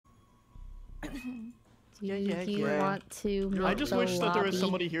Do you want to? I just wish that there was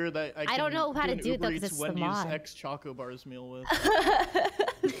somebody here that I don't know how to do it though because it's the Wendy's mod. X Choco Bars meal with.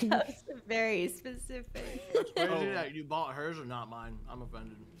 That was very specific. It's crazy that you bought hers and not mine. I'm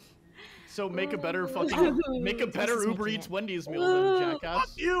offended. So make a better fucking Uber Eats Wendy's meal than jackass. Fuck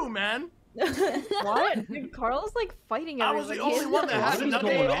you, man. What? Dude, Carl's like fighting I was everybody. the only one that has What's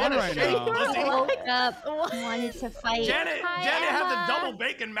nothing going and on a right shake. now? Woke up, wanted to fight. Janet had the double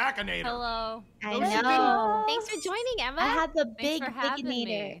bacon macinator. Hello. I know. Thanks for joining, Emma. I had the Thanks big for having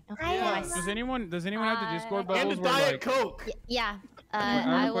baconator. me. Does anyone have the Discord bubbles? And a where, Diet like, Coke. Yeah. I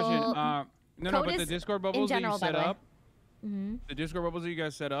have a question. will. No, Code but the is Discord bubbles that general, you by set the way. up, the Discord bubbles that you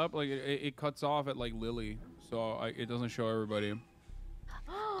guys set up, like it cuts off at like Lily, so it doesn't show everybody.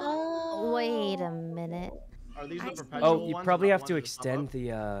 Wait a minute. Are these the perpetual Oh, you ones, probably not have to ones that pop extend up?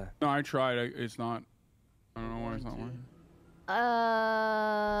 the. No, I tried. It's not. I don't know why it's not working.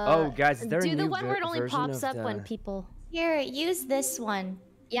 Oh, guys, is there a do the new one where it only version pops of up the... when people. Here, use this one.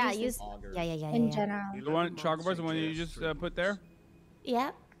 Yeah, Use in general. The one Choco Bars, the one you just put there.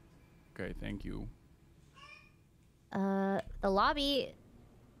 Yep. Okay, thank you. The lobby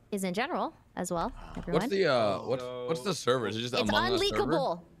is in general as well. Everyone. What's the what's the server? Is it just It's Among Us server?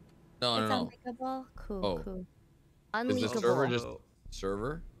 unleakable. No, It's no. unbreakable. Cool, Oh. cool. Is the server Unleakable. just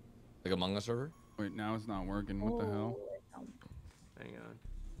server? Like Among Us server? Wait, now it's not working. What the hell? Hang on.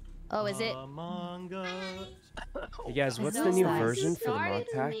 Oh, is it? Among Us. Hey guys, what's the new version for the mod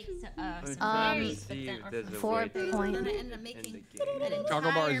pack? 4 point.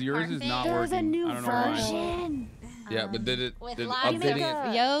 Choco Bars, yours is not working. There's a new I don't know why. version. Yeah, but did With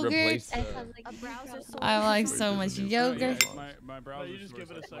updating it yogurt. replace the... A browser source. I like so much yogurt. My browser. You just give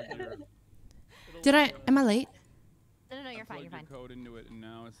it a second. Am I late? No, you're fine. You're fine. Code into it, and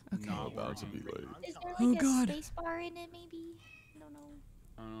now it's Okay. not About to working. be late. Is there Oh, like a God. space bar in it, maybe? I don't know.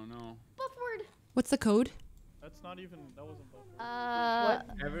 I don't know. Buffword. What's the code? That's not even. That wasn't.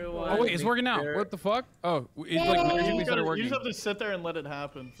 Buffword. Everyone. Oh wait, it's working now. What the fuck? Oh, it's like magically started You working. just have to sit there and let it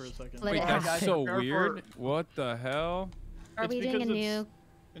happen for a second. Let Wait, it that's happen. so weird. What the hell? Are we doing a new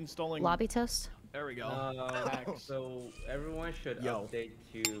installing lobby toast? There we go. So everyone should Yo. update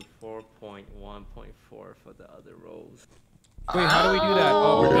to 4.1.4 for the other roles. Wait, how do we do that?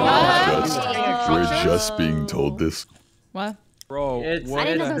 Oh, We're just being told this. What? Bro, It's, what I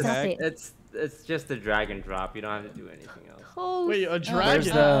didn't know the there was an heck? update. it's just a drag and drop. You don't have to do anything else. Wait, a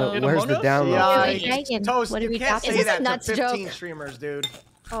dragon? Where's the download? Yeah, Dragon. Toast, What did you we can't drop? say Is this a that to nuts 15 joke? streamers, dude.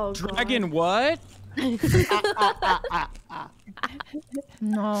 Oh, Dragon what?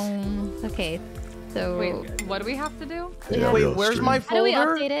 No. Okay. So Wait, what do we have to do? Yeah, Wait, real where's stream. my How do we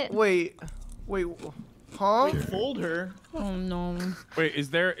folder? update it? Wait, huh? Fold her. Oh no. Wait, is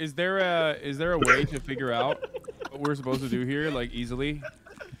there a way to figure out what we're supposed to do here, like easily?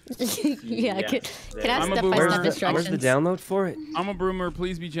 yeah, can I have I'm a step by boomer. step Where's the instructions? download for it? I'm a broomer.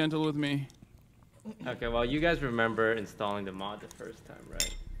 Please be gentle with me. Okay, well, you guys remember installing the mod the first time,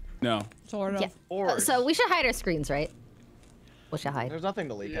 right? No. Sort of. Yeah. So we should hide our screens, right? We should hide. There's nothing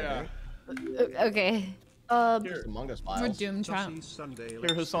to leak, Yeah. I think. Okay. Just Among Us files. We're doomed, chat.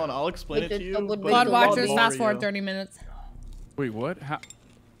 Here, Hassan, I'll explain it to you. but God it's watchers, all fast over forward you. 30 minutes. Wait, what?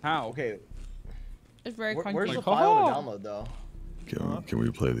 How? Okay, It's very where's crunchy. the file to download, though? Can we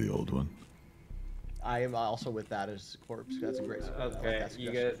play the old one? I am also with that as corpse. That's a great. I like Okay, that you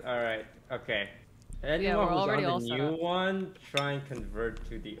suggestion. guys, all right, okay. Anyone Yeah, we're who's already all on the set new up. one, try and convert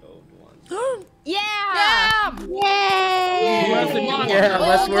to the old one. Yeah! Yay! Who has the new one? Yeah,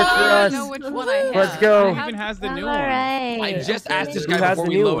 less work for I us. know which one I have. Let's go. Who even has the new All one? right. I just asked this Who guy has before the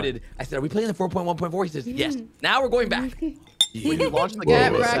we new one? loaded. I said, "Are we playing the 4.1.4?" He says, "Yes." Now we're going back. When you launch the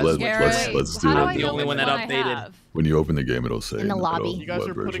Get game, wrecked, let's Garrett. let's do How do it. I the know only which one that I updated. have? When you open the game, it'll say In the lobby. You guys what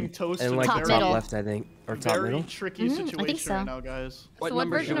are putting version. toast And in like a the Top top middle. left, I think, or top very middle. tricky I think situation so. right now, guys. So what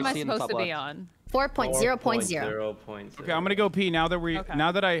version am I supposed to be on? 4.0.0. 4.0.0. Okay, I'm gonna go pee now that Okay.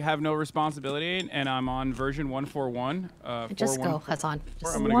 now that I have no responsibility and I'm on version 141. Just 4.1. go, Hassan.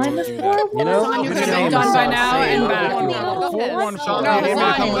 I'm gonna go do that. You know, Hassan, you I'm could have gonna been go done by myself. now and back. Go ahead. 414. No, Hey,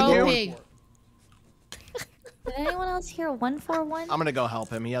 Hassan, come with go you? pee. Did anyone else hear 141? I'm gonna go help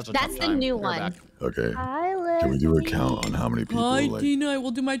him. He has a That's tough the time. new Be right one. back. Okay. Hi, Leslie. Can we do a count on how many people? Hi, Like, Tina. I will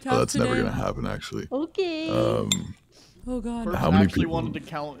do my task oh, that's today. never gonna happen, actually. Okay. Oh God. First, How many actually people? wanted to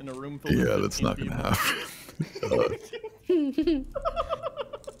count in a room full of Yeah, 15 that's not gonna people. happen.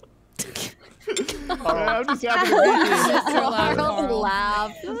 Alright, I'm just happy to be here. Carl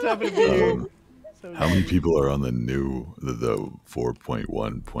laugh. Just happy to be here. How many people are on the new the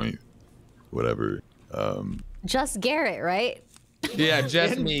 4.1 point whatever? Just Garrett, right? Yeah,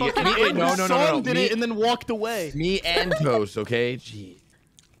 just And me. fucking No. Hassan did Me, it and then walked away. me and Toast. Okay. Gee.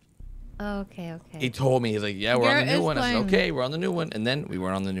 Okay. He told me, he's like, yeah, we're on Garrett the new is one. I said, playing. okay, we're on the new one. And then we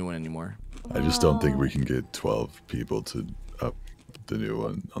weren't on the new one anymore. I just don't think we can get 12 people to up the new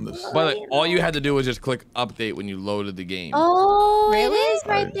one on this. But all you had to do was just click update when you loaded the game. Oh, Really? it is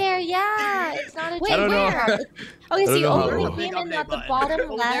right there. Yeah, it's not a. Wait, I don't know. where? Okay, so you know open how- the game and at the Update bottom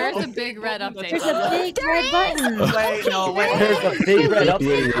There's left, a big red update. there's a big red button. Wait, no, wait. There's a big red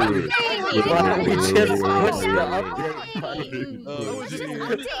update. Why don't we just push the Oh, update button? Oh, is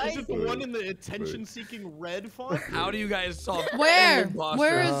it the one in the attention-seeking red font? How do you guys solve Where? imposter?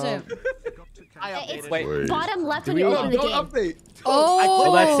 Where is it? I It's updated. Wait. bottom left when Do you we- open the Don't game. update. Oh,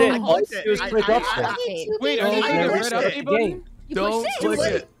 Well, that's it. I All you clicked do is it. click I- update. Wait, are you I clicking the pushed red it. update button? Don't pushed it. click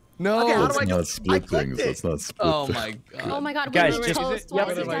Wait. it. No. Okay, how do Let's I not split clicked things. it. Let's not split Oh things. my god. Oh my god, Guys, we just toast yep,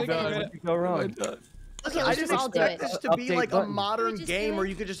 twice what a have I done? second. What could go wrong? Listen, Okay, I let's just just all do expect it. this to be Update like a button. modern just game do where it?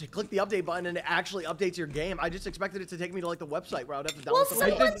 you could just click the update button and it actually updates your game. I just expected it to take me to like the website where I would have to download Well, the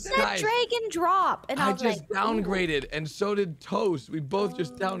someone just- said guys, drag and drop, and I I was just like, downgraded, and so did Toast. We both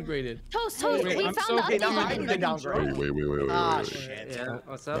just downgraded. Toast. Wait, We I'm found so the Okay, now update I button. need to downgrade. Wait. Ah, shit. Yeah,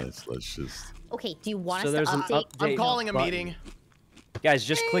 what's up? Let's just. Okay, do you want So us there's to an update? update. I'm calling a button. meeting. Guys,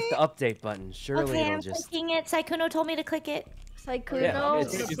 just click the update button. Surely okay, it'll I'm just. clicking it. Sykkuno told me to click it. Sykkuno. Yeah,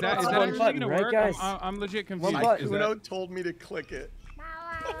 Is it's that one actually button, gonna right, work? guys? I'm legit confused. One button. Is that- Sykkuno told me to click it.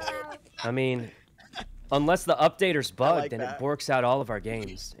 I mean, unless the updater's bugged like and it that. borks out all of our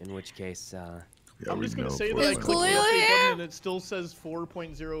games, in which case, Yeah, I'm we just gonna know say for that I a clicked fact. the Coolio update here? button and it still says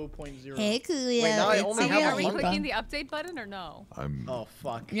 4.0.0. hey, Coolio. Wait, now I it's only Coolio. have Are we one clicking the update button or no? I'm. Oh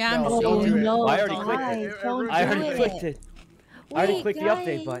fuck. Yeah, I'm no, seeing don't do it. it. No, I already guys, clicked it. don't I do already it. clicked it. I already Wait, clicked the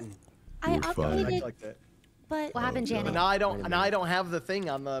update guys. button. I You're fine. I updated, clicked it. but What happened, Oh, Janet? But now I don't have the thing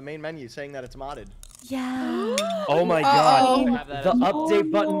on the main menu saying that it's modded. yeah. Oh my Uh-oh. god. Have that The as-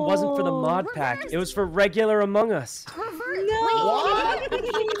 update button wasn't for the mod pack. It was for regular Among Us. Oh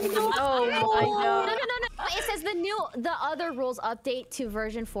my god. No. It says the other rules update to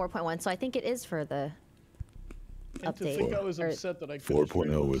version 4.1, so I think it is for the And to update. think I was Or- upset that I couldn't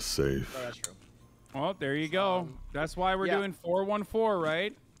 4.0 was safe. Oh, that's true. Oh, there you go. That's why we're yeah. doing 414,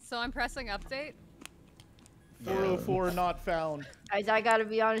 right? So I'm pressing update. 404 not found. Guys, I gotta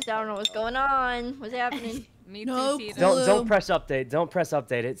be honest, I don't know what's going on. What's happening? Me No too, Tita. clue. Don't press update. Don't press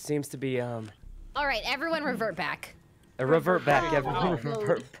update. It seems to be All right, everyone revert back. a revert back. Everyone How?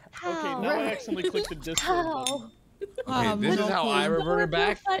 revert back. Okay, now I accidentally clicked the Discord button. Okay, this is how I reverted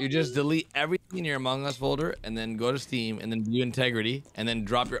back. button. You just delete everything in your Among Us folder, and then go to Steam, and then view integrity, and then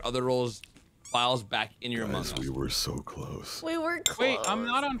drop your other roles files back in your Among Guys, Us. we were so close. We were close. Wait, I'm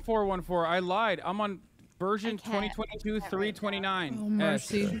not on 414. I lied. I'm on version can't. 2022 329. Oh,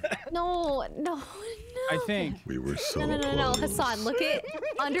 mercy. No. I think. We were so No, close. Hassan, look at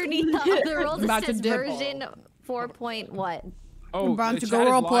underneath the other rules. I'm It about to says dip. version 4. What? Oh, about the to chat go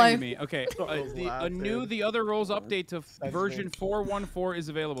is role lying to play. me. Okay, laughing. the other roles update to That's version me. 414 is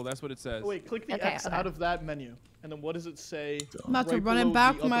available. That's what it says. Oh, wait, click the Okay, X okay. out of that menu. And then what does it say? I'm about to right run it below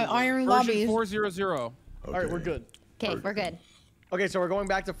back the from my other one? iron Version lobbies. 400. All right, we're good. Okay, we're good. Okay, so we're going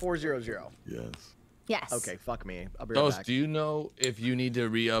back to 400. Yes. Yes. Okay, fuck me. I'll be right Toast, back. do you know if you need to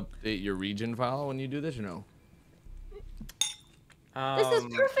re-update your region file when you do this or no? This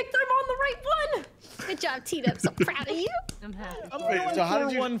is perfect. I'm on the right one. Good job, Tita. I'm so proud of you. I'm happy. Wait, so how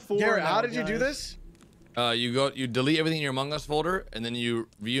did you, 414 Garrett? How now, did you do guys. this? You delete everything in your Among Us folder, and then you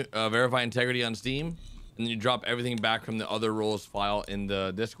verify integrity on Steam, and then you drop everything back from the other roles file in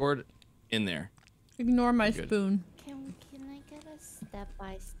the Discord in there. Ignore my Good. spoon. Can I get a step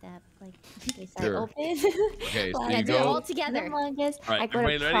by step, like this Sure. I open? Okay, so Like, you Yeah, do it go. all together. Among Us. All right, I go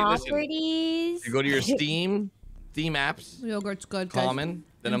everybody to ready? Listen. properties. You go to your Steam apps, Yogurt's good, guys. common,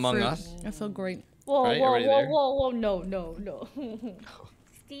 then And Among fruit. Us. I feel great. Whoa, Right, whoa, already whoa, there? whoa, whoa, no.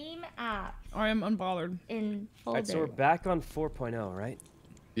 Steam app I am unbothered. in folder. Alright, so we're back on 4.0, right?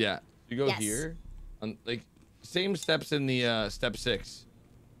 Yeah, you go Yes. here, on like same steps in the step 6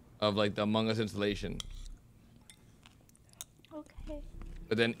 of like the Among Us installation. Okay.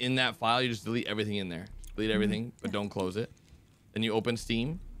 But then in that file, you just delete everything in there. Delete everything, but don't close it. Then you open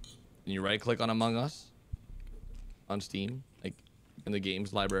Steam, and you right-click on Among Us on Steam, like in the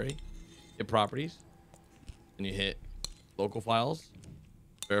games library. Hit Properties, and you hit Local Files,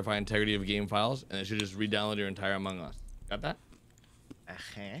 Verify Integrity of Game Files, and it should just re-download your entire Among Us. Got that?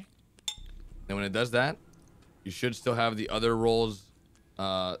 Uh-huh. Then when it does that, you should still have the other roles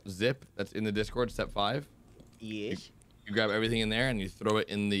zip that's in the Discord, step 5. Yes. You grab everything in there and you throw it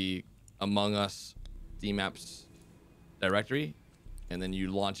in the Among Us Steam Apps directory, and then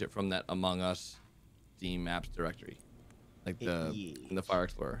you launch it from that Among Us Steam Apps directory, like in the Fire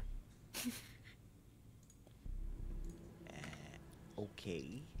Explorer.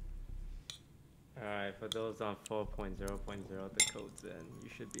 Okay. Alright, for those on 4.0.0, the code's in. You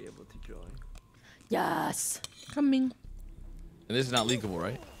should be able to join. Yes. Coming. And this is not leakable,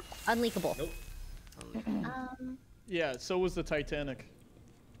 right? Unleakable. Nope. Yeah, so was the Titanic.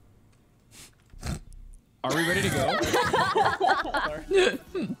 Are we ready to go?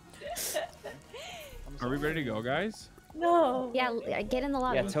 Are we ready to go, guys? No. Yeah, get in the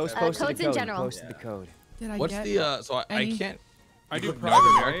lobby. Yeah, Toast posted codes the in code. general. Posted the code. Did I What's get the so I any? can't. I do North private,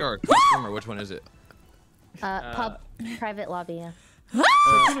 America right? or custom, or which one is it? Pub private lobby. Yeah.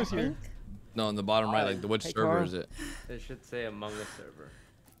 Sykkuno's here. No, on the bottom right, like which Hey, server Carl. is it? It should say Among Us server.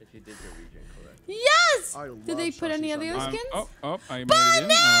 If you did your region correct. Yes! I Did they love put any SUSSY of the other Sunday. skins? I made it in. All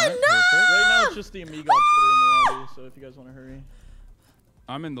right, perfect. Right now it's just the Amigops that are in the lobby, so if you guys want to hurry.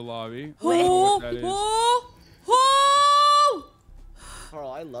 I'm in the lobby. Oh, That is. oh, oh!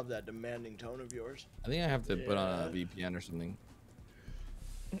 Carl, I love that demanding tone of yours. I think I have to put on a VPN or something.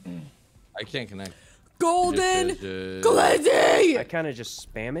 I can't connect. Golden Just- glizzy! I kind of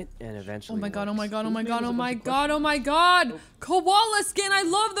just spam it and eventually. Oh my god, oh works. my god, oh my god, oh my god, oh my god! Koala skin! I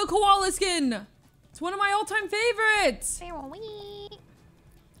love the koala skin! It's one of my all-time favorites!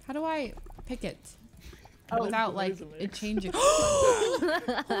 How do I pick it? Without, like, it changing. Oh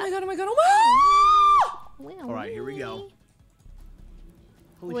my god, oh my god, oh my god! All right, here we go.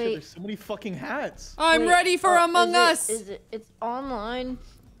 Holy Wait. shit, there's so many fucking hats. I'm ready for Among Us! It's online.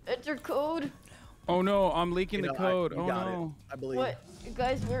 Enter code. Oh no, I'm leaking You the know, code. you Oh got no. it. I believe. You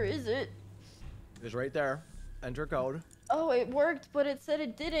guys, where is it? It's right there. Enter code. Oh, it worked, but it said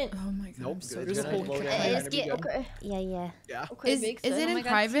it didn't. Oh my god, Nope. I'm so It's gonna excited. load in. It's It's gonna be get, good. okay. Yeah. Yeah. Okay, Is makes it sense. in Oh my God,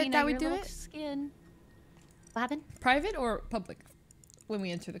 private Tina, that we your do little it? Skin. What happened? Private or public? When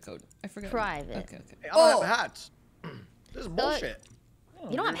we enter the code? I forgot. Private. Okay. Hey, I don't have hats. This is bullshit.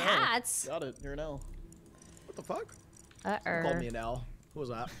 You don't have you're an L. hats. Got it, you're an L. What the fuck? Uh-oh. Called me an L. Who was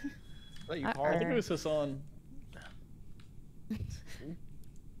that? That you, I Carl? think it was Hasan.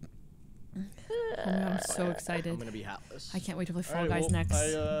 Oh my god, I'm so excited. I'm gonna be hatless. I can't wait to play Fall Alright, Guys well, next.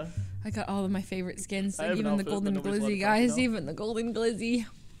 I got all of my favorite skins, I like have an even the outfit, golden but nobody's allowed glizzy, to copy guys. now. Even the golden glizzy.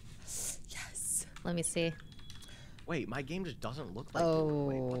 Yes. Let me see. Wait, my game just doesn't look like.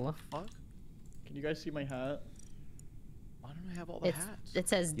 Wait, what the fuck? Can you guys see my hat? Why don't I have all the hats? It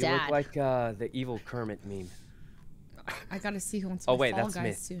says You dad. look like the evil Kermit meme. I gotta see who wants to Oh, play wait, Fall that's Guys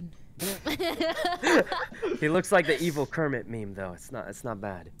me. soon. He looks like the evil Kermit meme though. It's not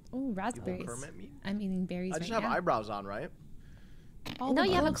bad. Oh, raspberries. Kermit meme? I'm eating berries I just right have now. eyebrows on, right? All No, the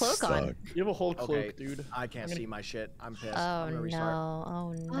you have a clothes. cloak on. You have a whole cloak, Okay, dude. I can't see my shit. I'm pissed. Oh I'm gonna no! restart.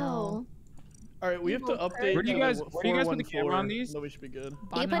 Oh no! All right, we have to update. Where do you guys put the camera on 414, these? So we should be good.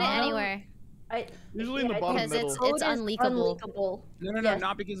 You can put it anywhere. Usually in the bottom Because middle. it's unleakable. No,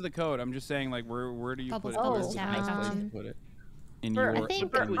 not because of the code. I'm just saying, like, where do you put it? Bubbles, Where's the best place to put it? In For, your I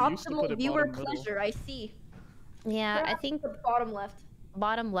think Typically for used to put optimal it viewer bottom middle. pleasure, I see. Yeah, I think the bottom left.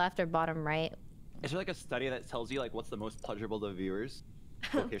 bottom left or bottom right. Is there like a study that tells you like what's the most pleasurable to viewers,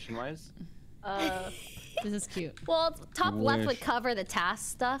 location-wise? This is cute. Well, top left would Wish. cover the task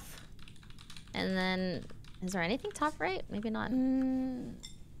stuff, and then is there anything top right? Maybe not.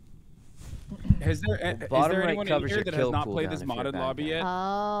 Is there bottom right anyone in covers here your that has kill not played cooldown this if you're a modded bad lobby guy. yet?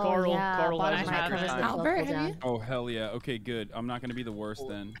 Oh, yeah. Carl bottom has right not. covers the kill Albert, have cooldown. you? Oh hell yeah. Okay, good. I'm not gonna be the worst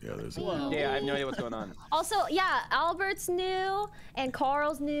then. Yeah, there's Yeah, I have no idea what's going on. Also, yeah, Albert's new, and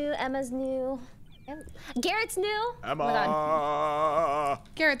Carl's new, Emma's new, and Garrett's new. Emma! Oh my God.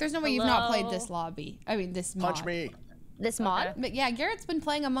 Garrett, there's no way you've not played Hello? this lobby. I mean, this mod. Punch me. This mod? But yeah, Garrett's been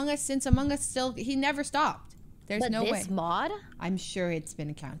playing Among Us since Among Us still. He never stopped. There's But no way. this mod? I'm sure it's been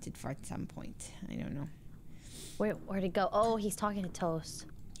accounted for at some point. I don't know. Where'd it go? Oh, he's talking to Toast.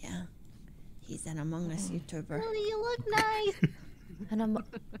 Yeah. He's an Among Us YouTuber. Really, you look nice. And I'm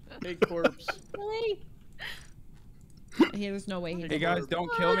Hey, corpse. Really? There's no way he Hey did. guys,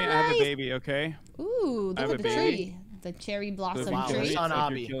 don't kill me. I have a baby, okay? Ooh, I have look at a the baby. tree. The cherry blossom Wow, tree. it's on- Like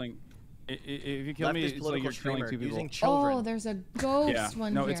HasanAbi. you're killing. If you kill me, Leftist it's like political you're killing streamer two people. using children Oh, there's a ghost Yeah.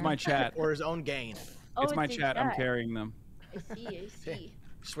 one No, here. it's my chat. for his own gain. It's my it's a chat. I'm chat. carrying them. I see.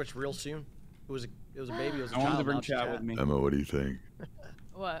 Switch real soon. It was a baby. It was a I want child. to bring now it's a chat with me. Emma, what do you think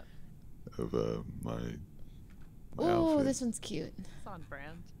What? of my Oh, outfit? this one's cute. It's on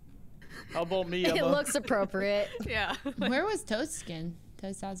brand. How about me, It Emma? looks appropriate. Yeah. Where was Toast skin?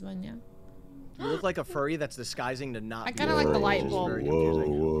 Toast has one, yeah. You look like a furry that's disguising to not. I be kinda a like the furry, light which is bulb. very Whoa,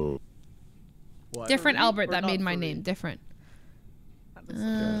 confusing. whoa. What? Different Furry Albert or that not made my furry? name. Different.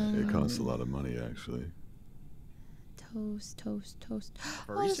 It costs a lot of money, actually. Toast. Oh,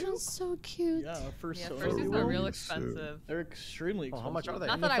 Furry this suit? one's so cute. Yeah, first Yeah, so first are real Furry expensive. They're extremely expensive. how much are they?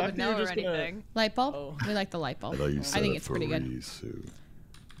 Not And that the I fact would know you're or just gonna- anything. Light bulb? Oh. We like the light I bulb. thought you I said think a it's pretty good. furry suit.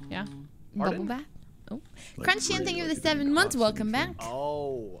 Yeah. Pardon? Bubble bath? Oh. Like, Crunchy, and thank you for the 7 months. Welcome back.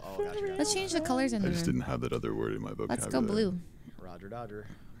 Gotcha. Let's change the colors in I the just room. didn't have that other word in my vocabulary. Let's go blue. Roger, Dodger.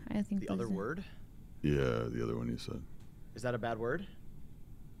 I think the other word. Yeah, the other one you said. Is that a bad word?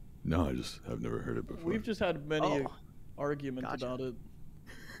 No, I've never heard it before. We've just had many arguments about it.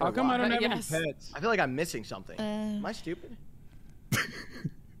 How come I don't have any Yes. pets? I feel like I'm missing something. Am I stupid?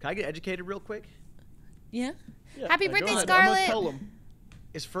 Can I get educated real quick? Yeah. Yeah, Happy go birthday, ahead. I'm gonna Scarlett. tell 'em.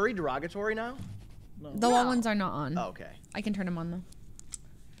 Is furry derogatory now? No. The wall ones are not on. Oh, okay. I can turn them on though.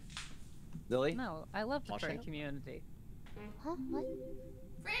 Lily? No, I love the Watch furry it. community. Huh? What?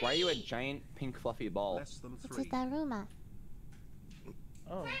 Why are you a giant pink fluffy ball? What's a Daruma?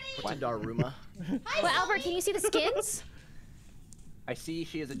 Oh. What's a Daruma? Well, Albert, can you see the skins? I see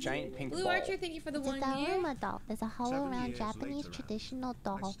she is a giant pink Blue ball. Archer, thank you for the It's a 1 year. Daruma doll. It's a hollow round Japanese traditional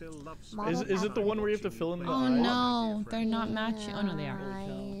doll. Is it the one where you have to fill in the Oh eyes? no, they're not matching. Oh no, they are.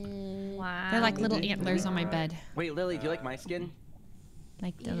 Wow. They're like little antlers on my bed. Wait, Lily, do you like my skin?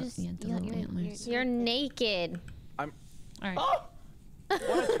 Like the, the little antlers. You're naked. I'm. All right. Oh!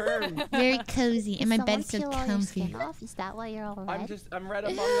 What a turn. Very cozy, and my Someone bed's so peel all your comfy. skin off? Is that why you're all red? I'm red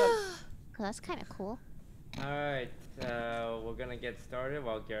among us. Oh, that's kind of cool. Alright, we're gonna get started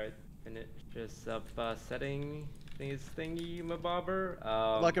while Garrett finishes up setting his thingy, my bobber.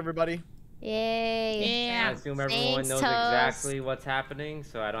 Good luck, everybody. Yay. I assume everyone Thanks, knows Toast. exactly what's happening,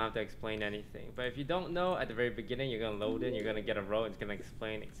 so I don't have to explain anything. But if you don't know, at the very beginning, you're gonna load in, you're gonna get a row, it's gonna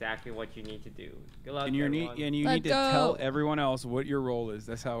explain exactly what you need to do. Good luck, And you everyone. need to tell everyone else what your role is.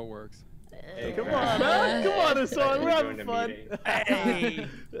 That's how it works. Hey, come on, man. Come on, Hassan. We're having fun. Hey.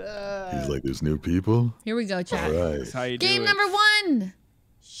 He's like, there's new people. Here we go, chat. All right. That's how you do Game it. number 1.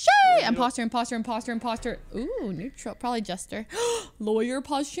 Shay! Imposter, imposter, imposter, imposter. Ooh, neutral. Probably Jester. Lawyer,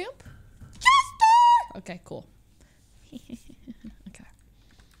 pause champ. Jester! Okay, cool. Okay.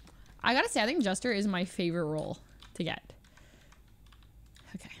 I gotta say, I think Jester is my favorite role to get.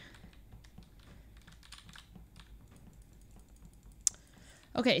 Okay.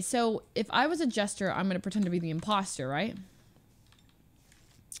 Okay, so if I was a Jester, I'm gonna pretend to be the imposter, right?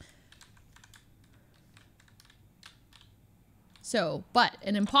 So, but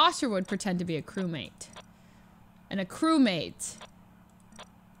an imposter would pretend to be a crewmate. And a crewmate.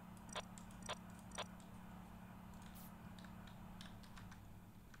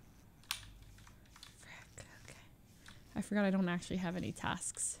 Frick, okay. I forgot I don't actually have any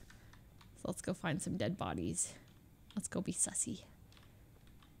tasks. So let's go find some dead bodies. Let's go be sussy.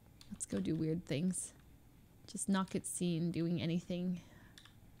 Let's go do weird things. Just not get seen doing anything.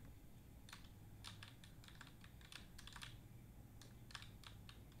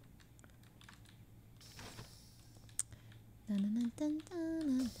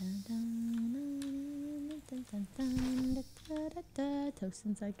 Toast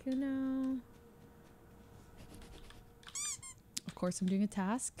and Sykkuno. Of course, I'm doing a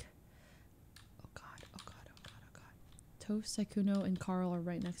task. Oh god, oh god, oh god, oh god. Toast, Sykkuno, and Carl are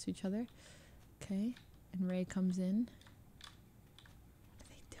right next to each other. Okay, and Ray comes in. What are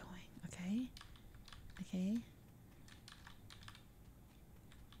they doing? Okay, okay.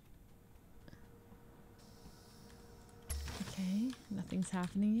 Okay, nothing's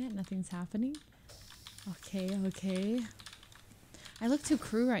happening yet. Nothing's happening. Okay, okay. I look too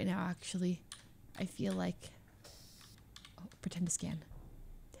crew right now, actually. I feel like... Oh, pretend to scan.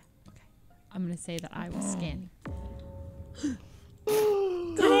 Okay. I'm gonna say that I was scanning.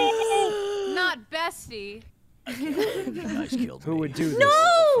 Not bestie. Nice killed. Who would do this?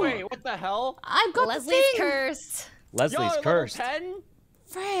 No! Wait, what the hell? I've got Leslie's the thing! cursed. Leslie's cursed. 10?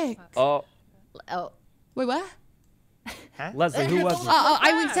 Frick! Oh, Oh. Wait, what? Leslie, who was it?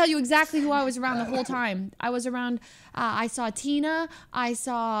 I would tell you exactly who I was around the whole time. I was around, I saw Tina, I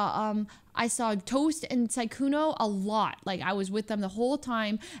saw Toast and Sykkuno a lot. Like, I was with them the whole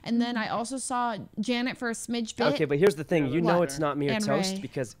time. And then I also saw Janet for a smidge bit. Okay, but here's the thing. You know What? it's not me or And Toast Ray.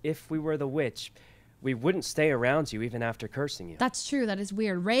 because if we were the witch, we wouldn't stay around you even after cursing you. That's true. That is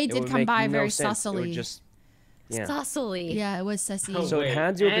weird. Ray It did would come make by no very sense. It would sussily. just, yeah. Sussily. Yeah, it was sussy. Oh, So it wait,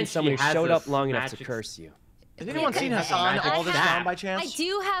 had to have been and someone she who has showed a up long enough to magic- curse you. Has anyone seen Hassan all this time by chance? I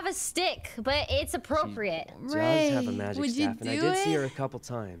do have a stick, but it's appropriate. Does have a Ray, magic would you staff, and I do did see it? her a couple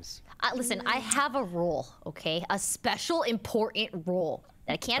times. Listen, I have a role, okay? A special, important role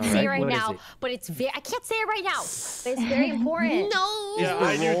that I can't All say right, right what is now, it? but it's I can't say it right now, but it's very important. No! Yeah,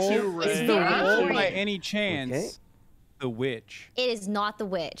 I do too, Ray. It's Is very the role important. by any chance Okay. the witch? It is not the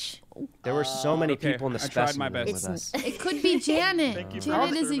witch. There were so many okay, people in the I tried my specimen room best. with us. It could be Janet. Thank you for Janet,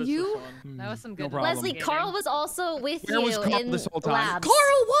 your is it service, you? Hassan. That was some No good. problem. Leslie, Carl was also with Where you was Carl in this whole time? labs.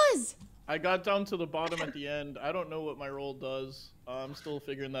 Carl was! I got down to the bottom at the end. I don't know what my role does. I'm still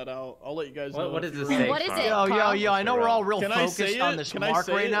figuring that out. I'll let you guys know. What does this say? say? What is it? Yo, I know we're all real Can I focused say on it? this Can I mark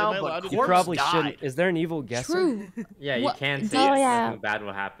say right it? now, Am I allowed but to You say it? probably died. shouldn't. Is there an evil guesser? True. Yeah, you What- can say Oh, it. yeah. Nothing bad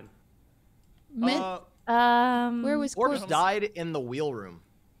will happen. Myth. Where was Corpse Corpse? died in the wheel room.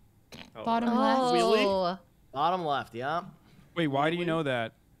 Oh, Bottom right. left. Oh. Bottom left, yeah. Wait, why do you know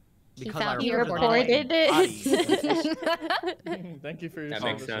that? Because found- I he reported reported body. Thank you for your That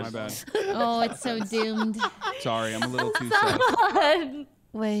service. makes My sense. bad. Oh, it's so doomed. Sorry, I'm a little too sad. Fun.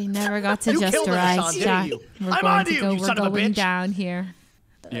 We never got to You just killed it, right, Hassan, didn't Jack. you? We're I'm going on to you, go. you We're son of a going bitch. down here.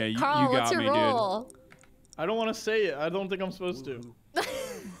 Yeah, you Carl, got what's your me, dude. role? I don't want to say it. I don't think I'm supposed to.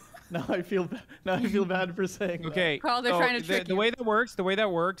 Now I feel bad for saying that. Okay. Carl, they're so trying to trick the you. way that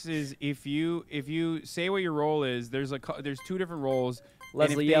works is if you say what your role is, there's two different roles. and if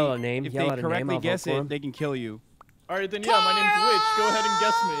Leslie, they- yell a name. If Yell they out a name. correctly I'll vote guess for it, him. they can kill you. All right, then yeah, my name's Witch. Go ahead and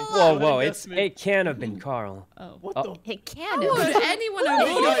guess me. Go Whoa, ahead whoa! and guess me. It can have been Carl. Oh. What Oh. the? It can Would anyone have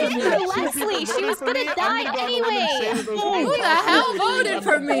voted for me? Leslie, she was gonna die anyway. Who the hell voted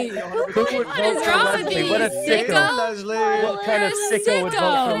for me? Who would What vote is for wrong with Leslie? you, What a sicko? sicko! Leslie. What kind of sicko would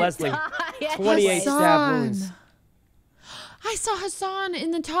vote for Leslie? 28 stab Hassan. wounds. I saw Hassan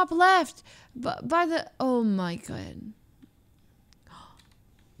in the top left, but by the oh my god.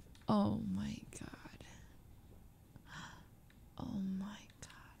 Oh my god. Oh my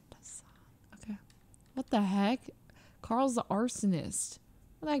god, Hassan. Okay. What the heck? Carl's the arsonist.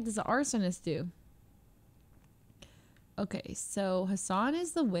 What the heck does the arsonist do? Okay, so Hassan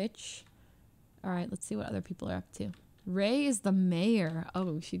is the witch. All right, let's see what other people are up to. Ray is the mayor.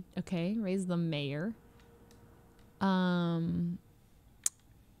 Oh, okay, Ray's the mayor. Oh!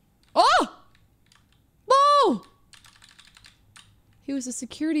 Whoa! He was a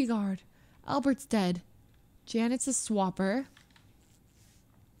security guard. Albert's dead. Janet's a swapper.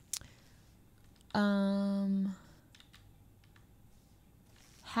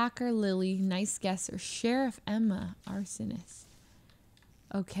 Hacker Lily, nice guesser. Sheriff Emma, arsonist.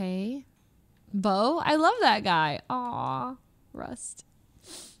 Okay. Bo, I love that guy. Aw, Rust.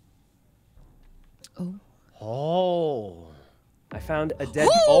 Oh. Oh. I found a dead.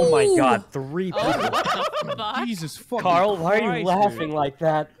 Oh my god, 3 people. Jesus fucking Carl, why are you Christ, laughing dude. like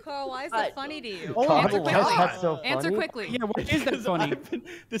that? Carl, why is that funny to you? Carl, Answer why is quickly. that so funny? Answer quickly. Yeah, what is that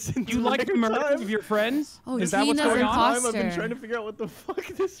funny? You like the entire murder of your friends? Oh, is that what's Tina's going on? I've been imposter. trying to figure out what the fuck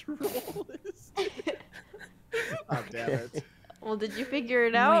this role is. Oh, damn it. Well, did you figure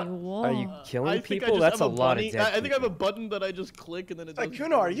it out? Wait, whoa. Are you killing I think I people? just That's a have lot bunny. of dead I think I have a people. button that I just click and then it does.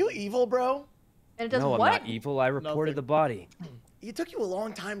 Sykkuno, are you evil, bro? And it does No, I'm what? not evil. I reported Nothing. the body. It took you a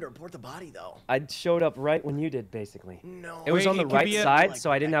long time to report the body, though. I showed up right when you did, basically. No. It was Wait, on the it could right be a- side,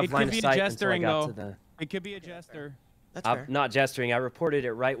 so I didn't have It line could of be a sight until I gesturing, got though. to the... It could be a jester. That's I'm fair. not gesturing. I reported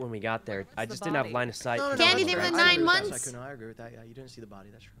it right when we got there. I the just didn't have body? line of sight. No, no, no, Candy that's did fair. with I 9 agree with that, months? Sykkuno, I agree with that. Yeah, you didn't see the body.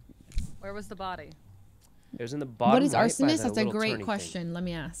 That's true. Where was the body? It was in the bottom What is right by arsonist? the That's a little great turning question. thing. Let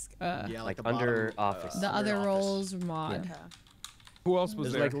me ask. Yeah, Like the under bottom, office. The rear other office. roles mod. Okay. Who else was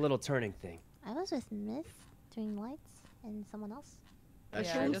There's there? like a little turning thing. I was with Myth doing lights and someone else. That's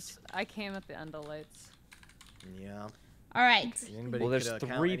Yeah, true. I came at the end of lights. Yeah. All right. Anybody Well, there's could,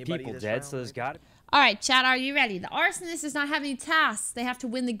 count 3 anybody people this dead, round, so there's right? got to All right, chat, are you ready? The arsonist does not have any tasks. They have to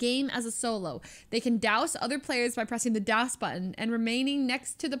win the game as a solo. They can douse other players by pressing the douse button and remaining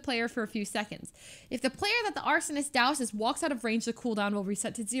next to the player for a few seconds. If the player that the arsonist douses walks out of range, the cooldown will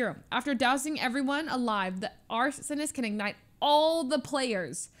reset to 0. After dousing everyone alive, the arsonist can ignite all the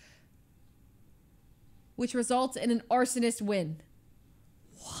players, which results in an arsonist win.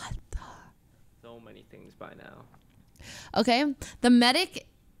 What the? So many things by now. Okay, the medic,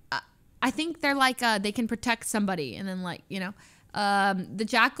 I think they're like, they can protect somebody, and then like, you know, the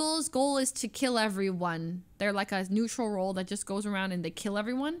jackal's goal is to kill everyone. They're like a neutral role that just goes around and they kill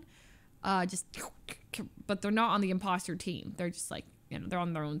everyone. But they're not on the imposter team. They're just like, you know, they're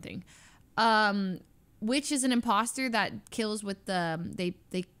on their own thing. Witch is an imposter that kills with the,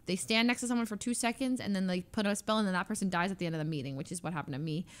 they stand next to someone for 2 seconds and then they put a spell and then that person dies at the end of the meeting, which is what happened to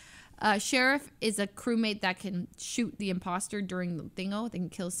me. Sheriff is a crewmate that can shoot the imposter during the thingo. They can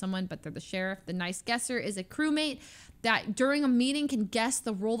kill someone, but they're the sheriff. The nice guesser is a crewmate that during a meeting can guess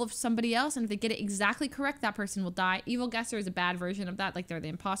the role of somebody else, and if they get it exactly correct, that person will die. Evil guesser is a bad version of that, like they're the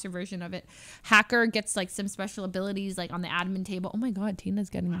imposter version of it. Hacker gets like some special abilities, like on the admin table. Oh my god, Tina's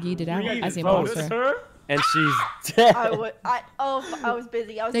getting yeeted out as the imposter. And she's dead. I was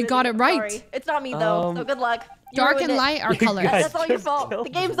busy. They got it right. Sorry. It's not me though, so good luck. You Dark ruined and it. light are colors. That's all your fault. The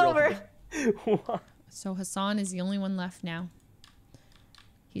game's over. So Hassan is the only one left now.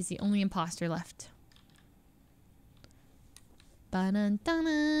 He's the only imposter left.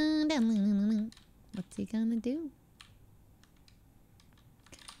 Ba-dun-dun-dun-dun-dun-dun. What's he gonna do?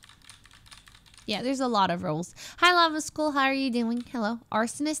 Yeah, there's a lot of roles. Hi, Lava School. How are you doing? Hello.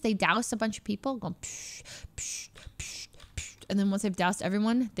 Arsonist, they douse a bunch of people. Going psh, psh, psh, psh. And then once they've doused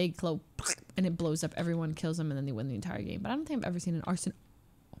everyone, they glow and it blows up everyone, kills them, and then they win the entire game. But I don't think I've ever seen an arson.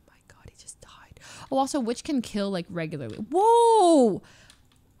 Oh my god, he just died. Oh, also, which can kill like regularly. Whoa!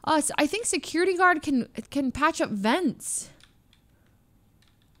 So I think security guard can patch up vents.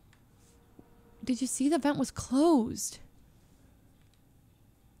 Did you see the vent was closed?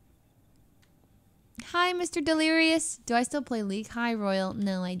 Hi, Mr. Delirious. Do I still play League? Hi, Royal.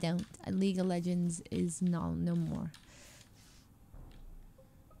 No, I don't. League of Legends is no more.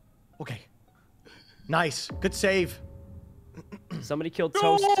 Okay. Nice. Good save. Somebody killed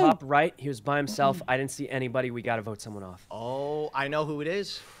Toast top right. He was by himself. I didn't see anybody. We gotta vote someone off. Oh, I know who it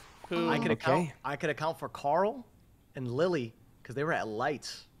is. Who? I could account for Carl and Lily because they were at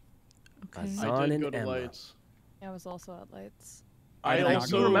lights. Okay. I did go to lights. Yeah, I was also at lights. I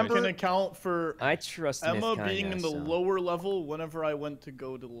also can account for I trust Emma Myth, being kinda, in the so. lower level whenever I went to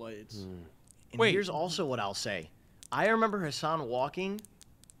go to lights. And here's also what I'll say. I remember Hasan walking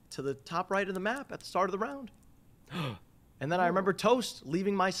to the top right of the map at the start of the round. And then I remember Toast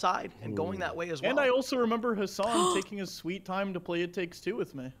leaving my side and going that way as well. And I also remember Hasan taking his sweet time to play It Takes Two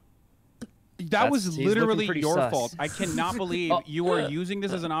with me. That was literally your sus. fault. I cannot believe you are using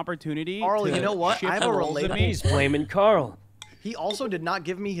this as an opportunity. Carl, to you know what? shift I have the a roles of relatable. me. He's blaming Carl. He also did not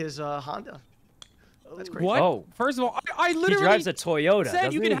give me his Honda. That's crazy. What? Oh. First of all, I literally He drives a Toyota.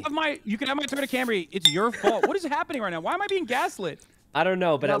 said you doesn't can have my Toyota Camry. It's your fault. What is happening right now? Why am I being gaslit? I don't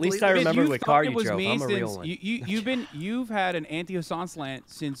know, but at least I remember what car you drove. I'm a real one. You've had an anti-Hassan slant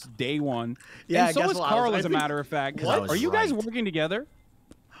since day one. Yeah, and so guess is what? Carl, as a matter of fact. What? Are you guys working together?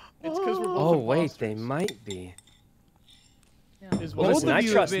 It's because we're both Oh wait, imposters. they might be. Is Well, what Both listen, it I of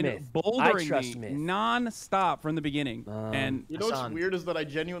is. you have trust been Myth. bouldering I trust me Myth. non-stop from the beginning, and You know what's Hasan. weird is that I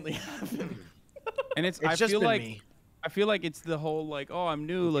genuinely haven't. it's It's I just feel been like me. I feel like it's the whole like, oh, I'm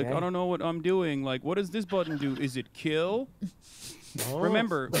new, like I don't know what I'm doing, like what does this button do? Is it kill?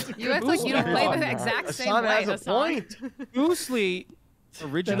 Remember, You act like you don't play the exact same Hasan way, has a Hasan. point. Fuslie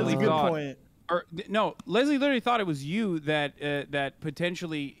originally That's a good thought, point. or no, Leslie literally thought it was you that that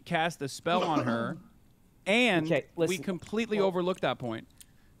potentially cast a spell on her, and Okay, we listen. completely overlooked that point.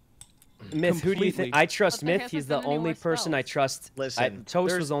 Myth, who do you think? Completely. I trust But there Myth. He's hasn't the been any only more person I spells. trust. Listen, Toast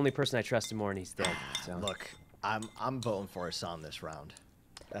there's- was the only person I trusted more, and he's dead. So. Look, I'm voting for Hasan this round.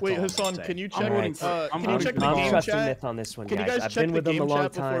 That's Wait, all I'm gonna Hasan, say. can you I'm check? voting for- I'm Can you voting check for the I'm game trusting chat? Myth on this one, Can you guys. guys I've check been the with them a game long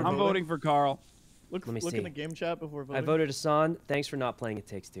chat before time. I'm voting? voting for Carl. Look Let me in see. the game chat before voting. I voted Hasan. Thanks for not playing It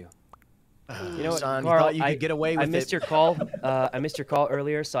Takes Two. You know what, Hasan, you Carl? thought you could get away I with missed it. your call. I missed your call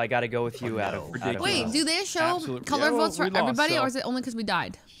earlier, so I got to go with you out of. Wait, do they show Absolute- color Yeah, well, votes for we lost, everybody, so- or is it only because we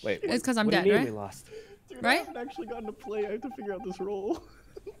died? Wait, It's because I'm what dead, do you mean right? we lost? Dude, Right? I haven't actually gotten to play. I have to figure out this role.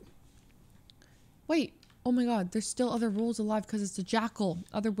 Wait. Oh my god, there's still other rules alive because it's a jackal.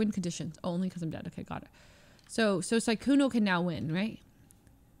 Other win conditions. Oh, only because I'm dead. Okay, got it. So Sykkuno can now win, right?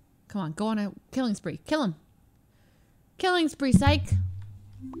 Come on, go on a killing spree. Kill him. Killing spree, Syke.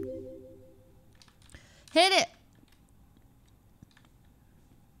 Hit it.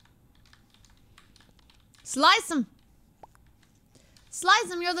 Slice him.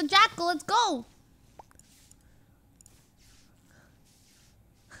 Slice him. You're the jackal. Let's go.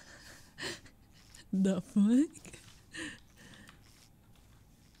 The fuck?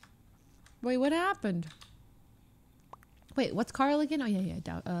 Wait, what happened? Wait, what's Carl again? Oh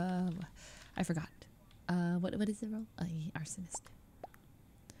yeah, I forgot. What is the role? Arsonist.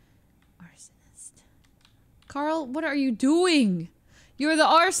 Arsonist. Carl, what are you doing? You're the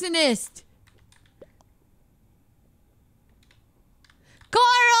arsonist.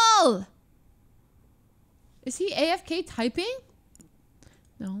 Carl! Is he AFK typing?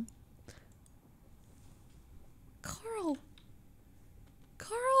 No. Carl.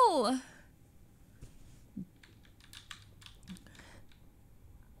 Carl.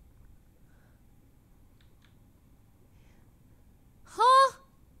 Huh?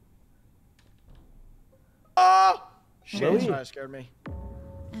 Oh! Shit, Lily? that scared me.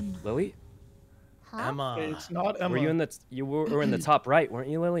 Lily? Emma. It's not Emma. Were you in the? You were in the top right, weren't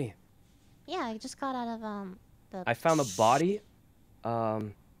you, Lily? Yeah, I just got out of the. I found the body,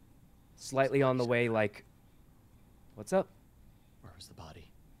 slightly on the way. Like, what's up? Where was the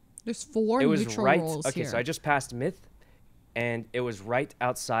body? There's 4 It was neutral right. roles Okay, here. so I just passed Myth, and it was right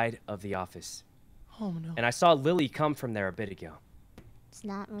outside of the office. Oh no. And I saw Lily come from there a bit ago. It's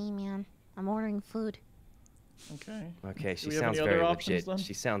not me, man. I'm ordering food. Okay. Okay, she we have sounds any very other options legit. then?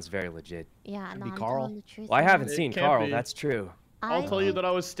 She sounds very legit. Yeah, no, be I'm Carl. telling the truth. Well, I man. haven't It seen can't Carl. be. That's true. I'll tell you that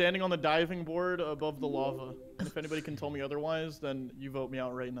I was standing on the diving board above the lava. And if anybody can tell me otherwise, then you vote me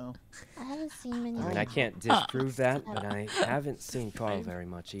out right now. I haven't seen many. I mean, I can't disprove that, but I haven't seen Carl very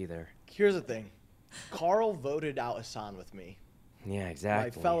much either. Here's the thing. Carl voted out Hasan with me. Yeah,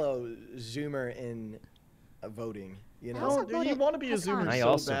 exactly. My fellow Zoomer in voting. You know? No, dude, you want to be a Zoomer I so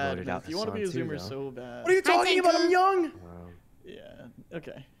also bad. voted out You want to be a Hasan too, Zoomer though. so bad. What are you talking about? I'm young. Yeah,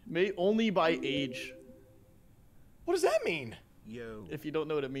 okay. Only by age. What does that mean? Yo. If you don't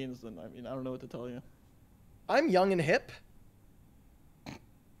know what it means, then I mean, I don't know what to tell you. I'm young and hip.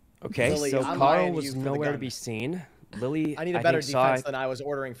 Okay, Lily, so I'm Carl eyeing was you for the nowhere to gun. be seen. Lily, I need a better think, saw defense than I was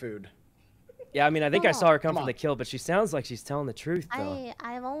ordering food. Yeah, I mean, I think I saw her come Come for the on. kill, but she sounds like she's telling the truth, though.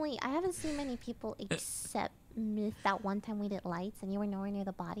 I haven't seen many people except Myth that one time we did lights and you were nowhere near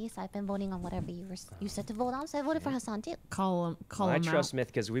the body, so I've been voting on whatever you said to vote on, so I voted for Hasan too. Call I him trust Myth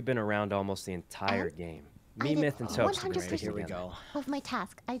because we've been around almost the entire game. I Me, did Myth, and Toast have been 100% sticking Here we together. go. Of my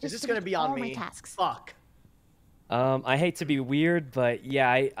task. I Is just this gonna be on all me? my tasks. Fuck. I hate to be weird, but yeah,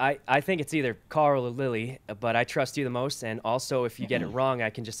 I think it's either Carl or Lily, but I trust you the most, and also if you get it wrong, I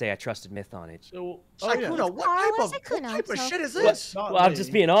can just say I trusted Myth on it. So, Sykkuno, what type of shit is this? Well, I'm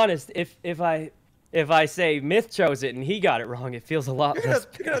just being honest. If I say Myth chose it and he got it wrong, it feels a lot less.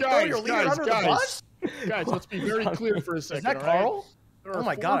 You're gonna throw your leader under the bus? Guys, let's be very clear for a second. Is that all right? Carl? There are Oh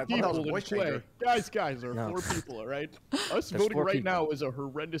my 4 God, I thought that people was a in voice play. changer. Guys, there are No. 4 people, all right? Us There's voting 4 right people. now is a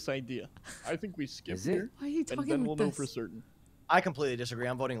horrendous idea. I think we skip Is it? here, Why are you and talking then we'll like know for this? certain. I completely disagree.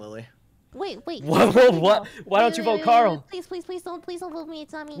 I'm voting Lily. Wait. What? Why don't you vote Carl? Please don't vote me.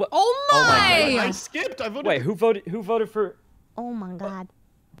 It's not me. What? Oh Oh my my! I skipped. I voted. Wait, who voted for? Oh my god.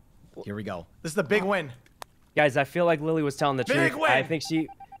 Here we go. This is the big win. Guys, I feel like Lily was telling the Big truth. win! I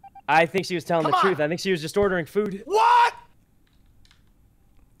think she was telling Come the on! truth. I think she was just ordering food. What?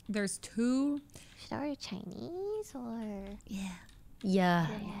 There's 2. Should I order Chinese or? Yeah. Yeah,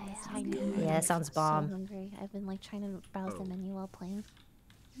 that sounds bomb. So hungry. I've been like trying to browse the menu while playing.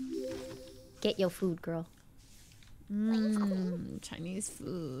 Get your food, girl. Chinese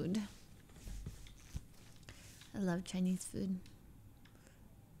food. I love Chinese food.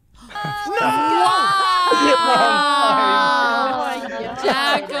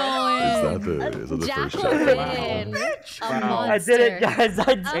 Jacqueline. Is that the first Jacqueline. I did it, guys.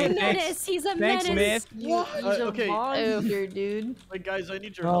 I did A it. menace. He's a Thanks, menace. Myth. Okay. Monster, dude. Wait, guys, I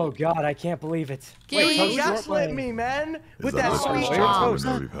need your Oh help. God, I can't believe it. Wait, Game. you gaslit me, man. With that the sweet first talk. Jacqueline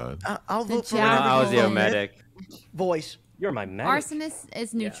that we've had? I'll vote for job. whatever I was you the want. medic. Voice. You're my medic. Arsonist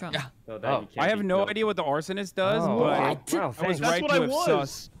is neutral. So that Oh, you can't I have be no killed. idea what the arsonist does, Oh, but okay. Wow, I was thanks. That's right what to I have was.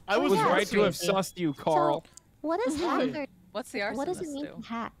 sussed. I I was was yeah. right to have sussed you, Carl. What is hacker? What's the arsonist What does it mean do? to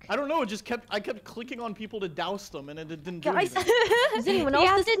hack? I don't know. I kept clicking on people to douse them, and it didn't do Guys, anything. does anyone You else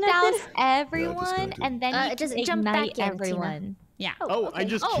have listen to to douse this? everyone, do. and then you just can jump back ignite in, everyone. Yeah. Oh, I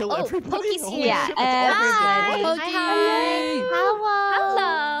just kill everybody. Pokey's Holy here. Yeah, shit, that's awesome. everybody. Hi.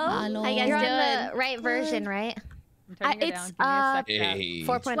 Hello. Hello. How you guys You're doing? on the right version, right? I'm turning it It's down. Give me a sec, chat. Hey.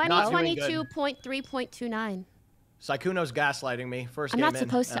 2022.3.29. Sykkuno's gaslighting me. First I'm game not in,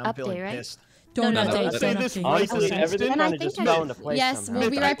 supposed to and I'm feeling update, right? pissed. Don't No, update. Say Don't this update. right Honestly, this everything instant. kind of just fell into place Yes, somehow. we'll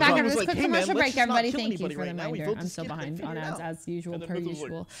be right back I after was this like, quick hey, man, commercial let's break, just not everybody. kill Thank you anybody for the right now. We reminder. vote to I'm so skip it, behind figure on it ads out. as usual, And then per this was like-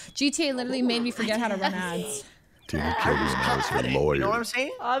 usual. GTA literally made me forget how to run ads. Tina killed his house with lawyer. You know what I'm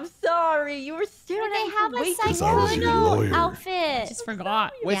saying? I'm sorry. You were staring They at me have for a way Because I was your lawyer. Sykkuno outfit. Just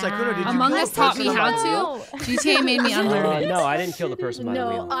forgot. Wait, Sykkuno, did you Among kill Us a taught me person how on the to. GTA made me unlearn it. No, I didn't kill the person by the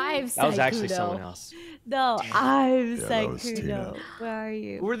wheel. I've That was actually someone else. No, I'm Yeah, that was Tina. Sykkuno. Where are Who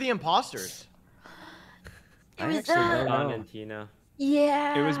you? were the imposters? I actually don't Don know. and Tina.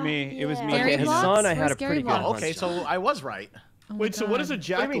 Yeah. It was me. It was me. Gary Okay, Blocks? Hassan, I had Where's a Gary pretty good Blocks? hunch. Okay, so I was right. Oh my Wait, so what does a God.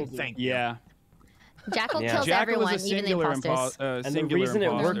 jackal mean, do? thank Yeah. Jackal Yeah. kills Jackal everyone, was a even the singular imposters. And the singular reason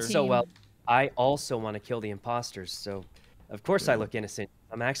it worked imposter. so well, I also want to kill the imposters. So, of course, I look innocent.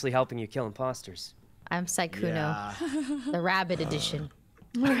 I'm actually helping you kill imposters. I'm Sykkuno, Yeah. the rabbit edition.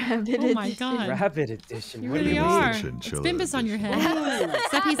 Oh my God. Rabbit edition. You what do really you mean? are. It's the It's chinchilla Bimbus on your edition. head.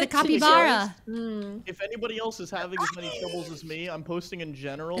 Except he's a capybara. If anybody else is having as many troubles as me, I'm posting in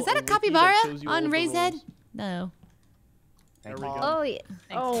general. Is that a wiki capybara shows you all on of the Ray's head? rules. No. There we go. Oh, yeah.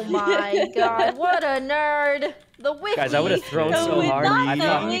 Oh my god, what a nerd. The wiki. Guys, I would have thrown so The hard. I wiki.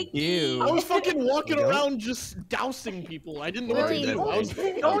 thought, Wiki. Ew. I was fucking walking You know? around just dousing people. I didn't know what to Really? do. I was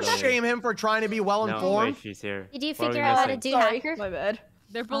Don't shame him for trying to be well No, informed. wait, she's here. Did you What are we figure out how to missing? do hacker? My bad.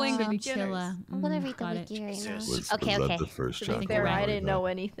 They're bullying the beginners. Chinchilla. I'm gonna read the Got it. wiki right now. Was Okay, that okay. the first To be jackal? fair, I like didn't that? know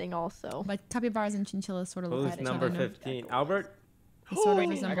anything also. But capybaras and chinchillas sort of look Who's like each number other. 15? Albert? They sort of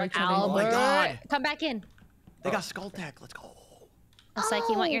resemble each other. Oh my god. Come back in. They got skull tech. Let's go. Psyche,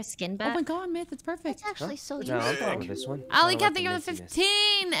 you want your skin back? Oh my god, Myth, it's perfect. It's actually so No, I'm useful. fine with this one. Ali I Cat, like thank you for the messiness.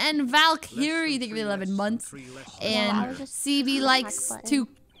 15, and Valkyrie, thank you for the 11 months, and CB likes to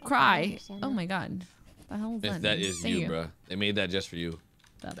cry. Oh my god, the hell is that? That is Thank you, bro. They made that just for you.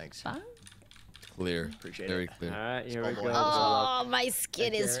 Thanks. Clear. Appreciate Very it. clear. All right, here we go. Oh, my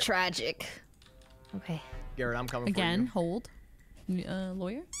skin is tragic. Okay. Garrett, I'm coming Again, for hold.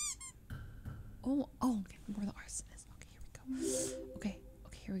 Lawyer. Oh, okay. Where the arsonist? Okay, here we go. Okay,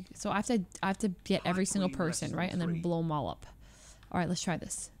 here we go. So I have to get every single person, right, and then blow them all up. All right, let's try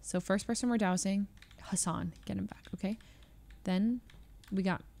this. So first person we're dousing, Hasan. Get him back, okay? Then we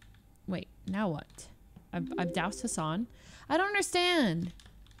got. Wait, now what? I've doused Hasan. I don't understand.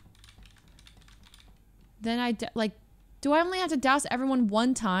 Then do I only have to douse everyone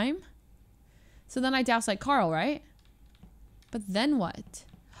one time? So then I douse like Carl, right? But then what?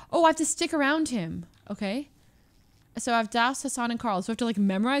 Oh, I have to stick around him. Okay. So I've doused Hasan and Carl. So I have to like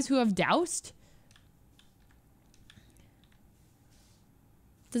memorize who I've doused?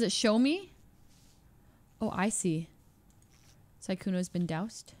 Does it show me? Oh, I see. Sykkuno's been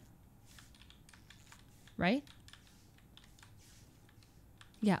doused. Right?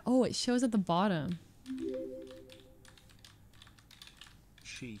 Yeah. Oh, it shows at the bottom.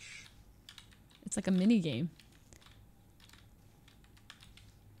 Sheesh. It's like a mini game.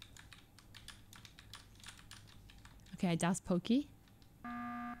 Okay, I doused Pokey.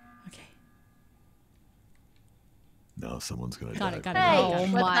 Okay. Now someone's gonna Got die. it, got it. Hey, Oh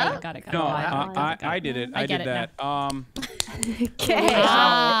my. Got it. No, I did it. I did that. Okay.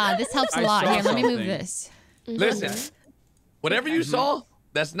 Ah, this helps a lot. Here, let me move something. this. Listen, whatever you saw,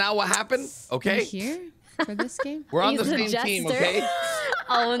 that's not what happened. Okay. Here for this game. We're on the He's a same team. jester. Okay.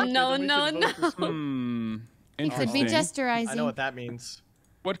 Oh no, no, no. He could be Interesting. gesturizing. I know what that means.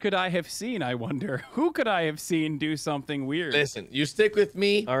 What could I have seen, I wonder? Who could I have seen do something weird? Listen, you stick with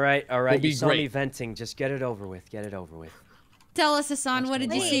me. All right. We'll be You saw me great. venting. Just get it over with. Get it over with. Tell us, Hasan, what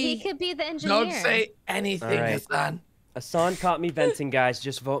did you Wait, see? he could be the engineer. Don't say anything, All right. Hasan. Hassan caught me venting, guys.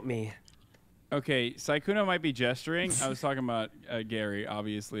 Just vote me. Okay, Sykkuno might be gesturing. I was talking about Gary,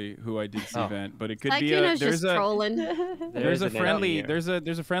 obviously, who I did see vent, but it could be a just trolling. there's a an friendly engineer.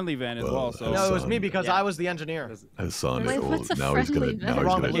 there's a friendly vent as well. So No, it was me because I was the engineer. Hassan Wait, is what's old. a Now he's gonna friendly now he's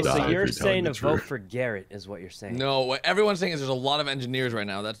Wrong gonna with die. So if you're you're telling saying the to vote truth. for Garrett is what you're saying. No, what everyone's saying is there's a lot of engineers right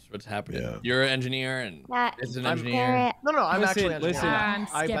now. That's what's happening. Yeah. You're an engineer and it's an engineer. Garrett. No, I'm Listen, actually an listen. engineer. I'm I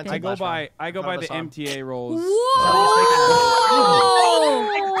skipping. vented I go last by round. I go by the Hassan. MTA rules.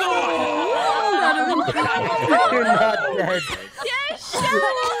 You're not dead. Yes,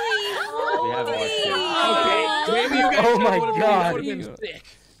 We have more shit. Okay, maybe you guys Oh my would've been- God. would've been sick.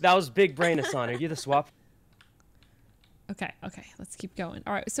 That was big brain, Hassan. Are you the swap? Okay, let's keep going.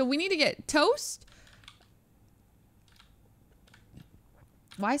 All right, so we need to get Toast.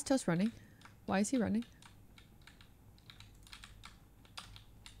 Why is Toast running? Why is he running?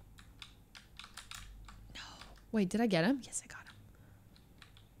 No. Wait, did I get him? Yes, I got him.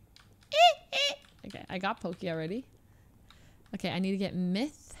 Okay, I got Pokey already. Okay, I need to get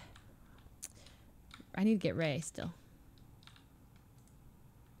Myth. I need to get Ray still.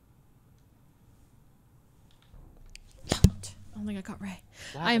 I don't think I got Ray.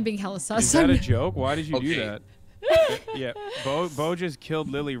 I am being hella sus. Is that a joke? Why did you do Okay. that? Yeah, Bo just killed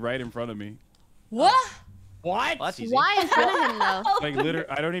Lily right in front of me. What? What? Well, that's easy. Why in front of him though? Like literally,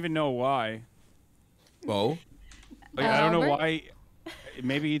 I don't even know why. Bo. Like I don't know Albert? why.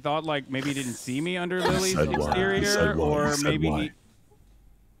 Maybe he thought like maybe he didn't see me under Lily's Said why. He exterior, said why. or He said maybe why. he.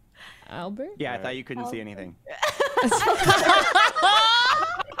 Albert? Yeah, I thought you couldn't see anything.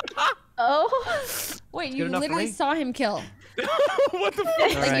 Oh. Wait, good you enough for literally me? saw him kill. What the fuck?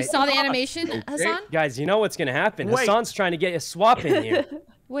 Like you Alright. saw the animation, Hasan? Guys, you know what's gonna happen. Wait. Hassan's trying to get a swap in here.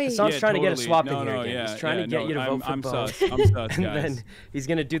 Wait. Hassan's trying to get a totally. swap No, in here no, again. yeah, He's trying yeah, to get no, you to vote for I'm Bo. sus. I'm sus, And guys. then he's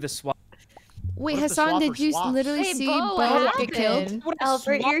gonna do the swap. Wait, What if the Hasan, did swapper you swaps? literally Hey, see Bo, what Bo get killed? happened? Would I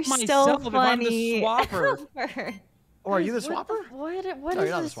Albert, swap you're so myself if I'm the funny. swapper? Or are you the swapper? What No, is you're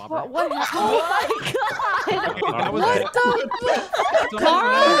not the this? swapper. What happened? Oh my god! What the?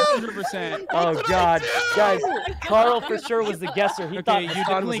 Carl? 100%. Oh God, guys, Carl for sure was the guesser. He Okay, thought you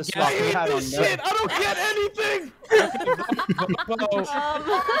Hassan was definitely a swapper. guessed it. Shit, I don't get anything!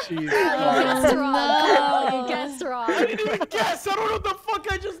 Jeez. Guessed wrong. no. You guessed wrong. I didn't even guess! I don't know what the fuck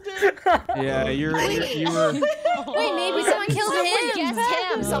I just did! Yeah, you were. Wait, maybe someone killed him. Someone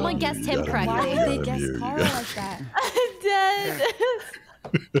guessed him. Someone guessed him You got him, correctly. you Why did they got him, guess you Carl got- like that? I'm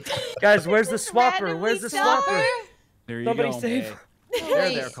dead. Guys, where's the swapper? Where's the swapper? There you Somebody go. save.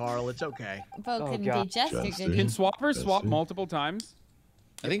 There, Carl, it's okay. Bo Oh, couldn't God. be Jester, Jester. could Can he? swappers swap Jesse. multiple times?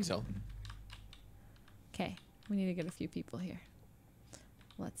 I think so. Okay, we need to get a few people here.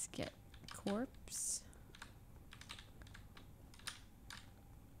 Let's get corpse.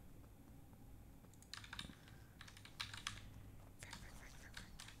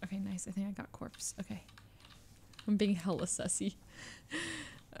 Okay, nice. I think I got corpse. Okay. I'm being hella sussy.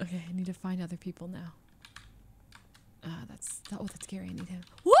 Okay, I need to find other people now. That's Gary. I need him.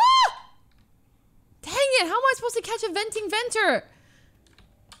 Woo! Dang it! How am I supposed to catch a venting venter?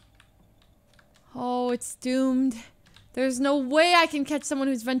 Oh, it's doomed. There's no way I can catch someone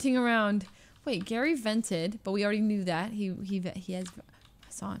who's venting around. Wait, Gary vented, but we already knew that. He has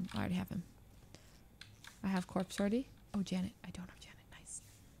Hasan. I already have him. I have corpse already. Oh, Janet. I don't have Janet. Nice.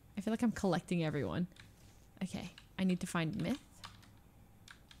 I feel like I'm collecting everyone. Okay, I need to find Myth.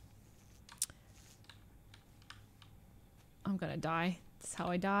 I'm gonna die. That's how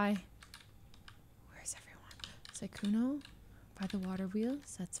I die. Where's everyone? Sykkuno by the water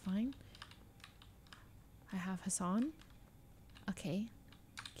wheels. That's fine. I have Hasan. Okay.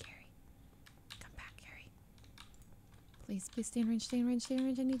 Gary. Come back, Gary. Please, please stay in range, stay in range, stay in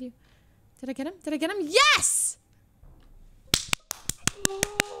range. I need you. Did I get him? Did I get him? Yes!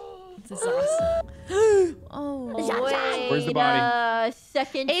 This is awesome. Oh. Wait, Where's the body?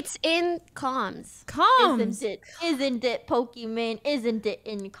 Second. It's in comms. Comms! Isn't it? Isn't it, Pokemon? Isn't it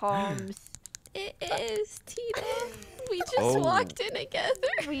in comms? It is, Tina. We just walked in together.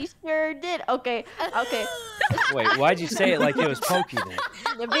 We sure did. Okay, okay. Wait, why'd you say it like it was Pokemon?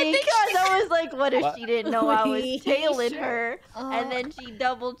 Because I was like, what if she didn't know I was tailing her? And then she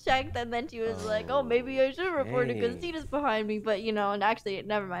double checked, and then she was like, oh, maybe I should report it because Tina's behind me. But, you know, and actually,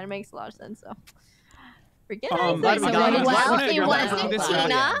 never mind. It makes a lot of sense, so. Forget it.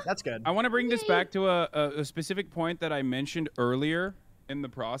 That's good. I want to bring this back to a specific point that I mentioned earlier in the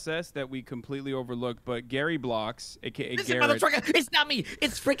process that we completely overlooked, but Gary Blocks, aka Listen, Garrett. motherfucker, it's not me.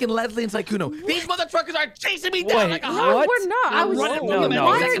 It's freaking Leslie and Sykkuno. These motherfuckers are chasing me down like a No, hawk. we're not. I was Why are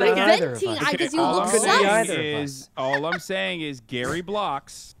you venting? Because you look sus. All I'm saying is Gary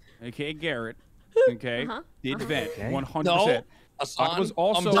Blocks, aka Garrett, okay, did vent 100%. No, I was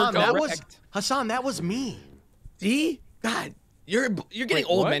also Hasan, that was me. See? God. You're getting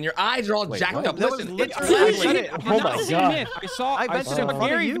old, man. Your eyes are all jacked up. That was Listen, literally Oh my God. I saw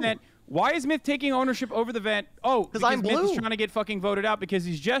Gary vent. Why is Myth taking ownership over the vent? Oh, because I'm Myth blue. is trying to get fucking voted out because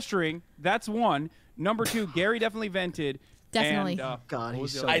he's gesturing. That's one. Number two, Gary definitely vented. Definitely. And, God,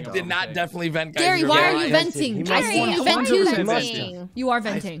 he's so I did not definitely vent, guys. Gary, why are you venting? I see you vent too. venting. You are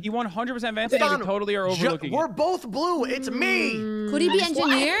venting. He 100% vented. We totally are overlooking We're both blue. It's me. Could he be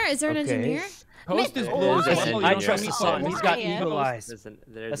engineer? Is there an engineer? Post is blue. Listen, I trust Hasan. He's got eagle eyes.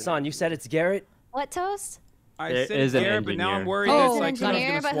 Hasan, you said it's Garrett? What, Toast? I said Garrett, but now I'm worried Oh, that an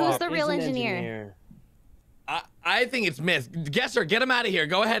engineer, but who's the real engineer? I think it's Myth. Guesser, get him out of here.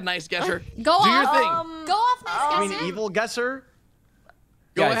 Go ahead, nice guesser. Go Do your off. thing. Go off, nice I guesser. mean, evil guesser.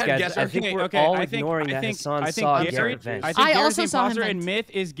 Go Guys, ahead, guys, guesser. I think we're all ignoring that Hasan saw Garrett vent. I think I Garrett's also the saw him imposter and vent. Myth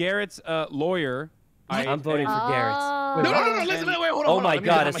is Garrett's lawyer. I'm voting for Garrett. No, listen, wait, hold on. Oh my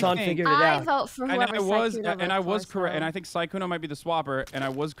God, Hasan figured it I out. vote for And whoever I was Sykkuno correct, and I think Sykkuno might be the swapper, and I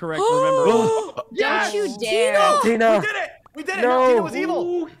was correct. Remember? Don't you dare! Tina! We did it. We did it. No. Tina was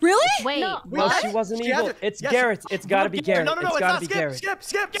evil. Really? Wait, No, she wasn't evil. It's Garrett. It's gotta be Garrett. No, It's gotta be skip, Garrett.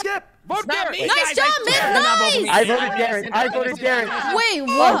 skip. Vote Garrett. Nice job, Myth. Nice. I voted Garrett. I voted Garrett. Wait,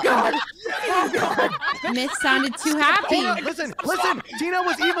 what? Oh God. Myth sounded too happy. Tina, listen. Tina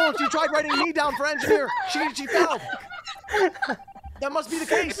was evil and she tried writing me down for engineer. She failed. That must be the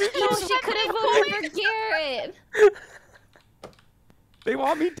case. No, she could have voted for Garrett. They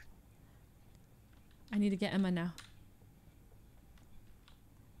want me. I need to get Emma now.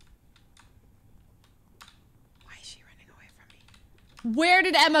 Why is she running away from me? Where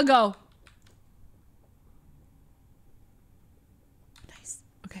did Emma go? Nice.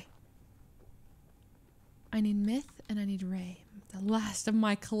 Okay. I need Myth and I need Ray. The last of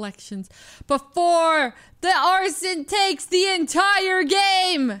my collections before the arson takes the entire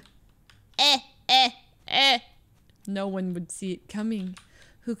game. No one would see it coming.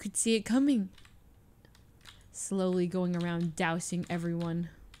 Who could see it coming? Slowly going around dousing everyone.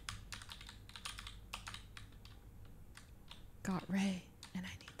 Got Ray, and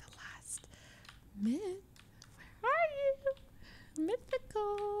I need the last. Myth, where are you?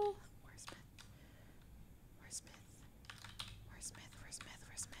 Mythical. Where's Myth? Where's Myth? Where's Myth? Where's Myth?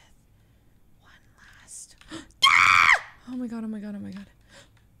 Where's Myth? One last. Oh my god, oh my god, oh my god.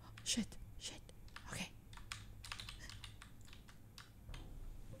 Shit. Okay.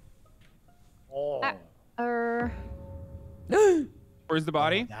 Where's the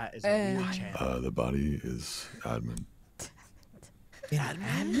body? That is a weird chance. The body is admin.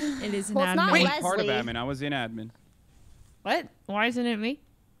 It is an Well, it's admin. not I was Leslie. part of admin. I was in admin. What? Why isn't it me?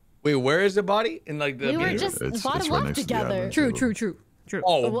 Wait, where is the body? In like the. We were just bottom left together. True.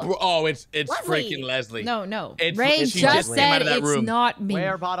 Oh, it's Leslie. freaking Leslie. No. Ray just said it's not me.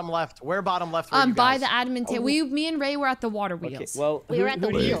 Where bottom left? Where bottom left? Were you By guys? the admin table. Me and Ray were at the water wheels. Okay, well, We were at the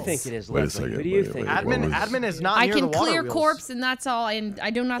who do you wheels. think it is, Wait a Leslie? second, Who do you wait, think? wait, what was- Admin is not I near can the water clear wheels. corpse and that's all. And I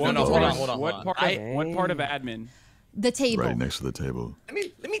do not think it's Hold Ray. on. What part of admin? The table. Right next to the table.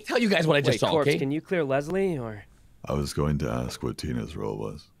 Let me tell you guys what I just saw. Corpse, Okay. can you clear Leslie or? I was going to ask what Tina's role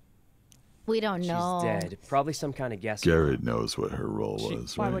was. We don't know. She's dead. Probably some kind of guess. Garrett knows what her role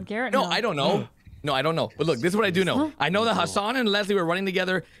was, Why right? would Garrett No, know? I don't know. No, I don't know. But look, this is what I do know. I know that Hasan and Leslie were running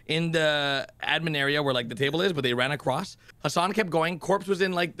together in the admin area where like the table is, but they ran across. Hasan kept going. Corpse was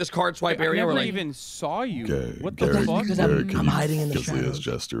in like this card swipe I area. never Where, like, even saw you. Okay, What the Garrett, fuck? Garrett, can I'm you hiding in the kiss Leah's shadows.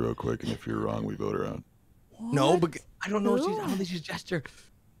 Jester real quick, and if you're wrong, we vote her out. No, but I don't know. I don't think she's Jester.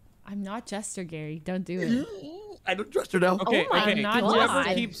 I'm not Jester, Gary. Don't do it. I don't trust her now. Okay, Oh my okay. God.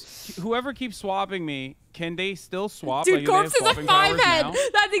 Whoever keeps swapping me, can they still swap? Dude, Like, do they have corpse is a swapping powers 5-head. now?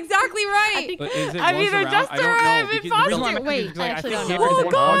 That's exactly right. But is it I'm once either around? Jester I or don't know, I'm because the reason why I'm imposter. asking Wait, is because, like, I actually don't think know.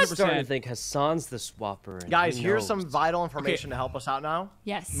 Garrett is I'm starting 100%. to think Hassan's the swapper. and Guys, who here's knows? some vital information to help us out now.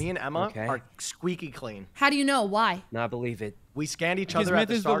 Yes. Me and Emma Okay. are squeaky clean. How do you know? Why? Not believe it. We scanned each Because other at Myth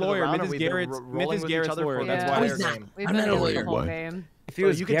the is the start of the lawyer. round, Myth and is we've been Garrett's- rolling Myth is with Garrett's each other lawyer. for That's the why entire he's not. game. We've I'm been not a here lawyer. the whole Why? game. If he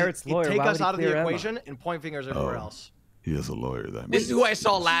was you Garrett's could lawyer, take why us would he out of the clear Emma? equation and point fingers everywhere else. He is a lawyer. That This means. is who I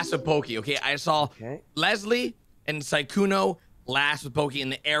saw last with Pokey. Okay, I saw Leslie and Sykkuno last with Pokey in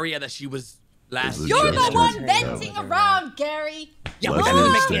the area that she was last. Is it You're Jester? the one Yeah. venting around, Gary. Yeah, Leslie but that was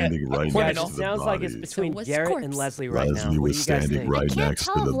doesn't make standing right Guys, next it to the sounds like it's body. between So what's Garrett corpse? and Leslie right now. Leslie What was do you guys standing think? right I can't next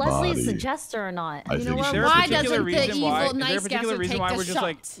to tell the if Leslie's body. a jester or not. I You know think what? she's Is there a Why particular doesn't the reason why? evil Is there a nice particular guesser reason take why the we're just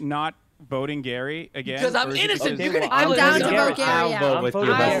like shot? not voting Gary again? Because I'm Or is it innocent. because- You're gonna- I'm down to Garrett. vote Gary I'll out. vote with you, vote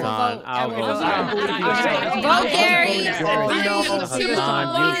I Hassan. will vote. I I'll will vote vote. Hassan. Vote Gary. Hassan, Three, you two, convinced one. me. See ya.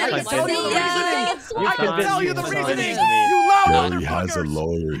 I can tell you the Hassan. reasoning. Hassan. You loud Gary has a motherfuckers.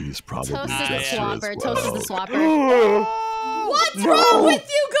 lawyer. He's probably Toast is the Jester swapper. as Toast is well. the swapper. What's wrong with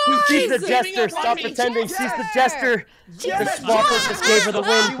you guys? She's the jester. Stop pretending. She's the jester. The swapper just gave her the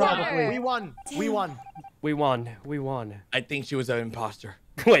win, probably. We won. We won. We won. We won. I think she was an imposter.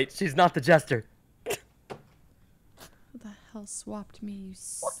 Wait, she's not the jester. Who the hell swapped me? You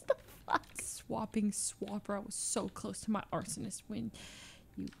what the fuck? Swapping swapper. I was so close to my arsonist win.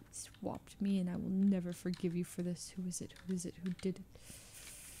 You swapped me, and I will never forgive you for this. Who is it? Who is it? Who did it?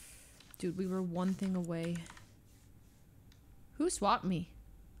 Dude, we were one thing away. Who swapped me?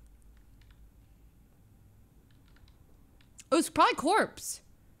 It was probably Corpse.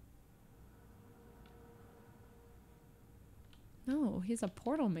 No, he's a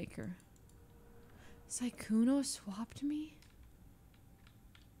portal maker. Sykkuno swapped me?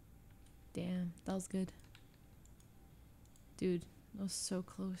 Damn, that was good. Dude, that was so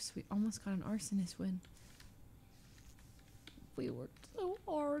close. We almost got an arsonist win. We worked so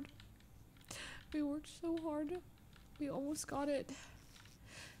hard. We worked so hard. We almost got it.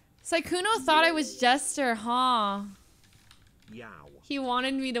 Sykkuno thought I was Jester, huh? Yow. He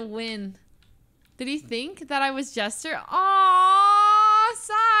wanted me to win. Did he think that I was Jester? Aww,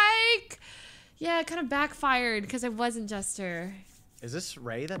 psych! Yeah, it kind of backfired because I wasn't Jester. Is this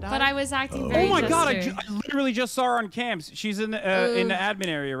Ray that died? But I was acting very Oh my god, Jester. I literally just saw her on cams. She's in the admin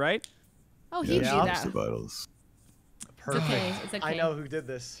area, right? Oh, he'd do that. Vitals. Perfect. okay, it's okay. I know who did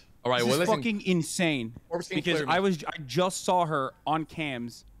this. All right, This well, is listen. fucking insane. Because I just saw her on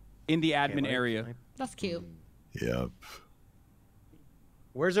cams in the admin area. That's cute. Yep.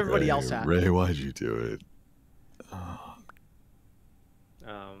 Where's everybody Ray, else at? Ray, why'd you do it?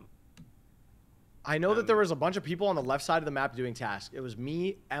 I know that there was a bunch of people on the left side of the map doing tasks. It was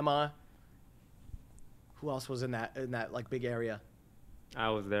me, Emma. Who else was in that like big area? I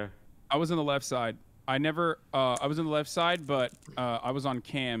was there. I was on the left side. I never. I was on the left side, but I was on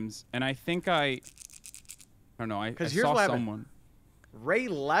cams, and I think I don't know. I Because saw here's what happened. someone. Ray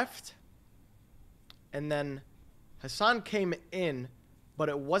left, and then Hasan came in, but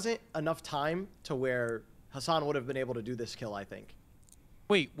it wasn't enough time to where Hasan would have been able to do this kill, I think.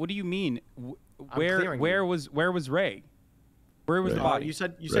 Wait, what do you mean? clearing Where was Ray? Where was the Ray. body? You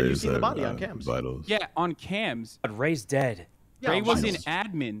said you seen the body on cams. Vitals. Yeah, on cams. But Ray's dead. Yeah, Ray on was in vitals.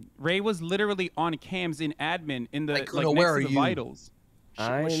 admin. Ray was literally on cams in admin in the Like, like Kuno, next where to are the you? vitals.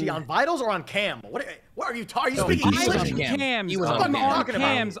 Was she on vitals or on cam? What are you talking? I think Speaking he's I was on on cam. cams. He was I'm on on talking about.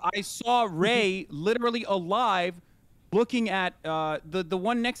 cams. I saw Ray literally alive, looking at the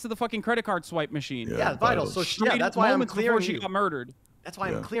one next to the fucking credit card swipe machine. Yeah, vitals. So Straight that's why I'm moments before clearing she you. got murdered. That's why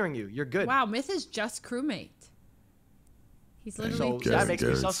I'm clearing you. You're good. Wow, Myth is just crewmate. He's literally So that makes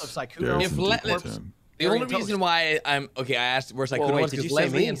me sus of Sykkuno. If The only reason why I'm okay, I asked where Sykkuno was because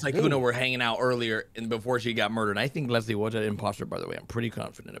Leslie and Sykkuno were hanging out earlier and before she got murdered. I think Leslie was an imposter, by the way. I'm pretty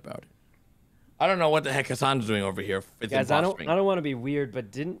confident about it. I don't know what the heck Hasan's doing over here. It's Guys, I don't want to be weird,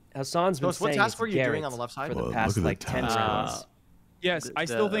 but didn't Hasan's been saying what task were it's you doing Garrett on the left side? for the past like 10 rounds? Yes, I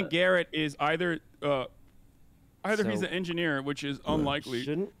still think Garrett is either he's an engineer, which is unlikely.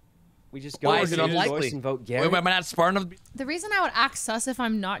 Shouldn't we just go Why is it unlikely? and vote Garrett? Wait, am I not Spartan? The reason I would act sus if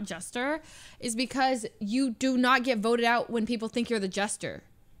I'm not Jester is because you do not get voted out when people think you're the Jester.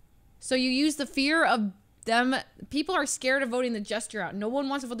 So you use the fear of them. People are scared of voting the Jester out. No one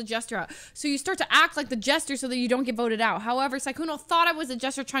wants to vote the Jester out. So you start to act like the Jester so that you don't get voted out. However, Sykkuno thought I was the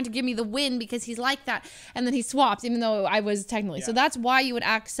Jester trying to give me the win because he's like that. And then he swapped even though I was technically. Yeah. So that's why you would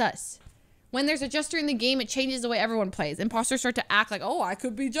act sus. When there's a Jester in the game, it changes the way everyone plays. Imposters start to act like, oh, I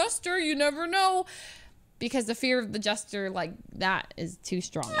could be Jester. You never know. Because the fear of the Jester like that is too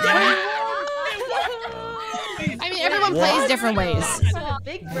strong. I mean, everyone plays different ways.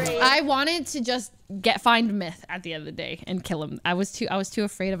 I wanted to just find Myth at the end of the day and kill him. I was too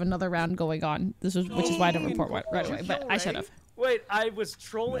afraid of another round going on. Which is why I didn't report right away. But I should have. Wait, I was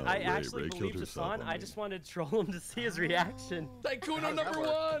trolling. I actually Ray believed Hasan. I just wanted to troll him to see his reaction. Sykkuno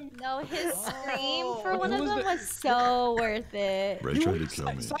 #1. No, his scream for one of them was so worth it. Ray tried to kill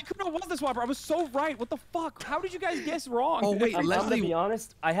me. Sykkuno was the swapper. I was so right. What the fuck? How did you guys guess wrong? Oh wait, I'm gonna be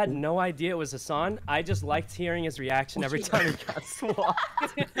honest. I had no idea it was Hasan. I just liked hearing his reaction every time he got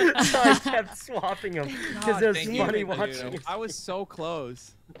swapped. So I kept swapping him because it was funny watching. I was so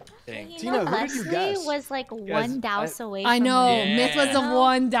close. You know, Leslie was like one douse away from I know. her. Myth was the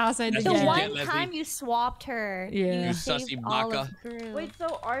one douse I did. The one time you swapped her. Yeah. You sussy baka. Wait,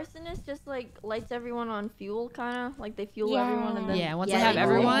 so arsonist just like lights everyone on fuel, kind of like they fuel everyone and then once they have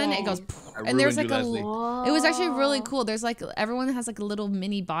everyone, it goes. And there's like it was actually really cool. There's like everyone has like a little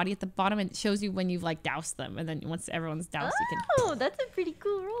mini body at the bottom and it shows you when you've like doused them, and then once everyone's doused, you can. Oh, that's a pretty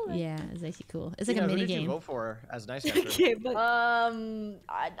cool role. Yeah, it's actually cool. It's like a mini who did game. you vote for as nice after?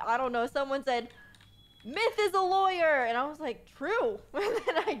 I don't know. Someone said Myth is a lawyer, and I was like, true. And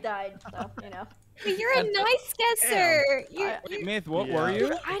then I died. So you know. But you're a nice guesser. Myth, what were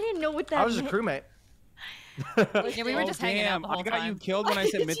you? I didn't know what that. I was a crewmate. Yeah, we were just hanging out the whole time. I got you killed when I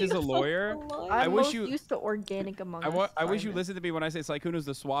said Myth is a lawyer. I wish you used to organic Among Us. I wish you listened to me when I say Sykkuno's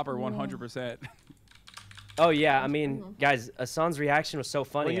the swapper 100%. Oh yeah, I mean, guys, Hasan's reaction was so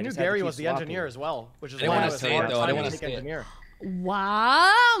funny. Well, you knew Gary was the engineer as well, which is why I was the engineer.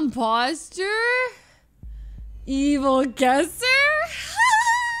 Wow, imposter, evil guesser.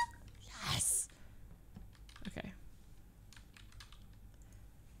 Yes. Okay.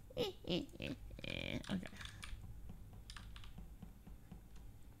 Okay.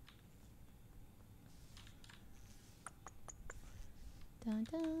 Dun,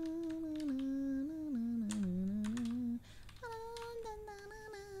 dun,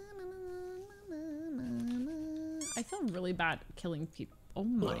 I feel really bad killing people. Oh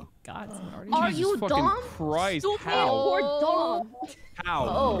my god. Are you dumb? Christ, how? Or dumb? How?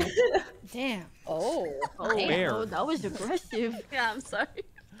 Oh. Damn. Oh. Where? Oh, that was aggressive. Yeah, I'm sorry.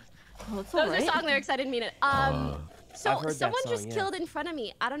 Oh, it's Those alright. are song lyrics. I didn't mean it. So heard that someone song, just yeah. killed in front of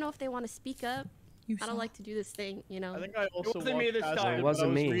me. I don't know if they want to speak up. I don't like to do this thing, you know. I think I also wasn't me this walked time. past It wasn't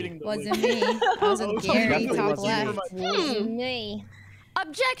I was me. reading the Wasn't wiki. me. I was with Gary, definitely top wasn't left. Me.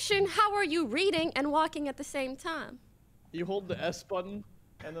 Objection! How are you reading and walking at the same time? You hold the S button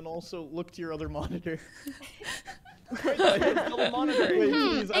and then also look to your other monitor. Double monitoring. Wait,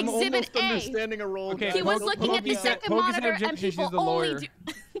 please, I'm Exhibit almost A. understanding a role. Okay, He was Poke- looking at the Poke said- second Poke said monitor, and objection, people she's the only lawyer. do,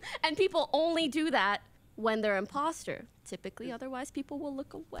 and people only do that when they're imposter. Typically, otherwise people will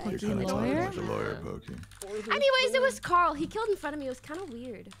look away. You're kind of talking like a lawyer, Pokey. Anyways, it was Carl. He killed in front of me. It was kind of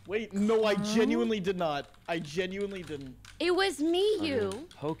weird. Wait, no, I genuinely did not. I genuinely didn't. It was me, you,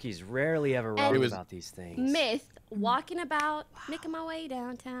 Pokey's rarely ever wrong about these things. Myth, walking about, making my way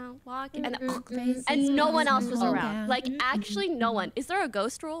downtown, walking, and no one else was around. Like, actually, no one. Is there a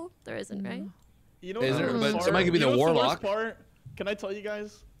ghost roll? There isn't, right? You know Is what's there- the but worst somebody could be part? the You know what's warlock. worst part? Can I tell you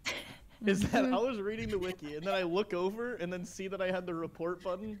guys? Is that I was reading the wiki and then I look over and then see that I had the report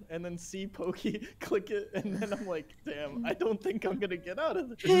button and then see Pokey click it and then I'm like, damn, I don't think I'm gonna get out of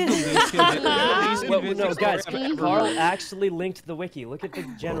this. Well, no, guys, Carl actually linked the wiki. Look at the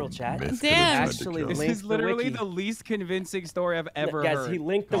general chat. Damn. Actually This linked is literally the the wiki. least convincing story I've ever Guys, heard. he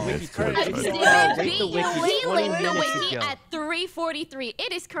linked the wiki. Exhibit B, Linked the he wiki 20 linked the minutes wiki ago. at 3:43.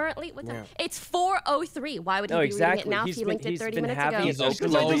 It is currently, what time? Yeah. It's 4:03. Why would he No, be exactly. reading it now He's if he been- linked it he's 30 been minutes having ago? He's a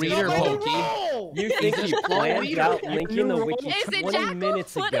slow reader, Pokey. You think he planned out linking the wiki Is it 20 Jackal?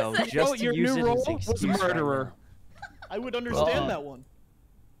 minutes What ago is it? just to your use new it role as an was excuse right murderer. I would understand that one.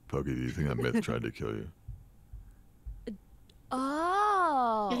 Pokey, do you think that myth tried to kill you?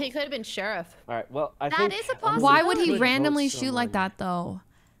 Oh. He could have been sheriff. All right. Well, I That think is a possibility. Why would he randomly shoot like that though?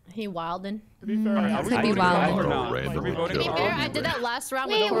 He wildin'. To be fair, It could be wild. To be fair, I did that last round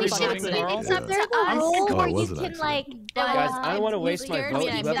Wait, with we the should accident. it's up to us, or you can like. Guys, I don't want to waste my vote. keep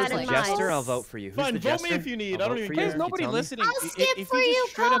Whoever's that the in jester, mind. I'll vote for you. Who's Fine, the vote jester? me if you need. I don't even for care. you There's nobody listening. I'll skip If for he you,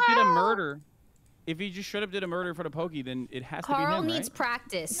 just straight up did a Carl. murder, if he just straight up did a murder for the Pokey, then it has to be Carl him, needs right?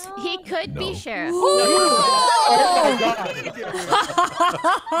 practice. He could be sheriff.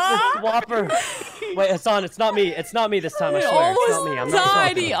 Swapper. Wait, Hasan, it's not me. It's not me this time. I He swear. It's not almost me. I'm died.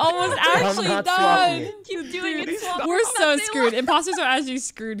 not He swapping. almost I'm actually not died. swapping. Keep doing it. We're so screwed. Imposters are actually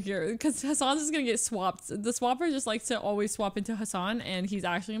screwed here because Hasan's just gonna get swapped. The swapper just likes to always swap into Hasan, and he's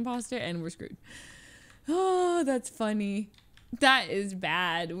actually imposter, and we're screwed. Oh, that's funny. That is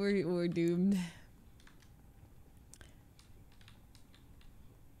bad. We're doomed.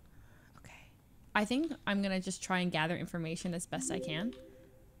 Okay, I think I'm gonna just try and gather information as best I can.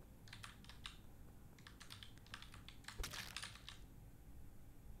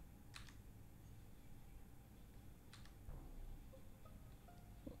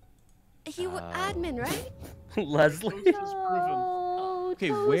 He was admin, right? Leslie.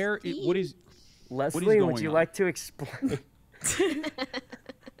 Okay, where? What is? Leslie, going would you on? like to explain?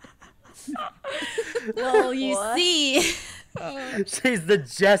 Well, you see. She's the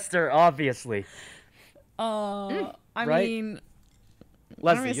jester, obviously. I Right? mean,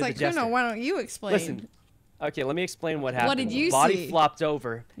 Leslie, it's you're like, the jester. Kuno, why don't you explain? Listen. Okay, let me explain what happened. What did you the body see? flopped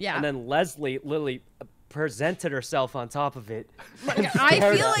over. Yeah. And then Lily presented herself on top of it. I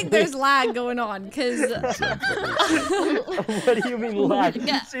feel like there's lag going on because. What do you mean lag?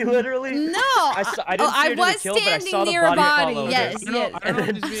 She literally. No, I didn't see her do the was kill, but I standing saw the near a body. body. Fall Yes, over. yes. I don't know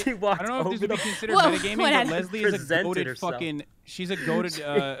if this She walked I don't know if this would be considered Whoa, metagaming, what but happened? Leslie is a Presented goated herself. fucking. She's a goated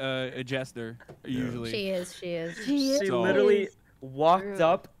a jester usually. She is. She So- literally walked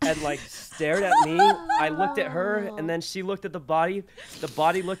up and like stared at me. I looked at her, and then she looked at the body. The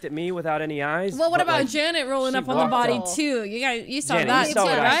body looked at me without any eyes. Well, what but, about like, Janet rolling she up on the walked body up. too? You saw Janet, that you saw too,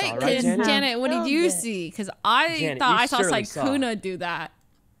 what I right? saw, right, 'Cause Janet? Janet, what did you see? Because I Janet, thought you I saw surely saw. Sykkuno do that.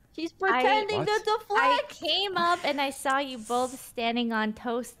 She's pretending to deflect. I came up and I saw you both standing on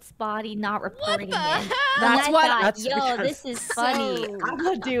Toast's body, not reporting it. That's and what- I thought, That's yo, because- this is funny. I'm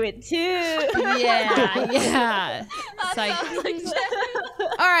gonna do it too. Yeah.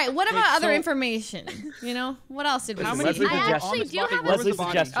 All right. What about other so- information? You know, what else did we How see? many Leslie's people the were jester. on this do you body? have Where was Leslie's the the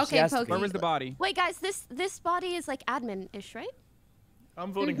body? jester. Okay, She has to Pokey. be. Where was the body? Wait, guys, this body is like admin-ish, right?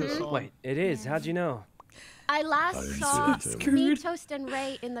 I'm voting Hasan. Wait, it is. How'd you know? I last didn't see saw that too. me, Toast, and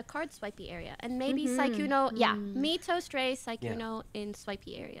Ray in the card swipey area, and maybe Sykkuno. Yeah, me, Toast, Ray, Sykkuno in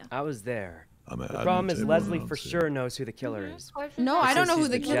swipey area. I was there. I'm at The admin problem is table Leslie and for see. sure knows who the killer is. No, I don't know who She's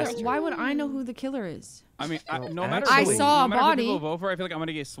the the killer. jester. Why would I know who the killer is? I mean, no Well, matter I who- saw a no matter who people body. vote for, I feel like I'm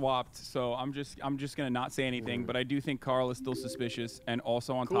gonna get swapped. So I'm just gonna not say anything. But I do think Carl is still suspicious, and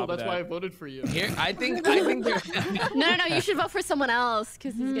also on Cool, top of that's why I that, voted for you. Here, I think there- No, you should vote for someone else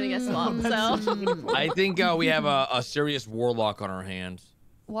because he's gonna get swapped. So I think we have a serious warlock on our hands.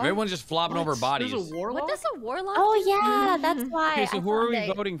 What? Everyone's just flopping over bodies. There's a warlock? what does a warlock? Oh yeah, that's why. okay, so who are we I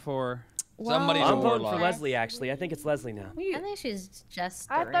voting for? Somebody's a I'm voting warlock. for Leslie, actually. I think it's Leslie now. I think she's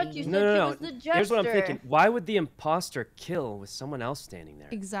just. I thought you said No, she was the jester. Here's what I'm thinking. Why would the imposter kill with someone else standing there?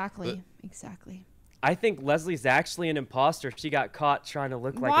 Exactly. Exactly. I think Leslie's actually an imposter. She got caught trying to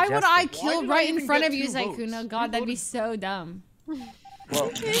look like Why a jester. would I kill did I right in even front get of you, 2 votes? Sykkuno? God, that'd be so dumb. Well,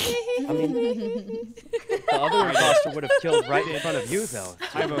 I mean, the other imposter would have killed right in front of you, though.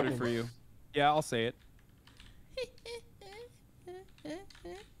 I voted for you. Yeah, I'll say it.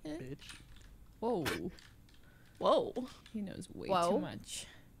 Bitch. Whoa. Whoa. He knows way Whoa. too much.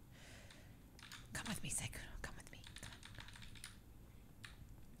 Come with me, Sykkuno. Come with me.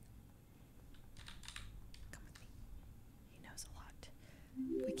 Come with me. He knows a lot.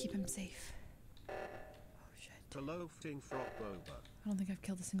 We keep him safe. Oh shit. Floating frog boba. I don't think I've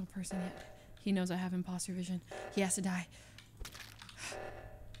killed a single person yet. He knows I have imposter vision. He has to die.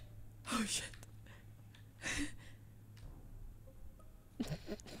 Oh shit.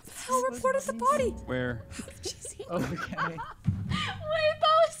 Hell reported the body. Where? Okay.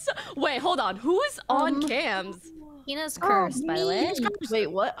 Wait, hold on. Who's on cams? Tina's cursed, by the way. Wait,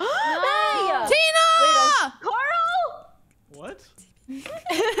 what? Tina! Carl! What?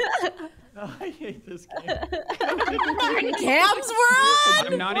 I hate this game. Cams were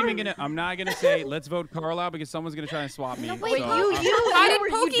on? I'm not gonna say let's vote Carl out because someone's gonna try and swap me. Wait, so How did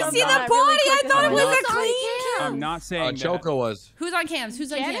Pokey see the body? I thought it was a clean. I'm not saying that. Choco was. Who's on cams?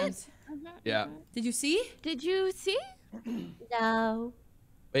 Who's on Janet? cams? Yeah. Did you see? Did you see? No.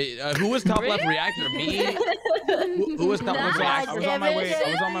 Wait, who was top left reactor? Me? Who was top left reactor? I was on my way.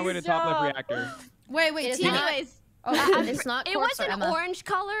 I was on my way to top left reactor. Wait, Tina. Anyways, it's not. It was an orange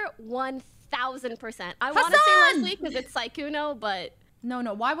color, 1000%. I want to say Leslie because it's Sykkuno, but no.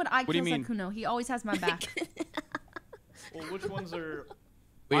 Why would I What do kill you mean? Sykkuno? He always has my back. Well, which ones are?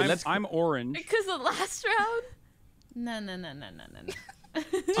 Wait, I'm orange. because the last round. No.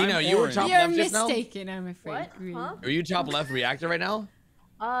 Tina, you were top left just now? You're mistaken, I'm afraid. What? Huh? Are you top left reactor right now?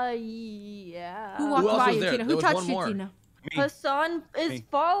 Yeah. Who walked else by was you, there? Tina? There Who was touched one you, more. Tina? Hassan is Me.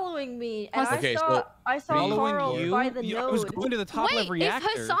 following me, and Okay, I saw Following Carl you? by the I was node. going to the top left Wait, reactor.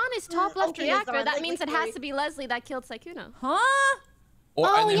 if Hasan is top left Okay, reactor, Hasan, that like, means it has to be Leslie that killed Sykkuno. Huh? Or,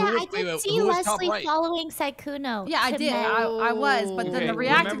 Oh and then yeah, who was- I did wait, see who was top Leslie right? following Sykkuno. Yeah, I to did. Meg. I was, but then Okay, the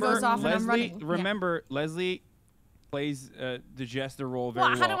reactor remember, goes off and I'm Leslie, running. Remember, Leslie plays the jester role very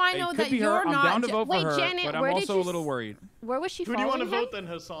Well, how do I know It could that be her. you're I'm not down to Je- vote for Wait, her, Janet, but I'm where did also you a little worried. Where was she Who do you following want to him? vote then,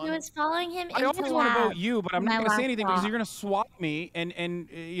 Hassan? He was following him I into always want to lab. vote you, but I'm My not going to say last anything walk. because you're going to swap me and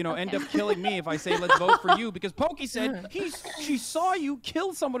end up killing me if I say let's vote for you because Pokey said she saw you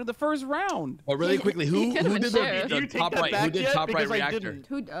kill someone in the first round. Oh, really quickly, who did the top right? Who did top right reactor?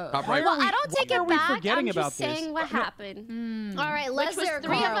 Top right. Well, I don't take why are it we back. forgetting I'm about just this? saying what happened. All right, Which was Leslie or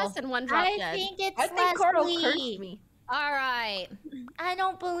 3 of Carl? us and 1 dropped I dead. think it's I think Carl Leslie. cursed me. All right. I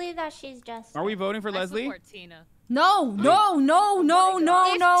don't believe that she's just. Are we voting for Leslie? Tina. No. If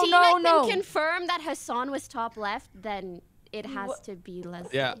Tina can confirm that Hasan was top left, then it has to be Leslie.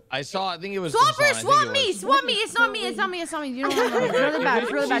 Yeah, I think it was. Swapper, Hassan, I think it swap me. It's not me. You don't know. It's really bad.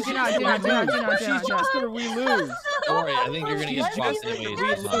 It's really bad. Do not. She's just gonna we lose. Don't worry, I think you're gonna get swapped anyways. We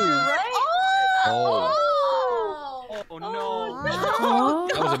lose. Oh. Oh no.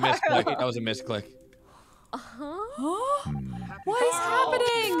 That was a misclick. That was a misclick. What is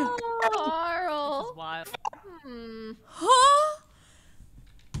happening? Carl. Huh?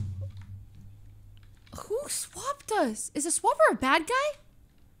 Who swapped us? Is a swapper a bad guy?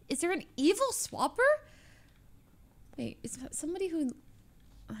 Is there an evil swapper? Wait, is that somebody who...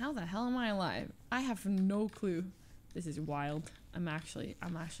 How the hell am I alive? I have no clue. This is wild. I'm actually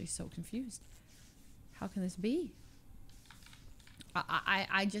so confused. How can this be?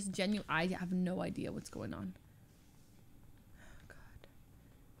 I just genuinely... I have no idea what's going on.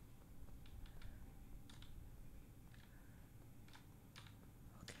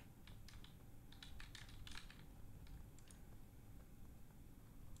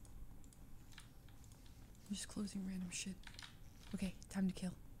 I'm just closing random shit. Okay, time to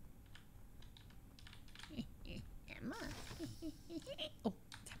kill. Oh,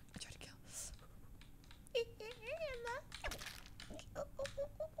 damn, I tried to kill.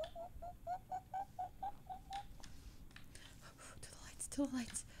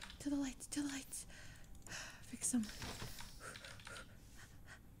 To the lights. Fix them.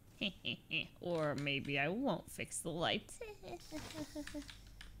 Or maybe I won't fix the lights.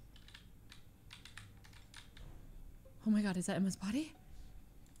 Oh my god, is that Emma's body?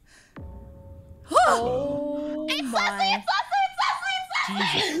 Oh my.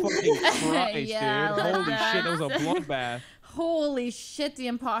 Jesus fucking Christ, Yeah, dude. like Holy that. shit, that was a bloodbath. Holy shit, the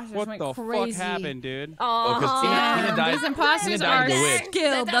imposters What went the crazy. fuck happened, dude? Oh, 'cause Tina died. These imposters Tina died are to win.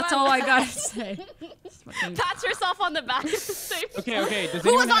 skilled. That's all I gotta say. Pats herself on the back. Okay. Does Who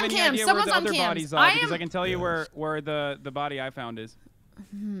anyone was have on any cam? idea Someone's where the on other cam. bodies are? I Because am- I can tell you where the body I found is.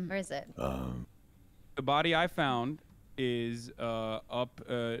 Where is it? The body I found is up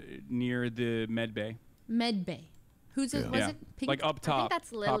near the med bay. Med Bay. Who's it? Yeah. Was Yeah. it Pink? Like up top. I think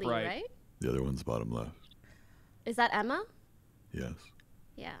that's Lily, top right. right? The other one's bottom left. Is that Emma? Yes.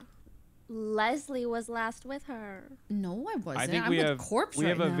 Yeah. Leslie was last with her. No, I wasn't. I think I'm we with have Corpse we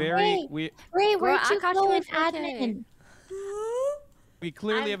right have a now. very Wait, Girl, where'd I you got go you in in 4K. admin? we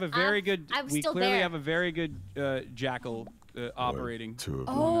clearly have a very good I'm we still clearly there. have a very good jackal operating. Two of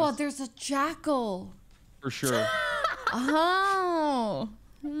them. Oh, there's a jackal. For sure. Oh.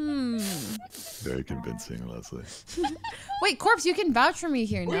 Very convincing, Leslie. Wait, Corpse, you can vouch for me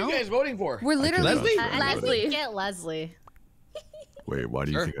here, Who no? are you guys voting for? We're literally Leslie? Leslie. Get Leslie. Wait, why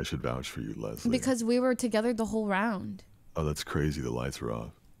do you Sure. think I should vouch for you, Leslie? because we were together the whole round. Oh, that's crazy. The lights were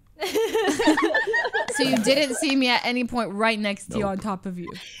off. So you didn't see me at any point right next to you Nope. on top of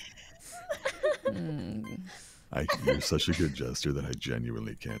you. You're such a good jester that I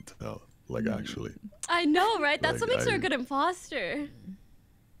genuinely can't tell. Like, actually. I know, right? That's Like, what makes her I- a good imposter.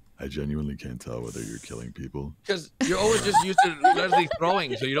 I genuinely can't tell whether you're killing people. Because you're always just used to Leslie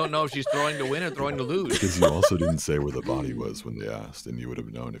throwing, so you don't know if she's throwing to win or throwing to lose. Because you also didn't say where the body was when they asked, and you would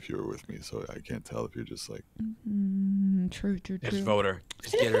have known if you were with me. So I can't tell if you're just like. True. Just vote her.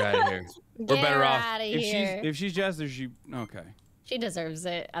 Just get her out of here. We're Get better her off. outta If here. she's Jester, she okay. She deserves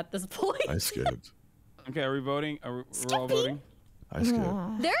it at this point. I skipped. Okay, are we voting? We're all voting? I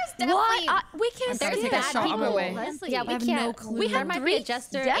skipped. There's definitely we can there's skip bad shot on my people. way. Leslie. Yeah, we have can't. no clue. We There have might be a 3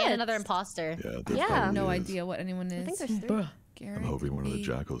 jester deaths. and another imposter. Yeah, I have no idea what anyone is. I think there's 3. I'm hoping one of the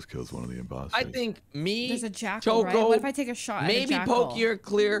jackals kills one of the imposters. I think me, There's a jackal, Choco, right? What if I take a shot at a maybe jackal? Pokey are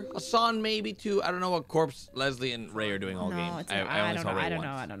clear. Hasan maybe too. I don't know what Corpse, Leslie, and Ray are doing all game. It's I only don't saw know. Ray I don't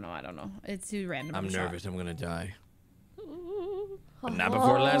once. know. I don't know. It's too random. I'm of a shot. nervous. I'm gonna die. But not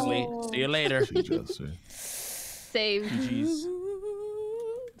before Leslie. See you later. Save. GG's.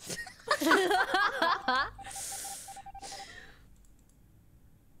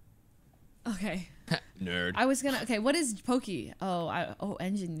 Okay. Nerd. I was gonna. Okay, what is Pokey? Oh,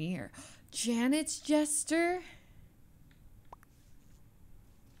 engineer. Janet's jester.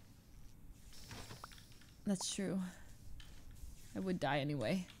 That's true. I would die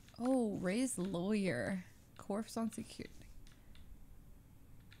anyway. Oh, Ray's lawyer. Corpse on security.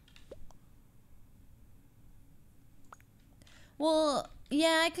 Well,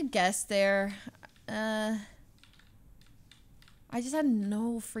 yeah, I could guess there. I just had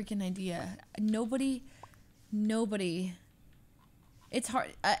no freaking idea. Nobody. It's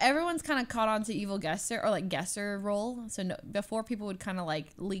hard. Everyone's kind of caught on to evil guesser or like guesser role. So no, before people would kind of like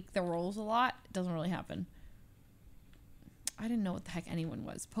leak the roles a lot. It doesn't really happen. I didn't know what the heck anyone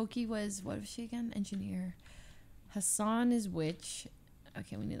was. Pokey was, what was she again? Engineer. Hasan is witch.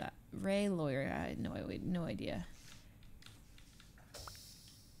 Okay, we knew that. Ray, lawyer. I had no idea.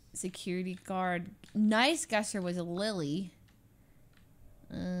 Security guard. Nice guesser was Lily.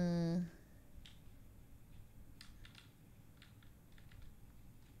 And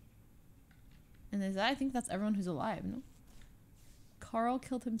is that, I think that's everyone who's alive, no? Carl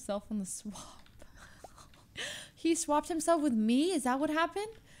killed himself on the swap. He swapped himself with me? Is that what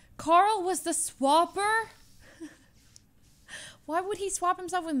happened? Carl was the swapper? Why would he swap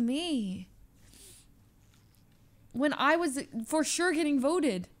himself with me? When I was for sure getting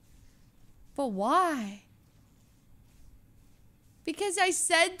voted. But why? Because I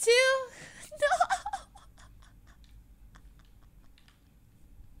said to? No.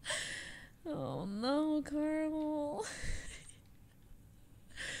 Oh no, Carl.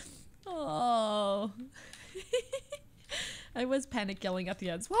 Oh. I was panic yelling at the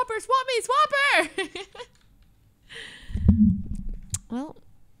end. Swapper, swap me, swapper! Well,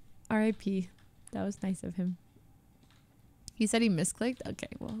 R.I.P. That was nice of him. He said he misclicked? Okay,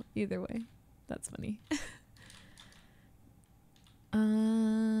 well, either way. That's funny.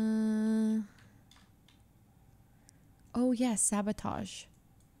 Oh, yeah, sabotage.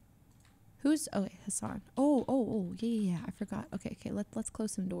 Who's... Oh, wait, Hasan. Oh, yeah, I forgot. Okay, let's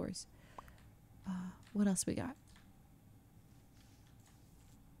close some doors. What else we got?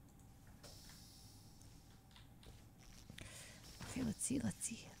 Okay, let's see.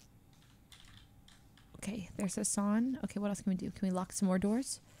 Okay, there's Hasan. Okay, what else can we do? Can we lock some more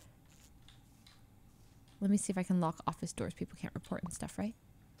doors? Let me see if I can lock office doors. People can't report and stuff, right?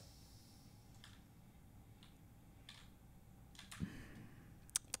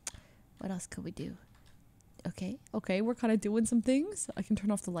 What else could we do? Okay, we're kind of doing some things. I can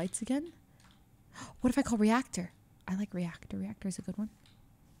turn off the lights again. What if I call reactor? I like reactor. Reactor is a good one.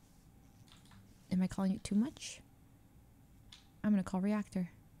 Am I calling it too much? I'm gonna call reactor.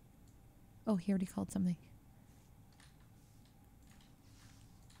 Oh, he already called something.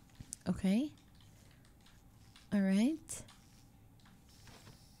 Okay. All right.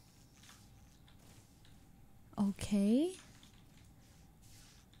 Okay.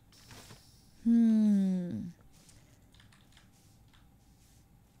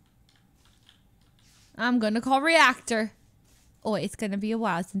 I'm gonna call reactor. Oh, it's gonna be a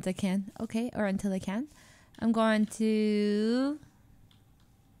while since I can. Okay, or until I can. I'm going to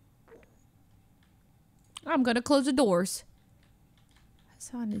close the doors.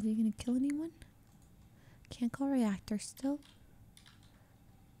 Hasan, is he gonna kill anyone? Can't call reactor still.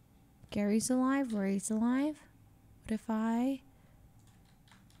 Gary's alive. Ray's alive. What if I...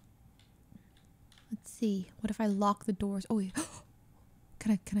 Let's see. What if I lock the doors? Oh, wait.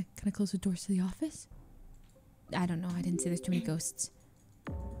 Can I close the doors to the office? I don't know. I didn't see there's too many ghosts.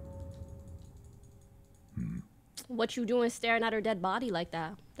 What you doing staring at her dead body like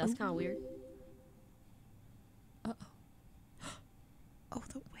that? That's kind of weird. Oh,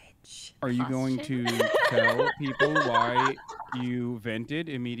 the witch. Are you going to tell people why you vented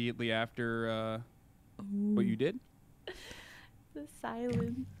immediately after what you did? The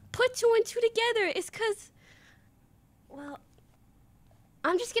silence. Put 2 and 2 together. It's because, well,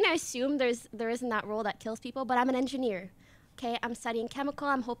 I'm just gonna assume there isn't that role that kills people, but I'm an engineer. okay? I'm studying chemical.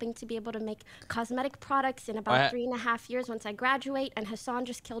 I'm hoping to be able to make cosmetic products in about 3.5 years once I graduate, and Hasan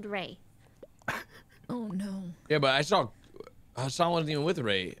just killed Ray. Oh, no. Yeah, but I saw Hasan wasn't even with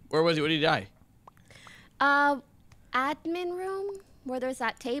Ray. Where was he? Where did he die? Admin room, where there's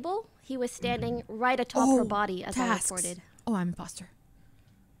that table. He was standing right atop her body as I reported. Oh, I'm imposter.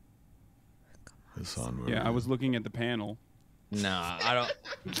 Hasan, yeah, I was looking at the panel. Nah, I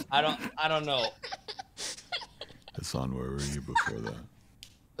don't know. Hasan, where were you before that?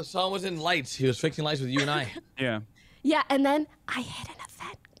 Hasan was in lights. He was fixing lights with you and I. Yeah. Yeah, and then I hit an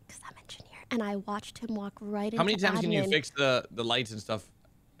event because I'm an engineer, and I watched him walk right into How many times admin. can you fix the lights and stuff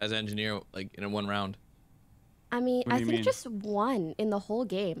as an engineer, like in one round? I mean, What do I you think mean? just one in the whole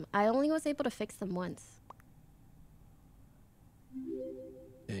game. I only was able to fix them once.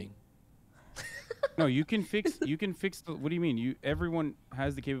 Dang. No, you can fix the. What do you mean? Everyone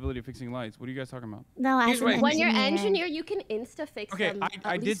has the capability of fixing lights. What are you guys talking about? No, as an When you're engineer, you can insta fix Okay, them.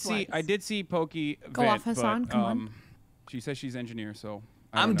 I did see Pokey Go vent, off, Hasan, but, come on. She says she's engineer, so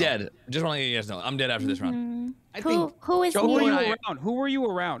I'm dead. Just want to let you guys know, I'm dead after this round. I Who- think who is Choco new? and I- around? Who were you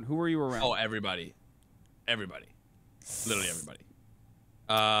around? Who were you around? Oh, everybody, literally everybody,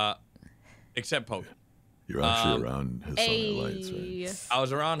 except Pokey. You're actually around Hasan at lights, right? I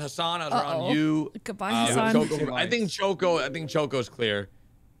was around Hasan. I was around you. Goodbye, Hasan. Choco, I think Choco's clear.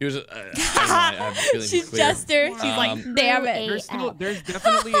 He was. I have a feeling She's he's clear. Jester. She's like, damn it. There's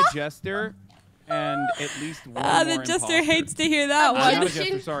definitely a Jester, and at least one The more Jester imposter. hates to hear that I'm one. not a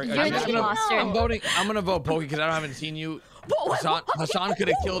Jester, sorry. I'm voting. I'm gonna vote Pokey because I haven't seen you. Hasan could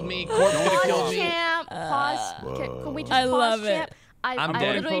have killed me. Corpse could have killed me. Champ, pause. Can we just I pause, love champ? it. I'm I voting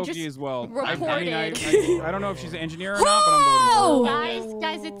literally Pokey just as well. I reported. don't know if she's an engineer or not, but I'm voting for her.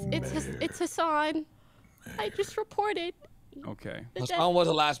 Guys, it's Hasan. I just reported. Okay. Hasan was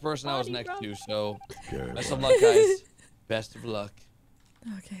the last person I was next to, so best of luck, guys. Best of luck.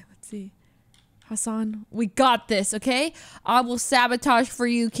 Okay, let's see. Hasan, we got this, okay? I will sabotage for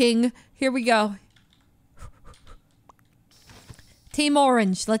you, King. Here we go. Team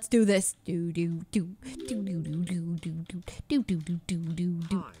Orange, let's do this. Do do do do do do do do do do do do do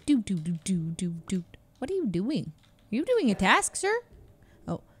do do do do do do. What are you doing? Are you doing a task, sir?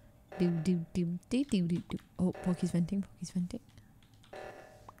 Oh, do do do do do do do. Oh, Pokey's venting. Pokey's venting.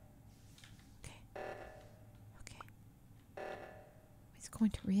 Okay. He's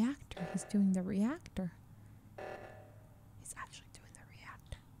going to reactor. He's doing the reactor. He's actually doing the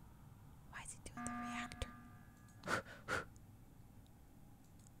reactor. Why is he doing the reactor?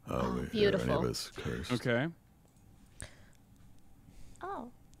 Beautiful. Any of us cursed. Okay. Oh.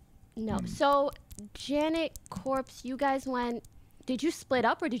 No. So, Janet, Corpse, you guys went... Did you split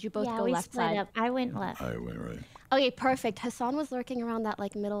up or did you both Yeah, go we left split side? up. I went left. I went right. Okay, perfect. Hasan was lurking around that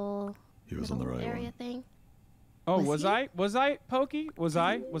like middle He was on the right area one. thing. Oh, was I Pokey? Was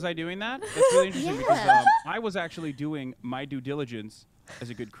I doing that? That's really interesting because I was actually doing my due diligence as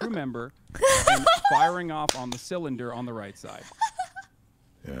a good crew member and firing off on the cylinder on the right side.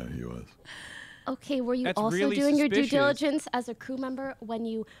 Yeah, he was. Okay, were you That's also really doing your due suspicious. diligence as a crew member when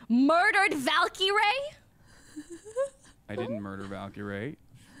you murdered Valkyrie? I didn't murder Valkyrie.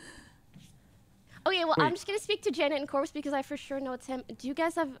 Okay, well, Wait. I'm just going to speak to Janet and Corpse because I for sure know it's him. Do you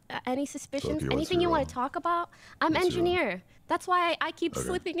guys have any suspicions? Sophie, what's Anything you your want to talk about? I'm What's your engineer. That's why I keep Okay.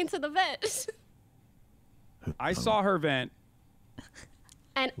 slipping into the vent. I saw her vent.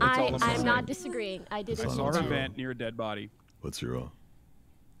 And That's all I'm I'm saying. not disagreeing. I did I it. saw her vent near a dead body. What's your role?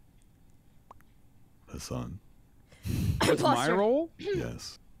 Hasan. What's my role?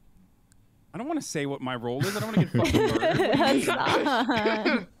 Yes. I don't want to say what my role is. I don't want to get fucking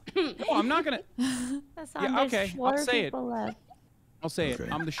murdered. No, I'm not gonna. Yeah, okay. I'll say it. I'll say it.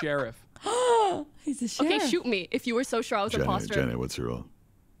 I'm the sheriff. He's a sheriff. Okay, shoot me if you were so sure I was Janet, imposter. Janet, what's your role?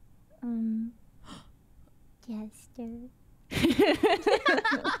 Jester. Janet?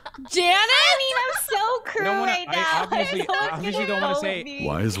 I mean, I'm so crew don't wanna- right I now. obviously don't wanna say it.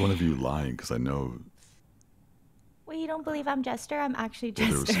 Why is one of you lying? Because I know Well, you don't believe I'm Jester? I'm actually there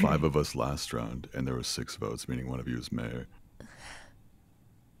Jester. was 5 of us last round, and there were 6 votes, meaning one of you was mayor.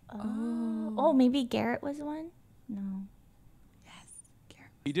 Oh, maybe Garrett was one? No.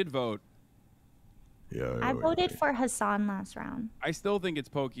 He did vote. Yeah. I voted for Hasan last round. I still think it's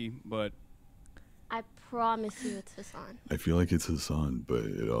Pokey, but I promise you it's Hasan. I feel like it's Hasan, but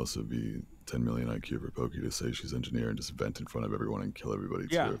it'd also be 10 million IQ for Pokey to say she's engineer and just vent in front of everyone and kill everybody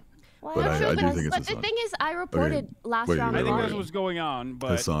too. Well, But I do think it's but the Hasan. thing is, I reported last wait, round. I think wait, that's wait. what's going on.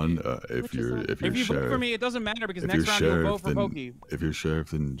 But Hasan, if you're if you vote sheriff, for me, it doesn't matter because if next you're round you'll sheriff, vote for then Pokey. if you're sheriff,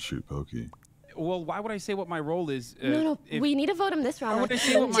 then shoot Pokey. Well, why would I say what my role is? No, we need to vote him this round. Why would I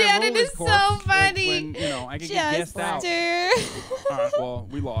say what my Janet role is Corpse? so funny. When, you know, I could get guessed out. All right, well,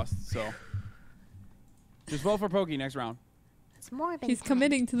 we lost, so. Just vote for Pokey next round. It's Morbin. He's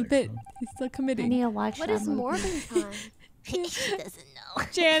committing to the bit. He's still committing. I need to watch What that is movie. Morbin time? She doesn't know.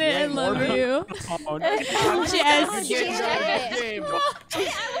 Janet, I love you. Oh, Jess. Janet. I was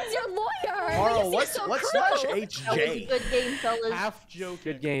your lawyer. Carl, what's so what's cruel. slash That was a HJ? good game, fellas. Half joking.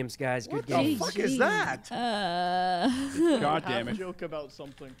 Good games, guys. Good What the games. fuck is that? God damn Half it. joke about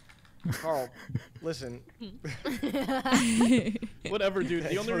something. Carl, listen. Whatever, dude. The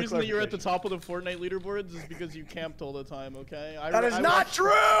Thanks only for the reason that you're at the top of the Fortnite leaderboards is because you camped all the time, okay? That is not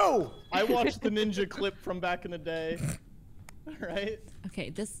true! I watched the ninja clip from back in the day. Right?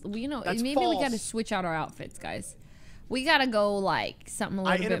 Okay, you know, That's maybe we gotta false. switch out our outfits, guys. We gotta go like something a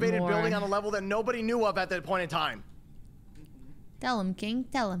I little bit more. innovated building on a level that nobody knew of at that point in time. Tell him, King.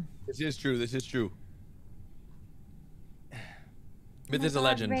 Tell him. This is true. This is true. Myth is a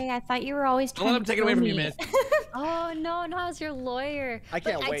legend. Ray, I thought you were always Don't trying let him to take it away kill from you, me. Myth. Oh no, I was your lawyer. I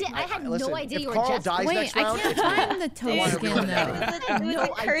can't wait. I had listen, no idea if you were Carl just. dies Wait, next I round, can't it's mine. find the toe skin though. It was a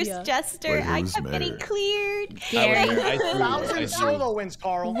cursed jester. Wait, I who's kept getting mayor? cleared. Gary, I Thousand threw. solo wins,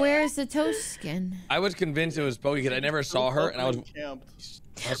 Carl. where's the toe skin? I was convinced it was Pokey because I never saw her, and I was. camped.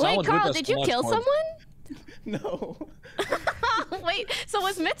 Hassan Wait, was with Carl, us did so you much kill more. someone? No. Wait, so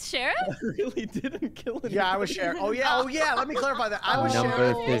was Myth sheriff? I really didn't kill anyone. Yeah, I was sharing. Oh yeah. Let me clarify that. I was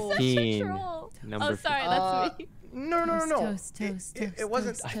Number sharing. 15. Oh, Number sorry, that's me. No. Toast. It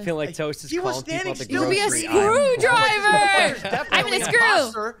wasn't. I feel like Toast is He was calling people standing at the still. You'll be a grocery screwdriver. I'm Definitely gonna screw.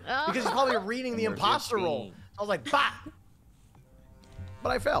 imposter, because he's probably reading the Number imposter 15. role. I was like, bah! But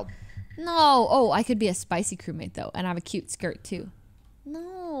I failed. No. Oh, I could be a spicy crewmate though, and I have a cute skirt too.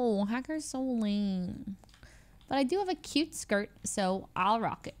 No, hacker's so lame. But I do have a cute skirt, so I'll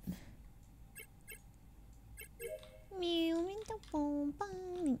rock it.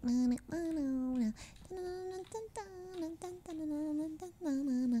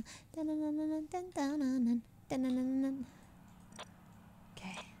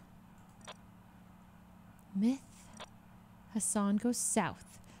 Okay. Myth. Hassan goes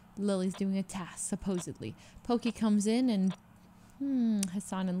south. Lily's doing a task, supposedly. Pokey comes in and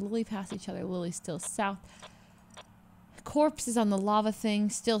Hassan and Lily pass each other. Lily's still south. Corpse is on the lava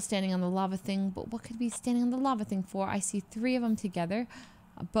thing, still standing on the lava thing. But what could be standing on the lava thing for? I see 3 of them together.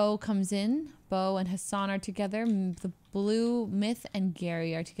 Bo comes in. Bo and Hassan are together. The blue, Myth, and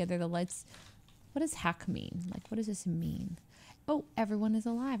Gary are together. The lights. What does hack mean? Like, what does this mean? Oh, everyone is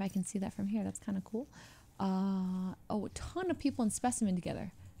alive. I can see that from here. That's kind of cool. Oh, a ton of people in Specimen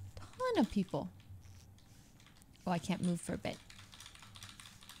together. Ton of people. Oh, I can't move for a bit.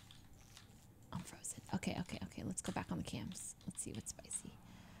 I'm frozen. Okay. Let's go back on the cams. Let's see what's spicy.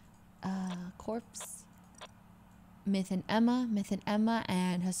 Corpse. Myth and Emma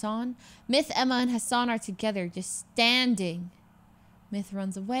and Hassan. Myth, Emma, and Hassan are together, just standing. Myth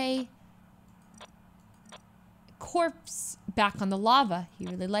runs away. Corpse back on the lava. He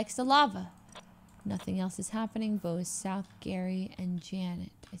really likes the lava. Nothing else is happening. Bo is south. Gary and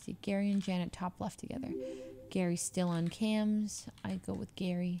Janet. I see Gary and Janet top left together. Gary's still on cams. I go with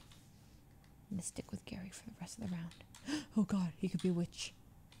Gary. I'm gonna stick with Gary for the rest of the round. Oh god, he could be a witch.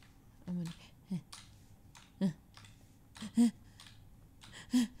 I'm gonna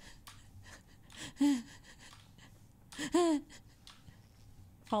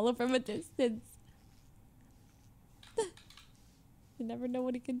follow from a distance. You never know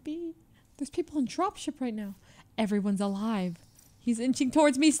what it could be. There's people in dropship right now. Everyone's alive. He's inching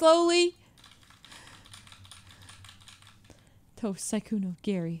towards me slowly. Toast, Sykkuno,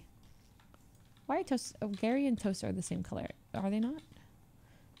 Gary. Why are Toast? Oh, Gary and Toast are the same color. Are they not?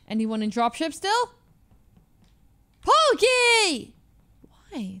 Anyone in dropship still? Pokey!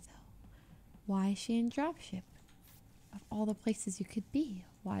 Why though? Why is she in dropship? Of all the places you could be,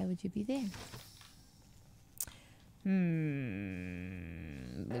 why would you be there? We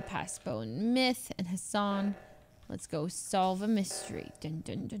passed Bo and Myth and Hassan. Let's go solve a mystery. Dun,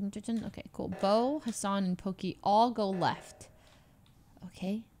 dun, dun, dun, dun. Okay, cool. Bo, Hassan, and Pokey all go left.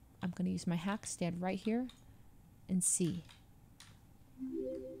 Okay, I'm gonna use my hack, stand right here, and see.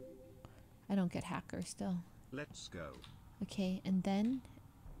 I don't get hacker still. Let's go. Okay, and then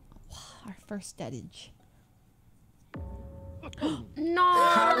our first deadage. No!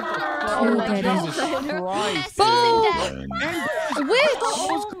 Oh my Jesus Christ. Boom! Witch!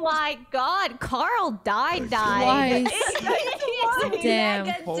 Oh my god, Carl died. Twice. Damn.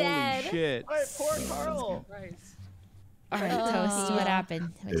 Holy shit. Alright, poor Carl. Alright, Toast, what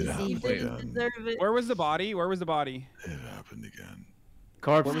happened? What'd you see? It happened again. Deserve it. Where was the body? It happened again.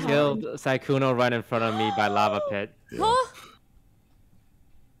 Corpse killed Sykkuno right in front of me by lava pit. Huh?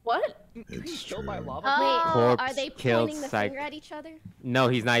 What? Killed by lava Corpse are they killed pointing the finger at each other? No,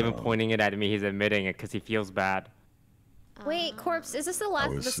 he's not even pointing it at me. He's admitting it because he feels bad. Wait, Corpse, is this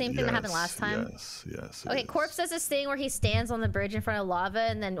the same thing that happened last time? Yes. Okay, Corpse does this thing where he stands on the bridge in front of lava,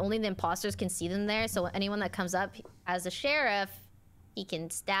 and then only the imposters can see them there. So anyone that comes up as a sheriff, he can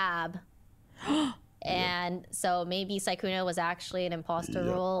stab. And so maybe Sykkuno was actually an imposter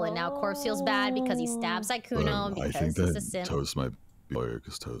role, and now Corpse feels bad because he stabbed Sykkuno because I think he's a that simp. Toast might be lawyer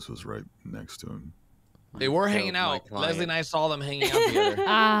because Toast was right next to him. They were hanging out. Leslie and I saw them hanging out together.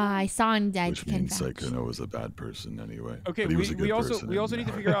 I saw him dead. Which means Sykkuno was a bad person anyway. Okay, but he was a good we also person need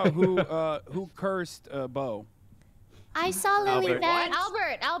to figure out who cursed Bo. I saw Lily Albert. back.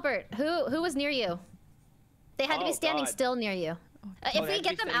 Albert, who was near you? They had to be standing still near you. If we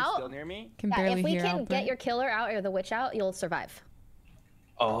get them out, near me? if we can get your killer out or the witch out, you'll survive.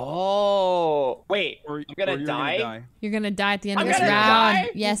 Oh, wait. I'm gonna die? You're gonna die at the end of this round.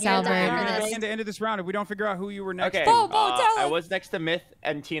 Yes, Albert. At the end of this round, if we don't figure out who you were next Okay. to. I was next to Myth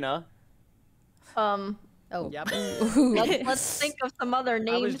and Tina. Yep. let's think of some other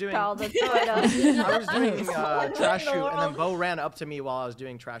names, pal. That's I was doing trash shoot, and then Bo ran up to me while I was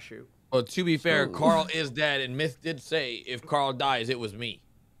doing trash shoot. Well, to be fair, Carl is dead, and Myth did say if Carl dies, it was me.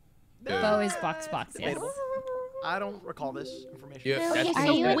 Bo is box, yes. I don't recall this information.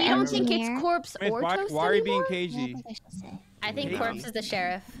 Yeah, we don't think it's Corpse Myth, or Toast why are you being anymore? cagey? I think Corpse is the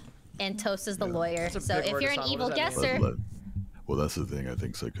sheriff, and Toast is the lawyer. So if you're an evil guesser, Well, that's the thing. I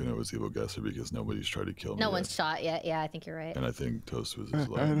think Sykkuno was evil guesser because nobody's tried to kill me. no one's shot yet. Yeah, I think you're right. And I think Toast was his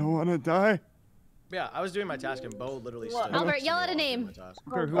life. I don't want to die. Yeah, I was doing my task, and Bo literally stood Albert, yell out a name. Okay,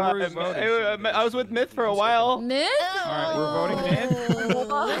 who are you voting? I was with Myth for a while. Myth? All right, we're voting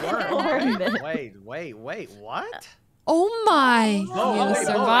Myth. Wait, what? Oh my! Bo, You wait, Bo,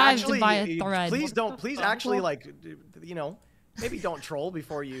 survived actually, by a thread. Please actually, like, maybe don't troll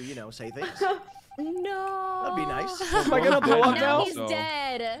before you, say things. No. That'd be nice. Am I gonna blow up Now now? he's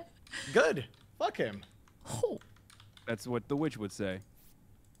dead. Good. Fuck him. That's what the witch would say.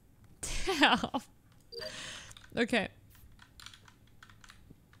 Damn. Okay.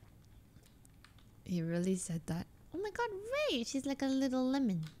 He really said that. Oh my god, Ray! She's like a little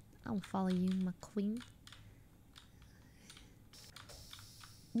lemon. I'll follow you, my queen.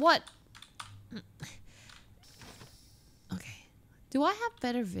 What? Okay. Do I have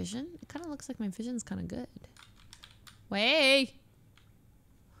better vision? It kind of looks like my vision's kind of good. Wait.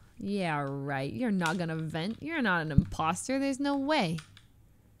 Yeah, right. You're not gonna vent. You're not an imposter. There's no way.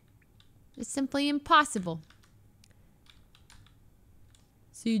 It's simply impossible.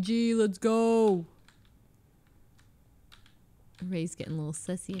 CG, let's go. Ray's getting a little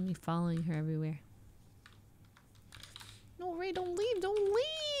sissy and me following her everywhere. No, Ray, don't leave. Don't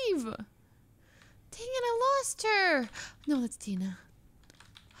leave. Dang it, I lost her. No, that's Tina.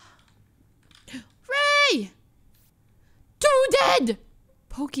 Ray! Two dead!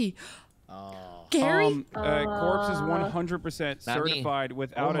 Pokey. Gary? Corpse is 100% Not me. certified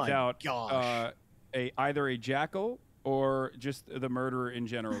without Oh a doubt. my gosh. Either a jackal or just the murderer in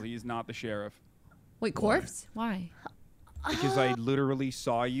general. He's not the sheriff. Wait, Corpse? Why? Because I literally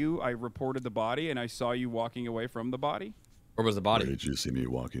saw you. I reported the body, and I saw you walking away from the body. Where was the Where body? did you see me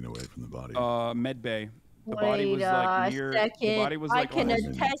walking away from the body? Med bay. The Wait body was like a near. second. The body was like I can on-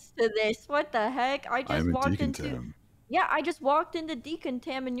 attest to this. What the heck? I just I'm in walked into. decontam. Yeah, I just walked into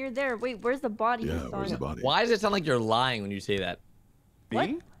decontam and you're there. Wait, where's the body? Yeah, Hassan? where's the body? Why does it sound like you're lying when you say that? What?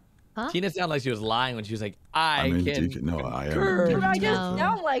 Huh? Tina sounded like she was lying when she was like, I'm in can. decon. No, I am. concur." in Dude, I decontam. just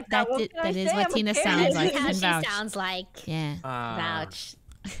sound like that. What can I that is say? what I'm a Tina kid. sounds like. How Can she vouch. sounds like. Yeah. Vouch.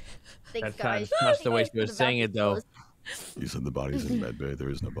 Thanks, That's kind guys. of trust the way she was saying it though. You said the body's in medbay. There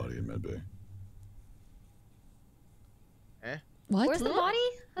is no body in medbay. What? Where's the body,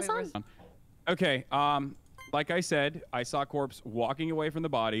 Hassan? Okay. Like I said, I saw Corpse walking away from the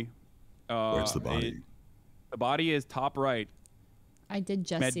body. Where's the body? The body is top right. I did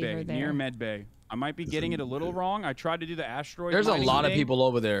just Med see her bay, there. near Med bay. I might be getting it a little wrong. I tried to do the asteroid. There's a mining lot of thing. people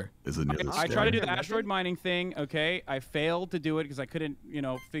over there. Is it near the I tried to do the scanner? asteroid mining thing. Okay, I failed to do it because I couldn't,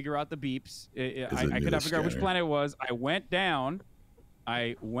 figure out the beeps. I near could not the figure out which scanner? planet it was. I went down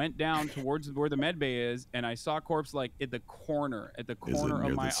towards where the med bay is, and I saw Corpse like at the corner Is it of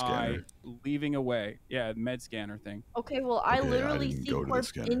near my the eye, scanner? leaving away. Yeah, med scanner thing. Okay, well, I Okay, I literally didn't see go to the corpse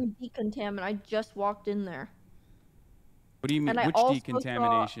scanner. in decontam and I just walked in there. What do you mean? And I Which also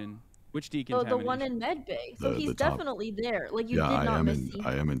decontamination? Which The decontamination? one in medbay. So he's the top. definitely there. Like you Yeah, did I not am miss in. him.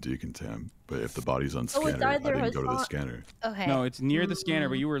 I am in decontam, but if the body's on Oh, it's scanner, I either didn't go to the Hasan- scanner. Okay. No, it's near the scanner,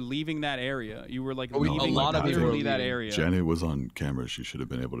 but you were leaving that area. You were like a leaving lot of you were literally that leaving. area. Janet was on camera. She should have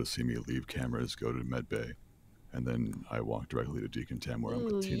been able to see me leave cameras, go to medbay, and then I walked directly to decontam where I'm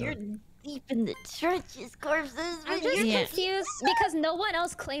Ooh, with Tina. you're deep in the trenches, corpses. I'm just confused because no one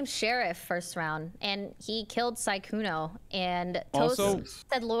else claimed sheriff first round, and he killed Sykkuno, and Toast Also-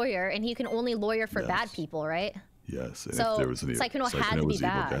 said lawyer, and he can only lawyer for bad people, right? Yes, and So, if there was any, Sykkuno had to be was evil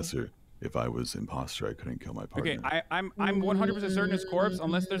bad. guesser. If I was imposter, I couldn't kill my partner. Okay, I'm 100% certain it's corpse.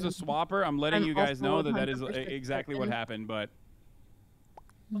 Unless there's a swapper, I'm letting I'm you guys know also that is 100% exactly what certain. happened. But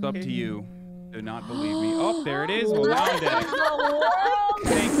it's up to you. Do not believe me. Oh, there it is. Mwande.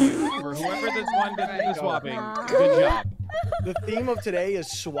 Thank you for whoever this one did the swapping. Good job. The theme of today is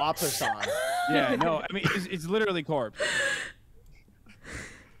swap Hasan. Yeah, no, I mean it's literally corpse.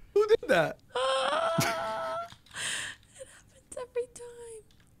 Who did that? It happens every time.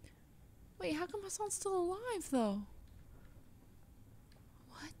 Wait, how come Hasan's still alive though?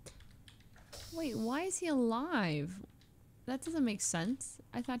 What? Wait, why is he alive? That doesn't make sense.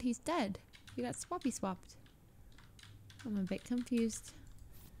 I thought he's dead. He got swapped. I'm a bit confused.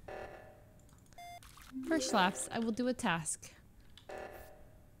 First laughs, I will do a task.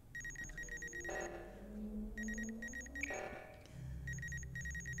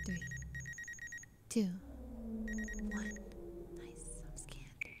 Three, two, one. Nice, I'm scanned.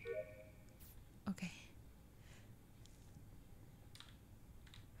 Okay.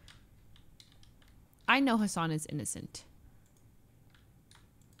 I know Hasan is innocent.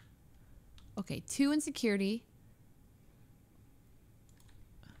 Okay, 2 in security.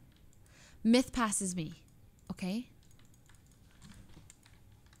 Myth passes me. Okay.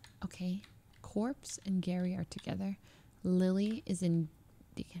 Okay. Corpse and Gary are together. Lily is in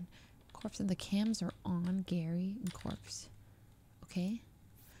Deacon. Corpse and the cams are on Gary and Corpse. Okay.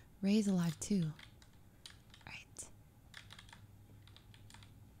 Ray's alive too. Right.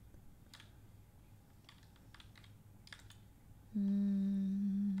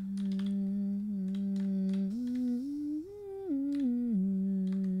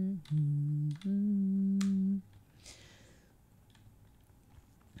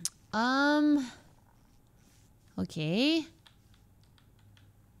 Okay.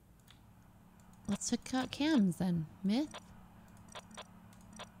 Let's check out cams then. Myth.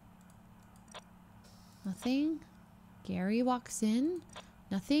 Nothing. Gary walks in.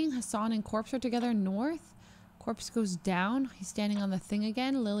 Nothing. Hasan and Corpse are together north. Corpse goes down. He's standing on the thing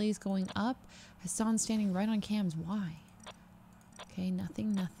again. Lily's going up. Hasan's standing right on cams. Why? Okay,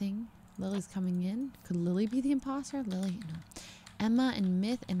 nothing. Lily's coming in. Could Lily be the imposter? Lily, no. Emma and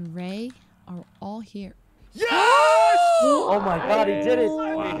Myth and Ray are all here. Yes! Oh my god, he did it!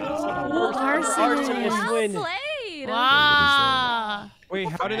 Arsonist win. Played. Wow. Wait,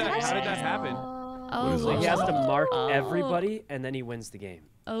 how did that happen? So he has to mark everybody, and then he wins the game.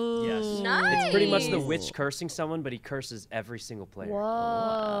 Oh. Yes. Nice. It's pretty much the witch cursing someone, but he curses every single player.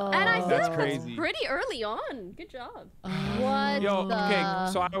 Whoa. And I That's think crazy. that's pretty early on. Good job. What Yo, the...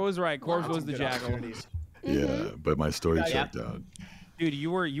 okay, so I was right. Corpse was the Good jackal. opportunities. Yeah, but my story Yeah, checked out. Dude,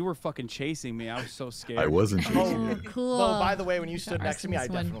 you were fucking chasing me. I was so scared. I wasn't chasing Oh, you. cool. Well, by the way, when you stood Got next to me, I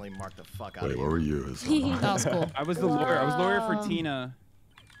Arsonist one. definitely marked the fuck out Wait, of what you. were you? Hassan? That was cool. I was the lawyer. I was lawyer for Tina.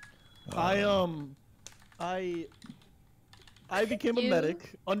 I became a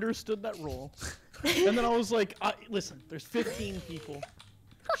medic, understood that role, and then I was like, listen, there's 15 people.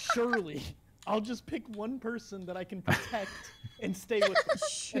 Surely, I'll just pick one person that I can protect and stay with them.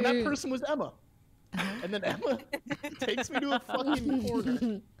 And that person was Emma. And then Emma takes me to a fucking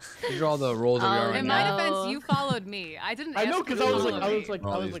corner. These are all the roles that we already In know. my defense, you followed me. I didn't. I know, ask because you I to was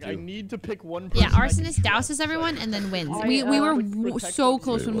follow me. like, I need to pick one person. Yeah, arsonist douses everyone and then wins. We were so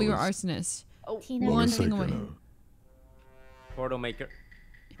close when we were arsonists. Tina. One was thing away. Sykkuno? Portal maker.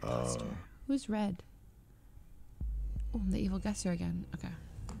 Who's red? Oh, the evil guesser again. Okay.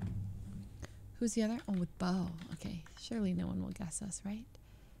 Who's the other? Oh, with Bo. Okay. Surely no one will guess us, right?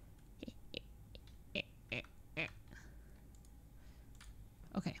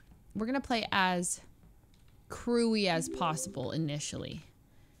 Okay. We're going to play as crewy as possible initially.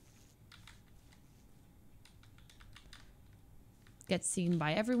 Get seen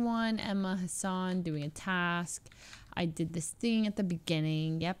by everyone. Emma, Hasan doing a task. I did this thing at the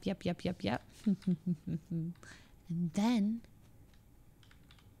beginning. Yep. And then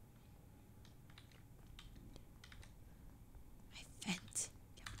I vent.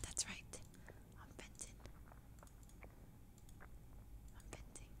 Yep, that's right. I'm venting.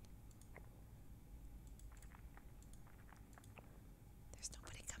 There's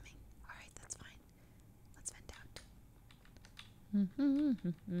nobody coming.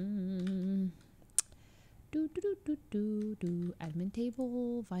 Admin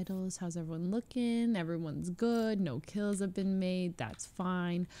table, vitals, how's everyone looking? Everyone's good, no kills have been made, that's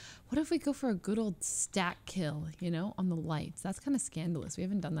fine. What if we go for a good old stack kill, you know, on the lights? That's kind of scandalous. We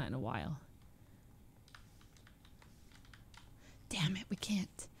haven't done that in a while. Damn it, we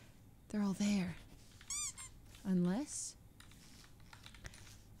can't. They're all there. Unless...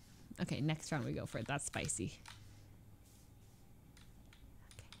 Okay, next round we go for it. That's spicy.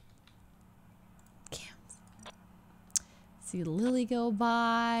 See Lily go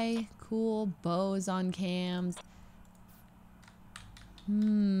by. Cool. Bows on cams.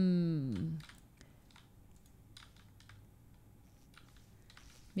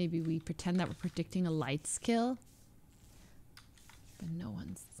 Maybe we pretend that we're predicting a lights kill. But no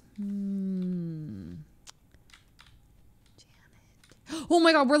one's... Janet. Oh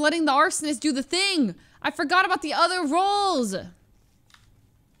my god, we're letting the arsonist do the thing! I forgot about the other roles!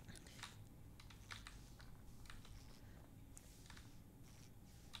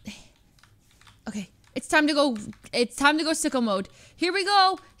 Okay, it's time to go sicko mode. Here we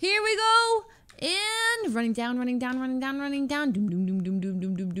go. Here we go. And running down, running down, running down, running down. Doom doom doom doom doom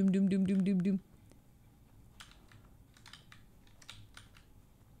doom doom doom doom doom doom doom doom.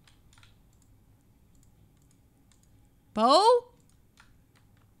 Bo?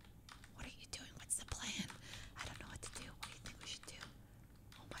 What are you doing? What's the plan? I don't know what to do. What do you think we should do?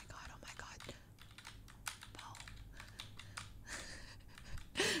 Oh my god, oh my god. Bo.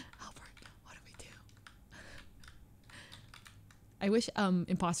 Albert, what do we do? I wish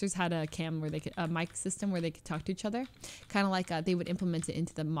imposters had a cam where they could, a mic system where they could talk to each other. Kind of like they would implement it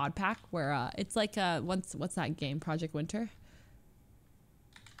into the mod pack where it's like what's that game? Project Winter?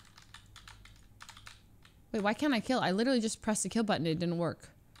 Wait, why can't I kill? I literally just pressed the kill button. It didn't work.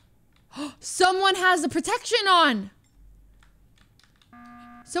 Someone has the protection on!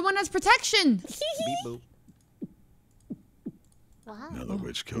 Someone has protection! Beep boop. Wow. Now the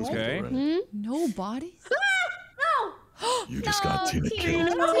witch kills Okay. people, right? No bodies? No! You just got Tina killed.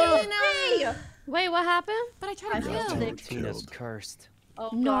 Tina! Wait, what happened? But I tried to kill. Tina's cursed. Oh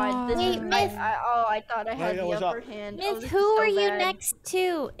god, this Wait, is Myth. I thought I had the what's upper up? hand. Myth, this who is so are you bad. next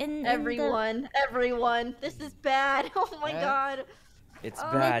to? In Everyone. This is bad. Oh my god. It's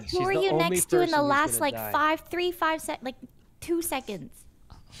bad. Who She's are the you only next to in person the who's last gonna like die. 2 seconds?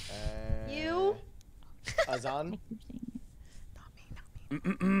 You? Hazan?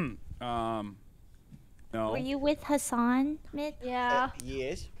 No. Were you with Hasan, Myth? Yeah.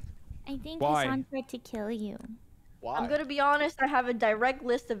 Yes. I think Why? Hasan tried to kill you. Why? I'm gonna be honest, I have a direct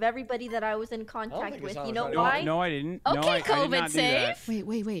list of everybody that I was in contact think with. Hasan You was know right. why? No, I didn't. Okay, no, I did COVID not do that. safe.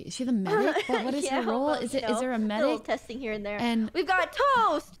 Wait. Is she the medic? What is Yeah, her role? well, Is you it? Is there a little medic? testing here and there. And we've got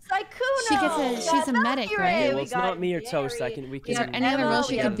Toast, Sykkuno. she's a medic, right? Okay, well, it's not me or Toast. We can. Is there any other role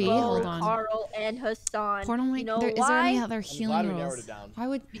she could be? Hold on. Carl and Hasan. You know why? is there any other glad healing we narrowed roles? it down. Why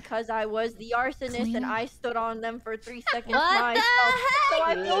would? Because I was the arsonist and Cleaner? I stood on them for 3 seconds What the myself. So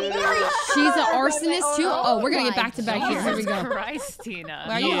I feel very She's an sure arsonist too? Oh, we're gonna get back to back here. Here we go. Christ, Tina.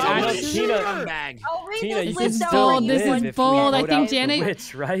 Why are you Yeah, actually- Tina, I'll read Tina, this you can list out still for you. This is live if we bold. I vote think out the Janet-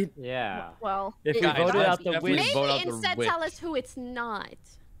 witch, right? Yeah. Well, If we it- voted out the definitely witch, vote out Maybe the instead witch. tell us who it's not.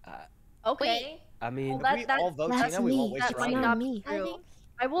 okay. I mean, Well, If we all vote that's Tina, we won't me. waste That our might round. not me. be true.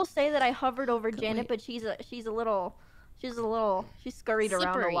 I will say that I hovered over Janet, but she scurried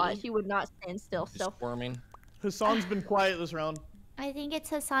around a lot. Slippery. She would not stand still. So Squirming. Hassan's been quiet this round. I think it's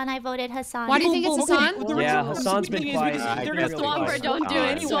Hasan. I voted Hasan. Why do you think it's Hasan? yeah, Hassan's been Thing is, quiet. because they're gonna Really swamp her, quiet. don't do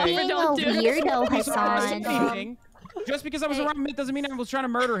it. Swamp her, Being don't a do it. weirdo, I wasn't Hasan. anything. Just because I was around Myth doesn't mean I was trying to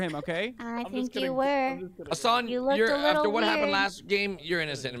murder him, okay? I just think kidding. you were. Hassan, You looked you're a little after what happened weird. last game, you're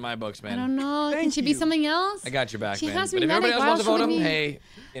innocent in my books, man. I don't know. Can Thank she be you. something else? I got your back, She man. has But me if everybody medic. else wants to Why vote else him, would we- hey,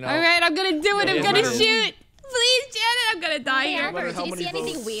 you know. All right, I'm gonna do it. I'm Yeah, gonna murder. shoot. Please, Janet, I'm gonna die Hey, here. Albert, how did you see many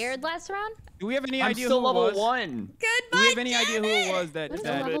anything votes? weird last round? Do we have any I'm idea still who it level was? 1. Do we have any idea who it was that, What is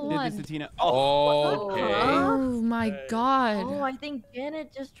that level did one? this to Tina? Okay. Oh my god. Oh, I think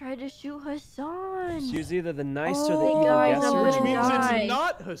Janet just tried to shoot Hasan. She was either the nice or the Oh, evil guys, guesser. I'm Which gonna means die. it's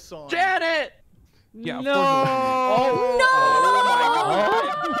not Hassan. Janet! Yeah, of no!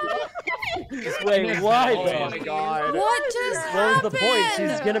 course Wait, why? Oh then? my god. What just What happened? was the point?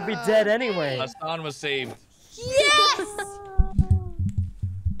 She's gonna be dead anyway. Hassan was saved. Yes!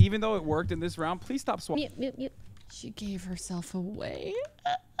 Even though it worked in this round, please stop swapping. Mute. She gave herself away.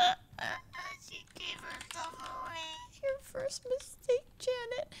 She gave herself away. Your first mistake,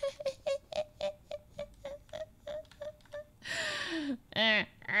 Janet.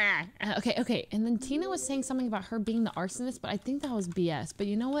 Okay. And then Tina was saying something about her being the arsonist, but I think that was BS. But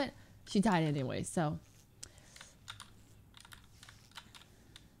you know what? She died anyway, so.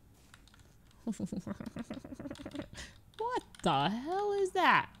 What the hell is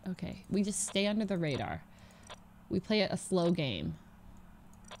that? Okay, we just stay under the radar. We play a slow game.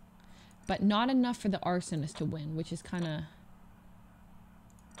 But not enough for the arsonist to win, which is kind of...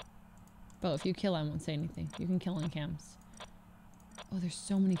 Bo, if you kill, I won't say anything. You can kill on cams. Oh, there's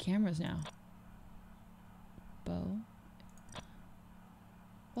so many cameras now. Bo.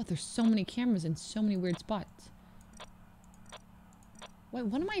 What? There's so many cameras in so many weird spots. Wait,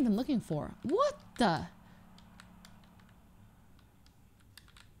 what am I even looking for? What the?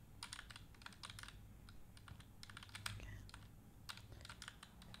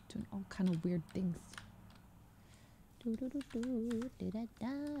 Doing all kind of weird things. Oh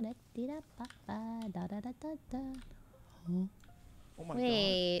my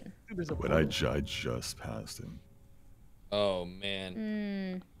Wait. God. But I just passed him. Oh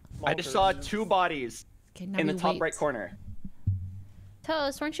man. I just saw 2 bodies in the top right corner.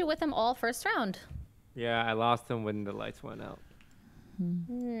 Toast, weren't you with them all first round? Yeah, I lost him when the lights went out.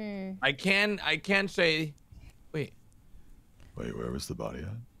 I can say, wait, where was the body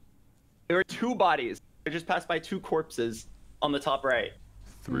at? There were 2 bodies. I just passed by 2 corpses on the top right.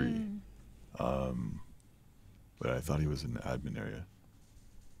 3. But I thought he was in the admin area.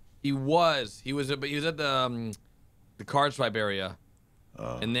 he was at the card swipe area,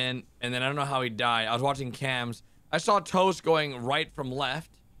 and then I don't know how he died. I was watching cams. I saw Toast going right from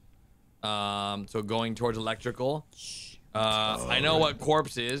left, so going towards electrical. I know what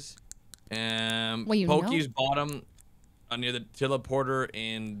corpse is. Pokey's bottom, near the teleporter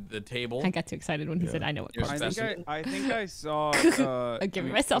and the table. I got too excited when he said, "I know what corpse." I think I saw. I'm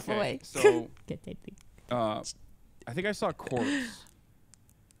giving myself away. So, I think I saw corpse.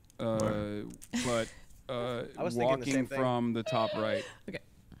 But I was thinking the walking same thing. from the top right. Okay.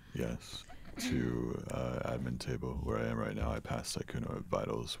 Yes. To admin table where I am right now. I passed Sykkuno at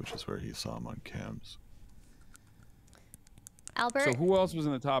Vitals, which is where he saw him on cams. Albert. So who else was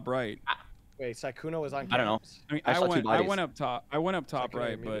in the top right? Wait, Sykkuno was on cams? I don't know. I mean, I saw 2 bodies. I went up top. I went up top Sykkuno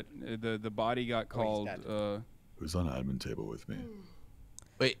right, but the body got called. Who's on admin table with me?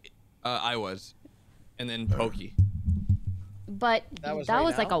 Wait, I was, and then Pokey. But That was that right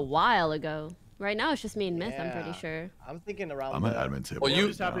was like now? a while ago. Right now it's just me and Myth, I'm pretty Yeah. sure. I'm thinking around. I'm at admin table. Well, right I'm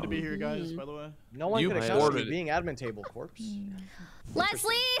just happy now. to be here, guys. By the way. No one You could account for me boarded. being admin table corpse.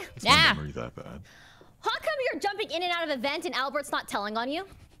 Leslie. Is my memory that bad? How come you're jumping in and out of the vent and Albert's not telling on you?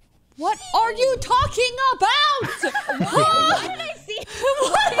 What are you talking about? Why did I see?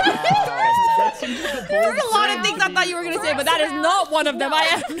 There's a lot of things I thought you were gonna say, but that is not one of them. I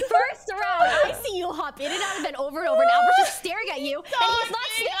am. First round, I see you hop in and out of vent over and over, and Albert's just staring at you, and he's not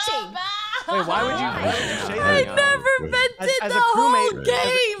snitching. Wait, why would you say that? I never vented As the a whole crewmate,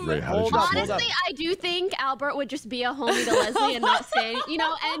 game. Ray, how did you see Honestly, that? I do think Albert would just be a homie to Leslie and not say, you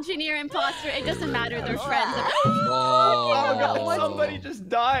know, engineer, imposter, it doesn't matter, they're friends. Oh god, somebody just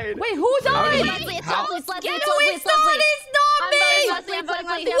died. Wait, who died? Leslie, it's Leslie, it's Leslie, Get it's away! Leslie, it's Leslie. It's not me! Leslie, it's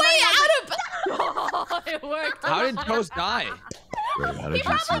Leslie. Way out of. It worked. How did Toast die? Ray, how did He you see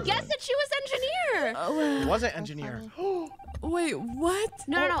probably guessed that? that she was engineer. It wasn't engineer. Wait, what?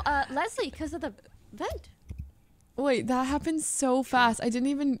 No, Leslie, because of the vent. Wait, that happened so fast. I didn't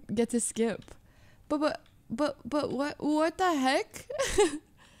even get to skip. But what the heck?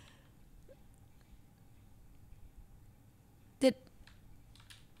 Did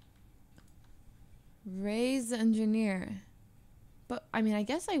Ray's the engineer? But I mean, I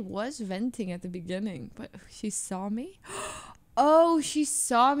guess I was venting at the beginning, but she saw me? Oh, she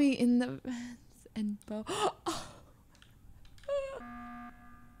saw me in the vents and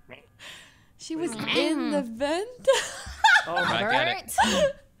she was in the vent? Oh my god.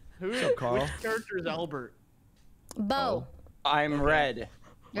 Who? Carl? Which character is Albert? Bo. I'm red.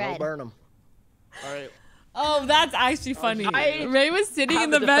 Red. Burn him. All right. Oh, that's actually funny. I Ray was sitting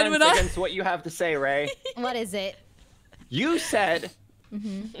in Have the a vent with defense us. against what you have to say, Ray. What is it? You said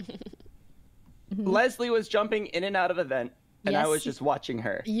Leslie was jumping in and out of a vent, and I Yes. was just watching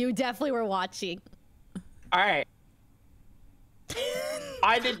her. You definitely were watching. All right.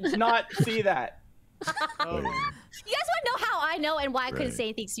 I did not see that. You guys want to know how I know and why I couldn't Right. say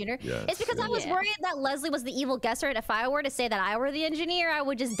anything sooner? Yes, It's because I was yeah. worried that Leslie was the evil guesser, and if I were to say that I were the engineer, I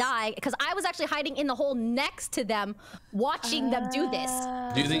would just die. Because I was actually hiding in the hole next to them, watching them do this.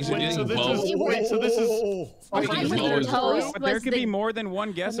 Do you think Wait, so this is. Bo? Wait, so this is. I you think know it's Toast But there was could be the more than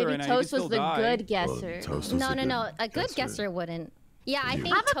one guesser, maybe and you could Toast still was the die. good Well, guesser. Toast was No, the no, good no. A good guesser. guesser wouldn't. Yeah, I You.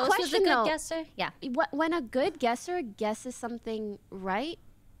 think I have a Toast was a question, good though. guesser. Yeah. When a good guesser guesses something right,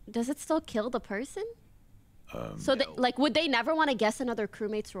 does it still kill the person? So, like, would they never want to guess another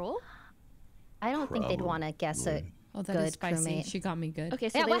crewmate's role? I don't think they'd Probably want to guess it. Oh, that is spicy. She got me good. Okay,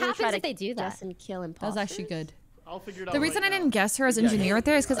 so Yeah, they what will try happens to if they do that? guess and kill That imposters? was actually good. I'll figure it out. The reason right I didn't guess her as engineer right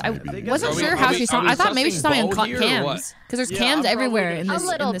there is because I Maybe. wasn't Are we- sure are how we- she saw. are we I thought maybe she saw me on sussing both here or cams what? because there's Yeah, cams I'm everywhere probably in gonna this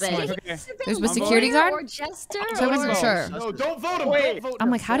shoot in this him. one. Okay. There's a I'm security voting. guard, Or Jester, so I wasn't sure. No, don't vote him. Wait. Don't vote I'm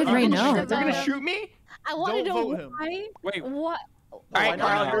like, how did Ray know? They're gonna shoot me? I want to Don't know vote him. why. Wait. What? All right,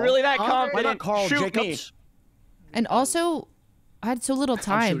 Carl, you're really that Why confident. not Carl Shoot Jacobs? And also, I had so little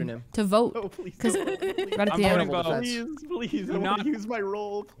shooting time him. to vote No, please. because right at the voting end. Bo. Please, please, I want to use my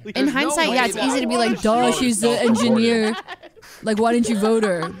role. Please. In hindsight, yeah, it's easy to be like, duh, she's the engineer. Like, why didn't you vote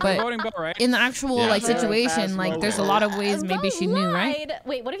her? But voting Bo, right? in the actual Yeah. like situation, like, there's a lot of ways maybe she knew, right? Lied.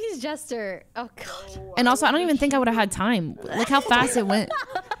 Wait, what if he's Jester? Oh god. And also, I don't even think I would have had time. Look how fast it went.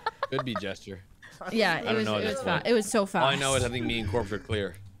 Could be Jester. Yeah, I it don't was. know at It this was point. fast. It was so fast. All I know is I think me and Corpse are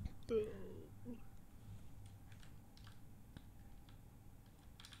clear.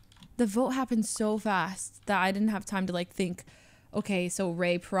 The vote happened so fast that I didn't have time to like think. Okay, so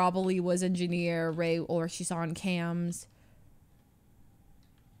Ray probably was engineer. Ray, or she saw on cams.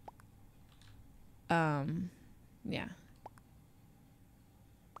 Yeah.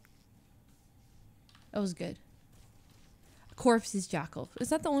 That was good. Corpse is Jackal. Is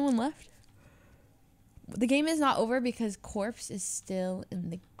that the only one left? The game is not over because Corpse is still in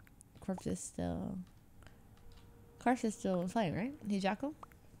the... Corpse is still playing, right? Hey, Jackal?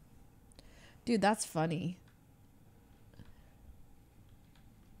 Dude, that's funny.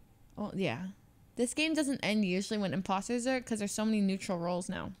 Oh, yeah. This game doesn't end usually when imposters are because there's so many neutral roles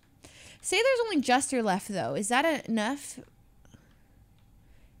now. Say there's only Jester left, though. Is that enough?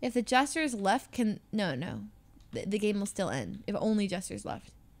 If the Jester is left, can... No. The game will still end if only Jester's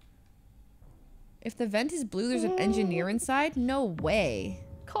left. If the vent is blue, there's an engineer inside? No way.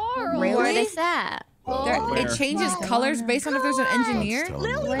 Carl. Really? What is that? It changes colors based on if there's an engineer?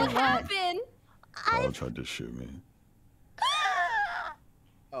 Lily, what happened? Carl tried to shoot me.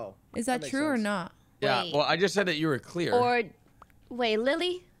 Oh. Is that true or not? Yeah, Wait. well, I just said that you were clear. Or, wait,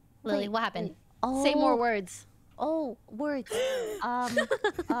 Lily? Lily, what happened? Say more words. Oh, words.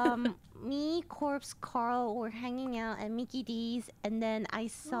 Me, Corpse, Carl were hanging out at Mickey D's, and then I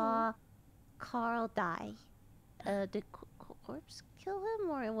saw Carl die. Did Corpse kill him,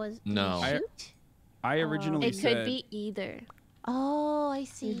 or it was... No. I originally It said... could be either. Oh, I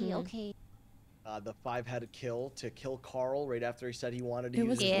see. Okay. The 5 had a kill to kill Carl right after he said he wanted to It use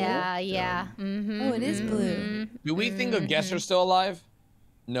was his Yeah, yeah. Mm-hmm. Oh, it is blue. Do we think a guesser's still alive?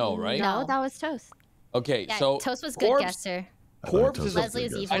 No, right? No, that was Toast. Okay, Yeah, so Toast was good Corpse, guesser. Corpse is Leslie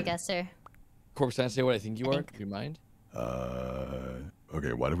is evil I- guesser. Corpse, can I say what I think you are? Do you mind?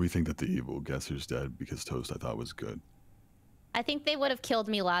 Okay, why do we think that the evil guesser's dead? Because Toast I thought was good. I think they would have killed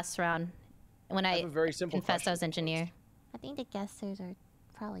me last round when I have a very simple confessed I was engineer. I think the guessers are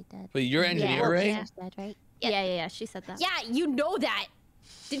probably dead. But you're engineer, Ray? Yeah. Dead, right? Yeah, she said that. Yeah, you know that.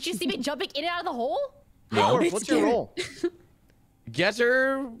 Did you see me jumping in and out of the hole? No. What's your role?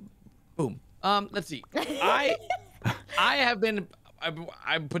 Guesser. Boom. Let's see. I have been.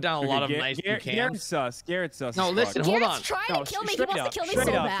 I put down a lot of nice new cams. Garrett's sus. Garrett's sus. No, as listen, fuck. hold Garrett's on. trying to kill me. He straight wants up, to kill me straight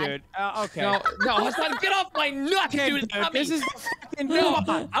so up, bad. dude. Okay. No, Hassan, get off my nuts, Okay, dude. dude, this is fucking No,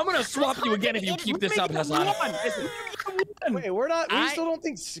 dumb. I'm gonna swap you again if you keep this up, Hassan. Wait, we're not. We I- still don't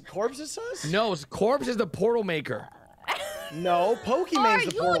think Corpse is sus? No, Corpse is the portal maker. No, Pokemon's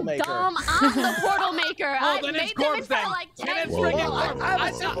the portal maker. Dumb, I'm the portal maker. Well, I then made it's them in Corpse front then. of like Then 10 it's people. freaking I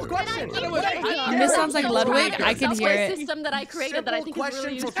have a simple question. This sounds like Ludwig. I can hear Software it. system that I created that I think is question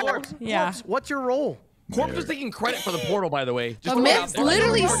really for useful. Corpse. Yeah. Corpse, what's your role? Corpse is taking credit for the portal, by the way. Just But throw it out Myth there.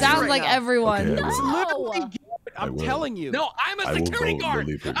 literally Right sounds now. like everyone. Okay, No. I'm will. telling you. No, I'm a I will security vote guard.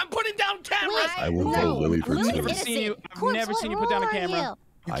 Lily for- I'm putting down cameras. I will vote Lily for Lily's I've never two. innocent. seen you. I've Corpse, never what seen you put down a role are camera.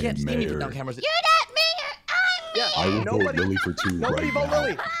 You I can't am see me put mayor. down cameras. You're not mayor. I'm Yeah, I will nobody, vote Lily for two nobody right vote now.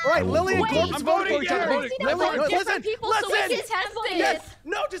 Lily. All right, I will Lily and vote Corpse Lily. vote for each other. voting Lily, Vote listen, different people so we listen. can test it. Yes,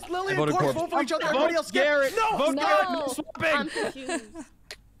 no, just Lily I and voted Corpse Corpse. vote for each other. Everybody else skip. Garrett. No, Vote Garrett. No I'm swapping. confused.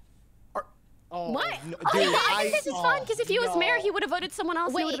 Oh, What? no, Oh, dude, yeah, I think this is fun because if he was mayor, he would have voted someone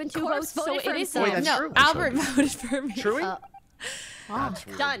else. Wait, It would have been 2 Corpse votes. So voted it for is himself. Wait, that's No, true. Albert voted for me. Truey? Wow.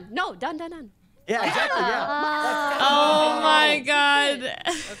 Done. No, done. Yeah, exactly. Yeah. Oh my god.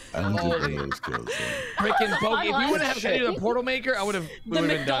 I don't think any of those kills. Freaking Pokey. If we wouldn't have said you the portal maker, I would have. We The would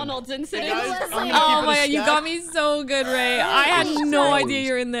have been done. McDonald's incident. Hey, guys, I'm gonna keep Oh it my a god, you stack. got me so good, Ray. I had no idea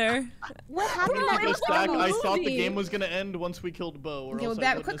you were in there. What I'm happened gonna keep it a at stack. the I thought the movie? game was gonna end once we killed Bo. Or Okay, else we'll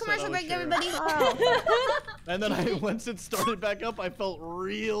I back. wouldn't Quick have said commercial I was break, sheriff. everybody. And then once it started back up, I felt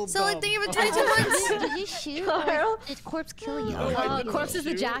real So dumb. like, thank you for 22 months. Did you shoot? Or did Corpse kill you? I didn't Corpse is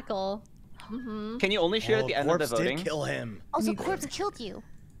the shoot. jackal. Can you only shoot at the end of the Corpse voting? did kill him. Also, Corpse killed you.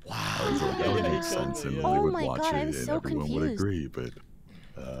 That would make sense, and Oh they would my watch God, it, I'm and so everyone would confused. agree.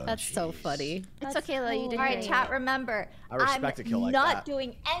 But That's so funny. It's okay though. You did All right, great. chat. Remember, I respect a kill like not that.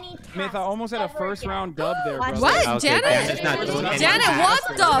 doing any tasks. Myth, I almost had a ever first again. round dub there, brother. What? Okay, Janet? Janet's not doing any Janet, what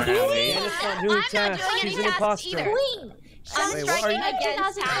tasks. the f- Janet's not doing I'm not tasks. doing She's any an tasks imposter. either. Queen. I'm Wait, what are striking you-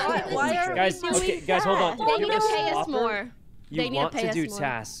 against tasks. Why are Guys, we doing okay, guys, hold on. that? They need to You're the pay us swapper. more. You They need to want pay to us do more.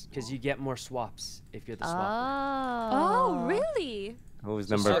 tasks because you get more swaps if you're the swapper. Oh, really? Who's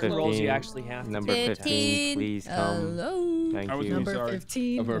So number certain roles 15? you actually have to Number do 15, please come. Hello. Thank I was you. gonna Number Sorry.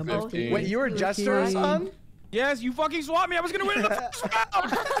 15. Number Number 15. Wait, you were Jester, son? Yes, you fucking swapped me. I was gonna win in the first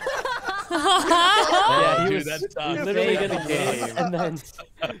round. Yeah, he Dude, was that's tough. literally Saved gonna the get game. it, and then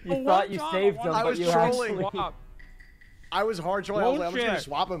you One thought you time, saved I them, I but was you trolling. actually. I was hard trolling. I was like, I'm just gonna Bullshit.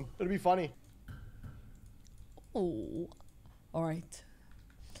 swap him. It'll be funny. Oh. All right.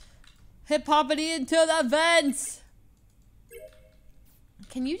 Hip hoppity into the vents.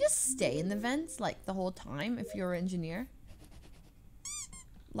 Can you just stay in the vents like the whole time if you're an engineer?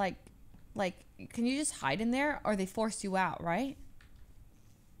 Like, can you just hide in there, or they force you out, right?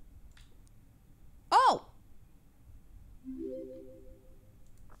 Oh.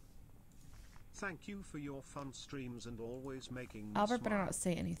 Thank you for your fun streams and always making me Albert better smile. not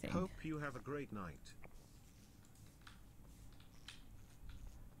say anything. Hope you have a great night.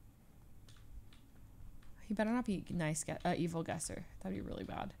 He better not be nice, evil guesser. That'd be really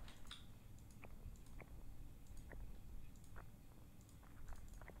bad.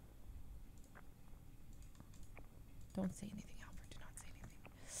 Don't say anything, Albert. Do not say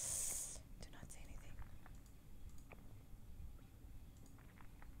anything. Do not say anything.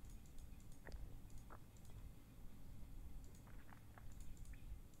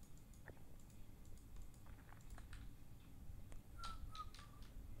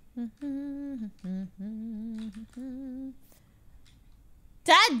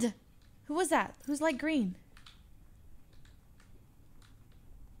 Dead! Who was that? Who's light green?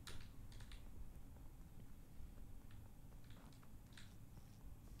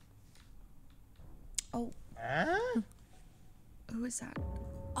 Oh. Who is that?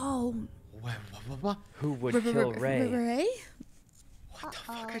 Oh. Who would kill Ray? Ray? What the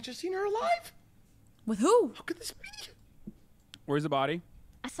fuck? I just seen her alive. With who? How could this be? Where's the body?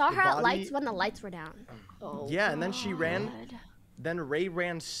 I saw The her at body- lights when the lights were down. Oh, Yeah, and then she ran. Then Ray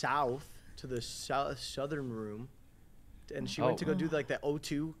ran south to the southern room, and she went to go do like the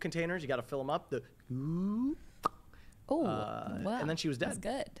O2 containers. You got to fill them up. Oh, wow. And then she was dead. That's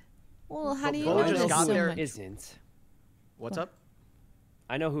good. Well, how But do you Bo know just this got so there- much? Isn't. What's up?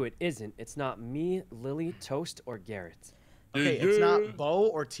 I know who it isn't. It's not me, Lily, Toast, or Garrett. Okay, it's not Bo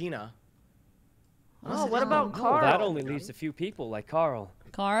or Tina. Oh, what about Oh, Carl? that only leaves a few people like Carl.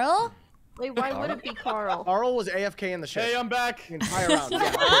 Carl? Wait, why would it be Carl? Carl was AFK in the ship. Hey, I'm back. The entire round.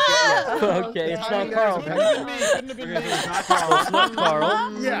 Yeah. Okay, it's Timing not Carl. there Couldn't have been me. Couldn't have been me. It's not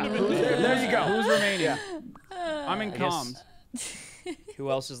Carl. Yeah. There you go. Who's remaining? Yeah. I'm in I guess- comms. Who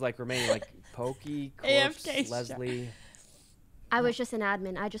else is like remaining? Like Pokey, AFK Corpse, Leslie. I was just an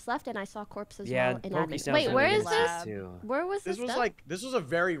admin. I just left and I saw Corpse as Yeah, well in Pokey admin. sounds Wait, where really is this? good too. Where was this? This was done? like this was a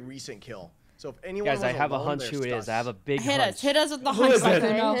very recent kill. So if anyone Guys, was I have a alone, hunch they're who it is. sus. I have a big Hit hunch. us. Hit us with the Who hunch. is it?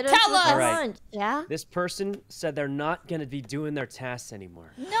 Sykkuno. Hit us Tell with us. the All right. hunch. Yeah? This person said they're not gonna be doing their tasks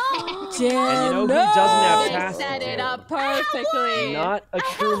anymore. No! And you know who doesn't have They tasks? set to it do? up perfectly. Not a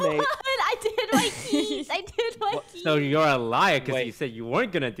crewmate. I did my keys. I did my keys. So you're a liar because Wait. you said you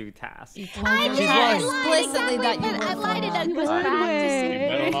weren't gonna do tasks. I did. She's I lying. lied Explicitly exactly, that you but I were lied and lying. I was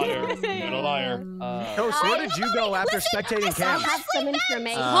practicing. Middle liar. Toast, where did you go after spectating I cams? have some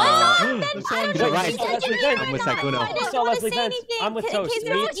information. You're right. I'm with I Sykkuno. didn't saw wanna Leslie say Vance. anything I'm with in Toast. case Me,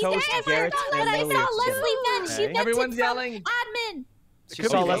 you Toast, guys Garrett, heard, and but I Lily saw are Leslie Vance. She Okay. vented Everyone's from yelling. admin. She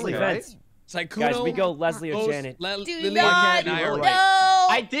saw be Leslie Lily, right? Vance. Sykkuno. Guys, we go Leslie or Toast, Janet. Do Lily, not and I are know. right.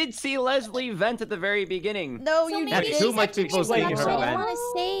 I did see Leslie vent at the very beginning. No, So you maybe That's didn't. too much people Explain saying her yourself. I vent. don't want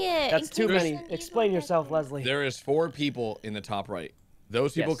to say it. That's in too case many. Explain yourself, Leslie. There is 4 people in the top right.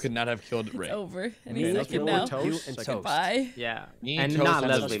 Those people Yes. could not have killed Ray. It's over. Any Me, second Lily, now. Toast, You and Toast. Bye. Yeah. Me, And Toast, not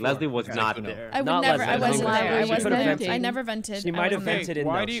and Leslie. Sykkuno. Leslie was Okay. not Sykkuno. there. I would Not never. Leslie. I wasn't Leslie there. I was wasn't there. there. I never vented. She I might have wasn't there. vented in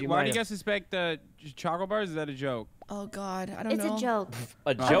Why though. do She you might guys have. suspect chocolate bars? Is that a joke? Oh God, I don't It's know. a joke. A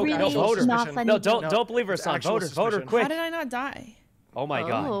A joke? really No, voter. not funny No, joke. don't believe her, It's son. actual Voter, voter, suspicion. quick. How did I not die? Oh my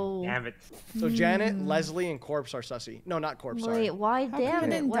God. Oh. Damn it. So Janet, Leslie, and Corpse are sussy. No, not Corpse. Sorry. Wait, why How come damn I it?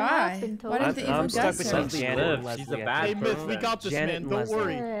 didn't What die? happened, Why didn't the evil I'm stuck guess between it? Janet Liv, and Leslie. she's a I bad Hey, think. Myth, we got this, Janet man. and Don't Leslie.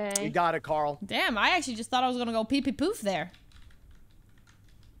 worry. You Okay. got it, Carl. Damn, I actually just thought I was gonna go pee pee poof there.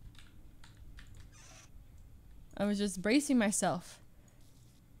 I was just bracing myself.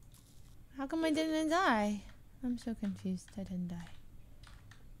 How come I didn't die? I'm so confused. I didn't die.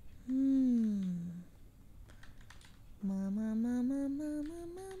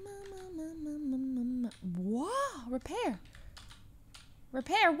 What? Repair.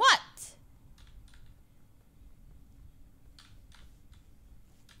 Repair what?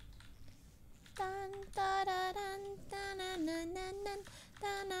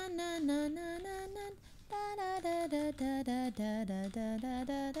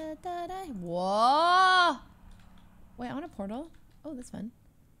 Whoa! Wait, I want a portal. Oh, that's fun.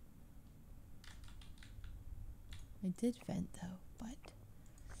 I did vent though, but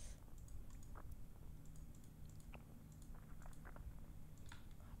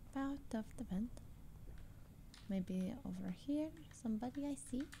out of the vent. Maybe over here. Somebody I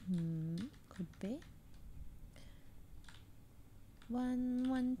see. Could be. 1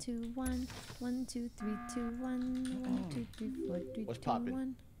 1 2 1 1 2 3 2 1 1 2 3 4 3 What's 2 poppin'?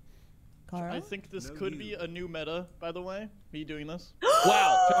 1. Carl? I think this could be a new meta, by the way. Me doing this.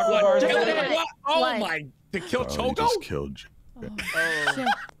 Wow. What? What? Oh my! To kill Choco? Just killed.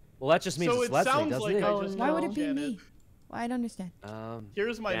 Well, that just means So it's it Leslie, sounds doesn't like it? I just Why would it killed be Janet. me? Well, I don't understand.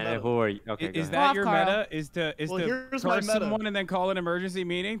 Here's my Janet, meta. who are you? Okay, Is go that ahead. your Carl. meta? Is to Well, here's my curse meta. someone and then call an emergency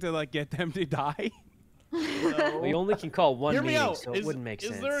meeting to like get them to die? No. We only can call one Hear me meeting, out. so it wouldn't make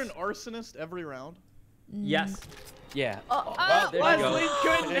sense. Is there an arsonist every round? Yes. Yeah. Well, there you go. Leslie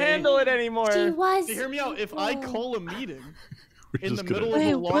couldn't handle it anymore. She was. Hear me out. If I call a meeting in the just gonna- middle of a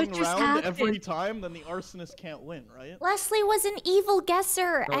Wait, long what just round every happened? time, then the arsonist can't win, right? Leslie was an evil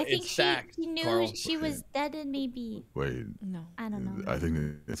guesser. No, I think it's stacked, she knew Carl. she was dead and maybe. Wait, No. I don't know. I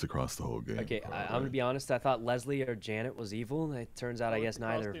think it's across the whole game. Okay, Carl, I'm gonna be honest. I thought Leslie or Janet was evil. It turns out, I guess Across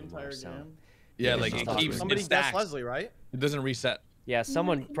neither the of them entire are. So, game. Yeah, Yeah, like just it thought keeps we- Somebody it guessed stacks. Leslie, right? It doesn't reset. yeah,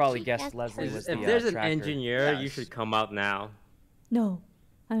 someone think probably she guessed guessed Leslie Leslie. was If the there's an tracker. engineer, you Yes. should come out now. No.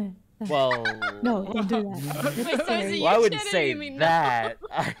 Well, No, don't do that. Wait, so is it well, I you, wouldn't Janet, or say you mean that.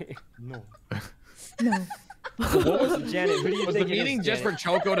 No. No. What was Janet? Who do you Was the think it meeting just for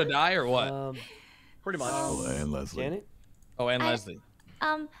Janet? Choco to die or what? Pretty much. Oh, and Leslie. Janet? Oh, and I- Leslie.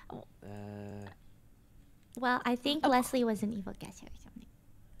 Well, I think Leslie was an evil guesser or something.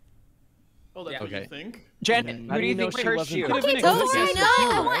 Oh, that's what Okay. you think? Jen, How who do you know think she cursed wasn't you? the- Okay, been a Toast, good you guess.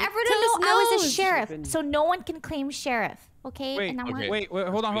 know. I want everyone to know I was a knows. sheriff, so no one can claim sheriff. Okay? Wait, and I want okay. wait,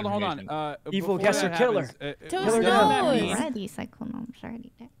 hold on. Evil before guesser that killer. happens, Toast doesn't that knows. mean- ready, Sykkuno. I'm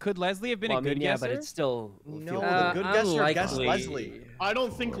sorry. Could Leslie have been Well, a I mean, good yeah, guesser? but it's still. No, Uh, the good guesser guessed unlikely. Leslie. I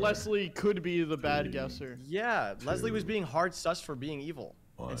don't think Leslie could be the bad guesser. Yeah, Leslie was being hard sus for being evil.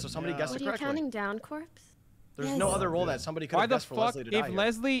 And so somebody Yeah. guessed What it are you correctly. counting down, corpse? There's no other role that somebody could Why have the guessed for fuck, Leslie to die if here.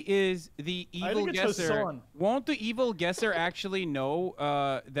 Leslie is the evil think it's guesser, Hassan. won't the evil guesser actually know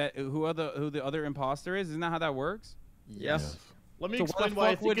that who the other imposter is? Isn't that how that works? Yes. Let me So why the explain why I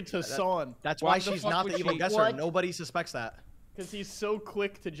fuck think would- it's Hassan. That's Why why the she's fuck not would the evil she- guesser. What? Nobody suspects that. Because he's so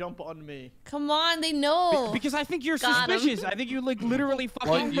quick to jump on me. Come on, they know. Because I think you're Got him. suspicious. I think you like literally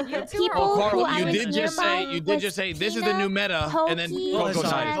fucking. People Carl, who I you was did just say nearby you did was just say this is the Tina, new meta, and then Pokey, Coco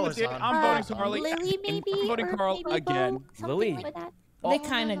Hassan, died. go Hassan. I'm voting Carly. Lily maybe, I'm voting or Carl maybe again. Bo, something Lily. like that. They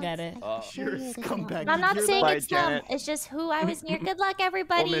kind of get it. You're a scumbag. I'm not You're saying like- it's them. It's just who I was near. Good luck,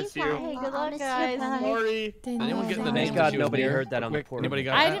 everybody. miss you. Bye. Hey, good I'll luck, miss you, guys. bye. Sorry. Anyone get the Thank name? God that she was nobody near? heard that on the Quick, portal. Anybody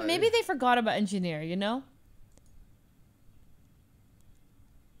got? I didn't, maybe they forgot about engineer, you know?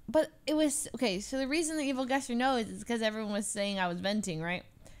 But it was okay. So the reason the evil guesser knows is because everyone was saying I was venting, right?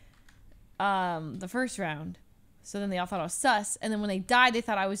 The first round. So then they all thought I was sus, and then when they died, they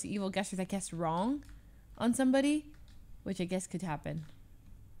thought I was the evil guesser that guessed wrong on somebody, which I guess could happen.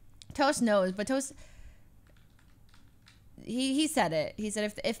 Toast knows, but Toast he said it. He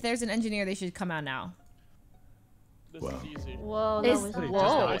said if there's an engineer, they should come out now. This is easy. Whoa, Is, that was whoa. I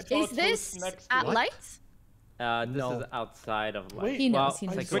saw Is Toast this next to at it. lights? This No. is outside of light. Wait. He knows, he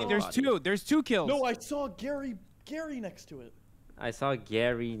Well, knows. Wait, there's two. There's two kills. No, I saw Gary next to it. I saw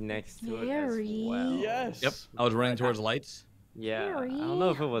Gary next to Gary. it as well. Yes. Yep, I was running towards lights. Yeah, I don't know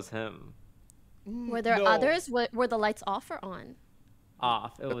if it was him. Were there No. others? Were the lights off or on?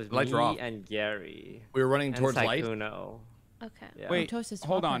 Off. It was lights me were off. and Gary. We were running And towards light. Sykkuno. Okay. Yeah. Wait, Toast is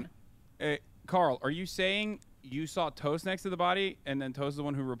hold swapping. on. Carl, are you saying you saw Toast next to the body, and then Toast is the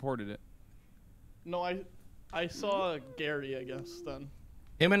one who reported it? No, I saw Gary, I guess, then.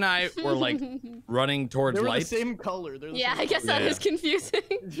 Him and I were like running towards They were lights. the same color. They're the Yeah, same I guess that Yeah. is confusing.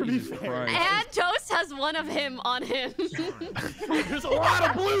 To be fair. And Toast has one of him on him. There's a lot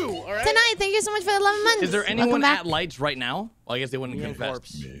of blue, all right? Tonight, thank you so much for the 11 months. Is there Welcome anyone back. at lights right now? Well, I guess they wouldn't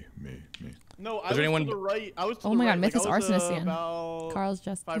confess. Me. No, I Is was there anyone- to the right. I was to Oh the my right. God, Myth like, is I was, arsonist again. about Carl's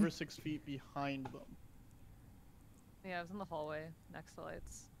just 5 or 6 feet behind them. Yeah, I was in the hallway next to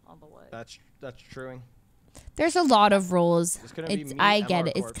lights on the way. That's true. There's a lot of roles. gonna be It's me, I Emma, get or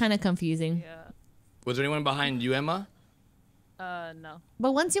it. It's Corpse. kind of confusing. Was there anyone behind you, Emma? No.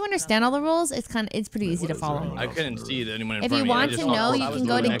 But once you understand all the rules, it's pretty easy to follow. I couldn't see that anyone in If front you of me. I want just to saw know, Corpse. you I was can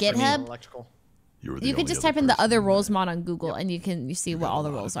go to moving next me. GitHub. You can just type in the other roles mod on Google, and you see what all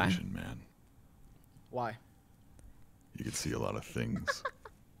the roles are. Why? You could see a lot of things.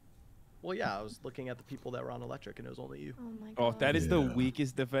 Well, yeah, I was looking at the people that were on electric, and it was only you. Oh my Oh, that is the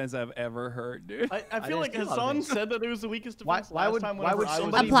weakest defense I've ever heard, dude. I feel like Hasan said that it was the weakest defense Why last would time. why would whenever I was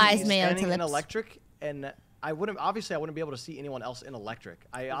somebody Applies be mayo to standing in lips. electric and I wouldn't be able to see anyone else in electric.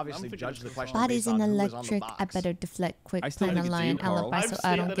 I obviously thinking judged the it's question Bodies based on in who was on the electric. I box. better deflect quick. I still Plan a think it's you, line Carl. alibi so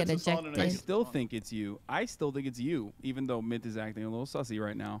I don't get I ejected. still think it's you. I still think it's you, even though Myth is acting a little sussy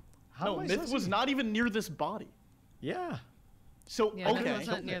right now. No, Myth was not even near this body. Yeah. So Yeah, Myth okay,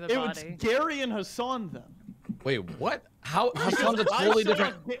 wasn't near the it was body. Gary and Hasan then. Wait, what? How? Hasan's a totally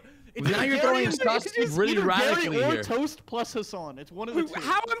different. Now you're throwing stuff really radically Gary or here. Toast plus Hasan. It's one of the two.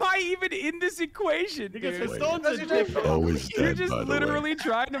 How am I even in this equation, Because dude? Hasan's a different. Always You're dead, just by the way. literally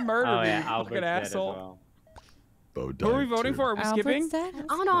trying to murder Oh me, yeah, you fucking Albert's dead as asshole. well. Bo Who are we died, voting too. for? Are we skipping?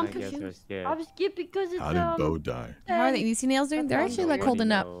 Oh no, I'm I guess we're confused. scared. I'm skip because it's How did Bo die? How are the easy nails doing? They're actually like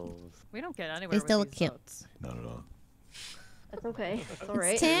holding up. We don't get anywhere. They still with look these cute. votes. Not at all. That's okay. That's all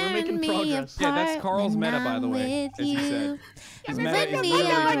right. We're making progress. Yeah, that's Carl's meta, by the way, as he said. His meta is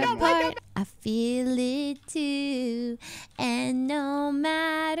literally apart, I feel it too. And no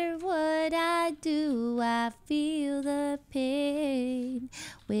matter what I do, I feel the pain,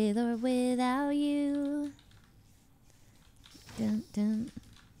 with or without you. Dun, dun.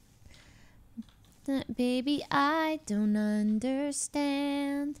 Dun, baby, I don't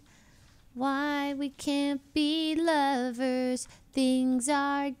understand why we can't be lovers. Things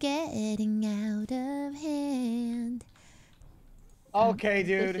are getting out of hand. Okay,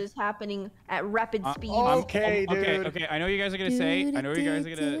 This dude. is happening at rapid speed. Okay, dude. Okay, I know you guys are gonna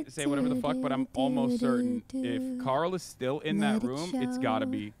say, whatever the fuck, but I'm almost certain if Carl is still in that room, it's gotta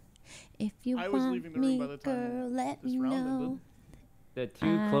be. If you I was want leaving the room by me, the time girl, let this me round know. ended. The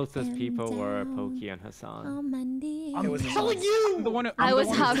two closest am people were down Pokey and Hasan. on my knees. I'm telling you, I'm the one. I was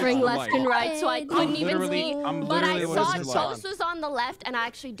the one who hovering fixed the left light. and right, so I couldn't even literally- see. I'm But I literally the one who saw fixed the light. Toast was on the left, and I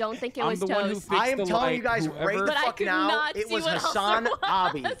actually don't think it I'm was the one who Toast. fixed I am the telling light. you guys right Whoever- the But I fuck could now, not it see was what else Hassan there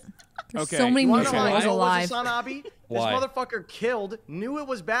Abi. There's Okay. so many You wanna mutual know why roles it was alive. Hassan Abi? This Why? motherfucker killed, knew it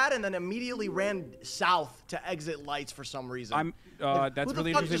was bad, and then immediately ran south to exit lights for some reason. That's who the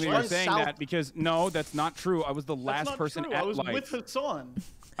really fuck interesting just that you're runs saying south? that because no, that's not true. I was the That's last not person true. at I was lights. with Hasan.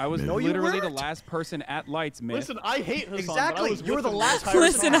 I was No, you literally the weren't. last person at lights, Myth. Listen, I hate Hasan. Exactly. But I was You were with the him last entire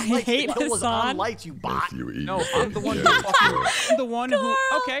Listen, time. I hate It was on Hassan. lights, you bot. If you eat, No, I'm the one who yeah, fucking. sure. I'm the one who.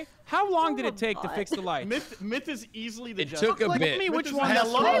 Okay, how long did it take to fix the light? Myth is easily the It jester. took a Like, bit. me which Myth is one the has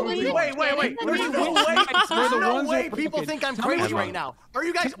jester. long? Wait. There's Which no way. lights were There's the no ones way who people broken? think I'm Tell me crazy which right now. Are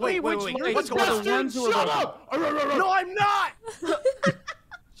you guys? Tell me Wait. which What's lights going were on? the ones who were Shut broken? up! No, I'm not.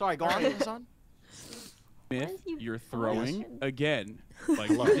 Sorry, go on, Hassan. Myth, you're throwing again, like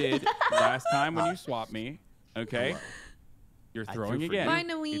you did last time when you swapped me. Okay, you're I throwing threw for again. you. Bye,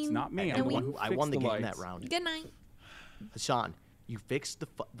 Naween. It's not me. I I'm the one who I fixed won the game lights. that round. Good night. Hassan, you fixed the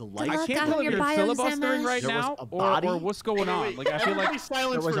luck. lights. I can't I tell hope if your you're bios filibustering are right There was now a or body. what's going on. Like I feel like Everybody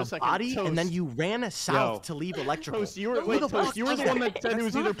silence There for a was a second. body, Toast. and then you ran south to leave electrical. Toast, you were the one that said it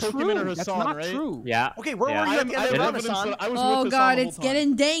was either Pokemon or Hasan, That's not right? true. Yeah. Okay, where yeah. were you at the I end have of the round, evidence Hassan? that I was Oh with god, Hasan it's the whole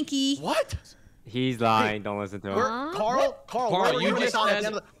time. getting danky. What? He's lying. Don't listen to him. Carl, where were you you just Hassan, at said- the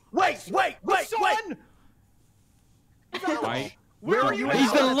end of the... Wait. Where were you?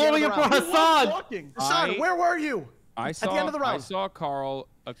 He's Hassan, the at the end of lawyer the for round? Hassan! Hassan, where were you? I saw at the end of the round. I saw Carl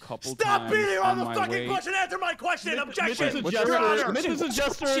a couple Stop times beating on the my fucking way. question. Answer my question. Myth Objection. is a What's jester. your honor? Myth is a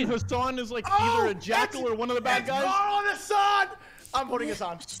jester, and Hasan is like either a jackal or one of the bad guys. Carl and Hassan. I'm putting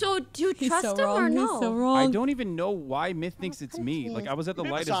Hassan. So do you He's trust so him wrong. or He's no? so I wrong. don't even know why Myth thinks it's me. Like I was at the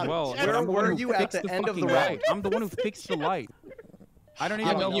light as Hassan, well. where I'm the one were who you at fixed the end of the fucking round? light. I'm the one who fixed the light. I don't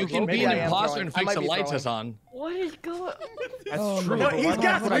even know. You can be Maybe an I am imposter throwing. and I fix might the be lights, throwing. Hasan. What is going? That's true. No, but he's why the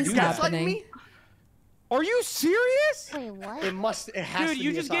fuck would I gaslighting. do He's that? gaslighting me. Are you serious? Wait, what? It has Dude, to you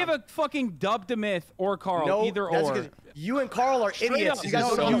be just Hassan. gave a fucking dub to Myth or Carl, No, either that's or. because you and Carl are Straight idiots. up, You guys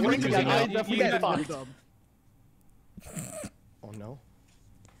no, don't no, know what you you guys- guys you definitely guys- get fucked. Oh no.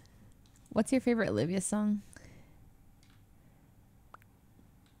 What's your favorite Olivia song?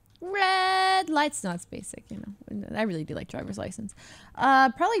 Red lights. No, it's basic, you know. I really do like Driver's License.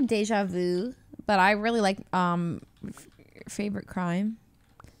 Probably Deja Vu, but I really like Favorite Crime.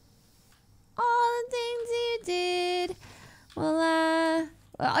 All the things you did, well,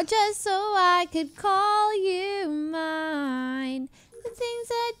 just so I could call you mine. The things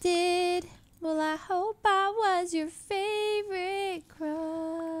I did, Well, I hope I was your favorite cry.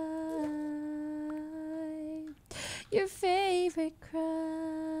 Your favorite cry.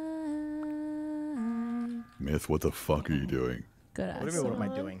 Myth, what the fuck are you doing? Good What do you mean, what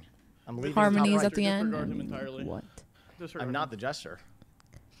am I doing? I'm leaving Harmonies top at the end. Disregard him entirely. What? I'm not the jester.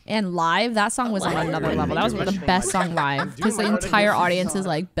 And live, that song was on another level. That was the best song live because the entire audience is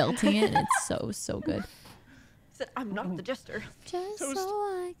like belting it, and it's so good. I'm not the jester. Just so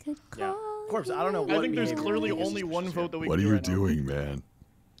I could call Corpse, I don't know what I think there's behavior clearly is only one vote that we What can are do you right now. doing, man?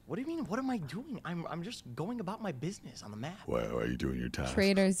 What do you mean? What am I doing? I'm just going about my business on the map. Why are you doing your tasks?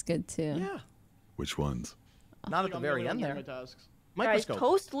 Trader's good too. Yeah. Which ones? Not at the I'm very only end one there. doing my tasks. Guys, Microscope.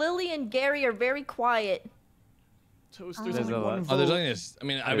 Toast, Lily, and Gary are very quiet. Toast, There's only a one lot. vote. Oh, there's only this. I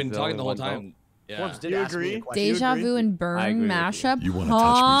mean, I've been There's talking the whole only one time. Yeah. Corpse did You ask me agree? a question. Deja agree? vu and I burn agree with you. mashup. You wanna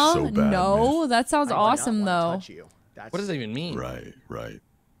touch me so bad, No, Myth. that sounds I do not awesome wanna though. touch you. That's, What does that even mean? Right.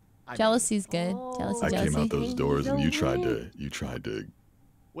 Jealousy's good. Jealousy, I came jealousy. out those doors and you tried to.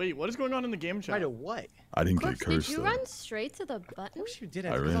 Wait, what is going on in the game Try chat? to what? I didn't Corpse, get cursed did you though. run straight to the Of button? course you did. I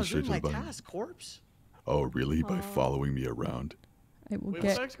Because ran I was straight doing to the my button. task, Corpse. Oh, really? By following me around? I will Wait,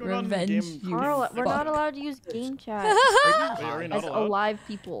 get what's going on in the revenge. game? You Carl, we're not fuck. allowed to use game chat Wait, are we not as allowed? alive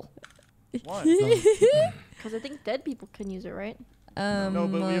people. Why? Because I think dead people can use it, right? No,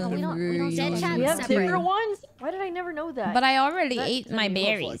 but we have we don't agree. dead chat We have separate. different ones? Why did I never know that? But I already That ate my doesn't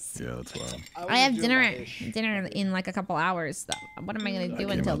even berries. Yeah, that's why. I have dinner in like a couple hours. Though. What am I gonna do I came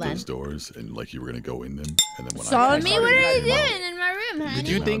until out then? those doors and like you were gonna go in them, and then when Saw I me? started What are you to come out, doing in my room, honey? Did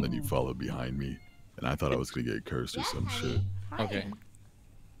you think? And then you followed behind me, and I thought I was gonna get cursed or some shit. Okay.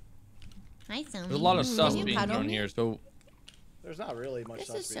 Hi, Somi. There's a lot of sus you being cuddle thrown me? here, so There's not really much This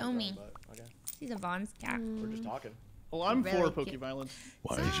stuff is being done, Somi. but okay. She's a Vaughn's cat. We're just talking. Well, I'm Really for cute. violence.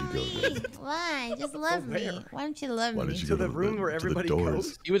 Why did you go there? Why? Just love me. where? Why don't you love Why me? did you To go the room where to the everybody doors?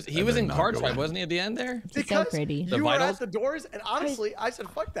 goes? he was And then in not card go swipe, in? wasn't he, at the end there? She's so pretty. The You were vitals? at the doors, and honestly, I said,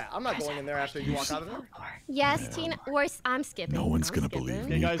 fuck that. I'm not going in there after you walk out of there. Yes, Tina. I'm skipping. No one's I'm gonna skipping. believe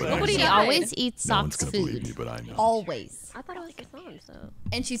Okay, me. guys, but Nobody I She know. always eats No one's Sock's gonna believe me, food. but I know. Always. I thought it was Hassan, so.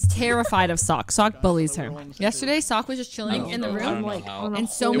 And she's terrified of Sock. Sock bullies her. we're on the same Yesterday, Sock was just chilling in the I room. don't know like, how. on a And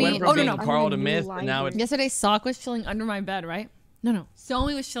whole Somi- It went from oh, no, being no. Carl to I'm Myth, new and now it's Yesterday, Sock was chilling under my bed, right? No.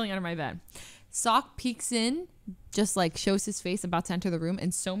 Somi was chilling under my bed. Sock peeks in, just like shows his face about to enter the room,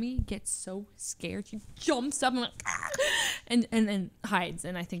 and Somi gets so scared. She jumps up and like, and then hides.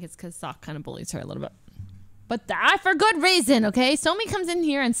 And I think it's because Sock kind of bullies her a little bit. But that for good reason, okay? Somi comes in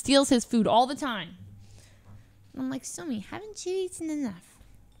here and steals his food all the time. And I'm like, Somi, haven't you eaten enough?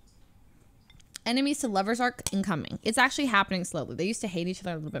 Enemies to lovers arc incoming. It's actually happening slowly. They used to hate each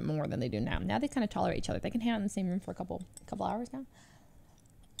other a little bit more than they do now. Now they kind of tolerate each other. They can hang out in the same room for a couple hours now.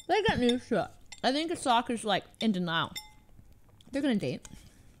 They got new shit. I think Sock is like in denial. They're gonna date.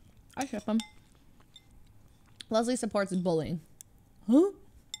 I ship them. Leslie supports bullying. Huh?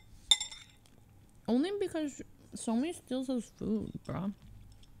 Only because Somi steals his food, bro.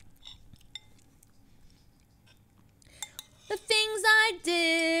 The things I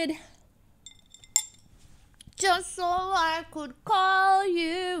did just so I could call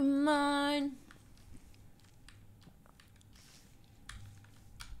you mine.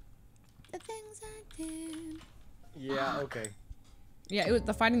 The things I did. Yeah, okay. Yeah,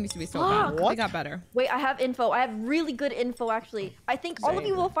 the fighting used to be so Fuck. bad. They got better. Wait, I have info. I have really good info, actually. I think all of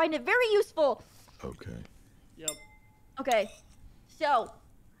you will find it very useful. Okay. Yep. Okay, so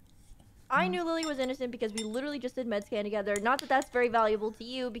I knew Lily was innocent because we literally just did med scan together. Not that that's very valuable to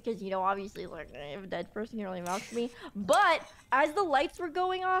you because, you know, obviously, like, if a dead person can really vouch for me. But as the lights were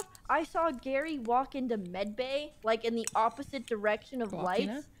going off, I saw Gary walk into med bay, like in the opposite direction of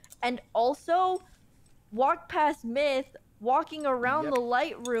lights, and also walk past Myth, walking around the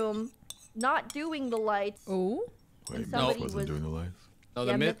light room, not doing the lights. Oh. Wait, somebody Myth wasn't doing the lights? No,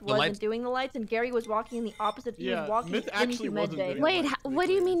 yeah, the Myth the wasn't lights. doing the lights, and Gary was walking in the opposite. He was walking Myth actually into wasn't medbay. doing Wait, what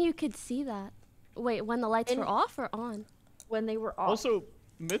do you mean you could see that? Wait, when the lights were In- off or on? When they were off. Also,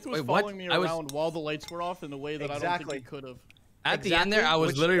 Myth was Wait, what? following me I was- around while the lights were off in a way that I don't Exactly. think he could have. At the end there, I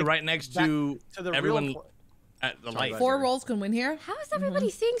was literally right next to the everyone real at the light. 4 rolls can win here. How is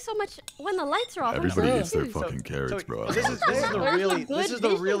everybody seeing so much when the lights are off? I'm Everybody gets their confused. fucking carrots, bro. This is the There's a really good this is the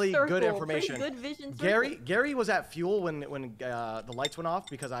vision really good circle, information. pretty good vision circle. Gary was at fuel when the lights went off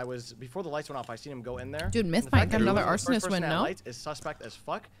because I was before the lights went off. I seen him go in there. Dude, Myth And the might fact get that he another was the first arsonist person win, at no? Lights is suspect as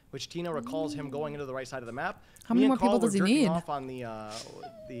fuck, which Tina recalls him going into the right side of the map. How Me many and more people Carl does were he jerking need? Off on the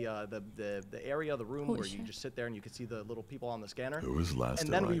area of the room Holy where you shit. just sit there and you could see the little people on the scanner. Who was last And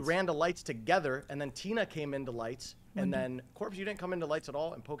at then we lights? ran to lights together, and then Tina came into lights, and then Corpse, you didn't come into lights at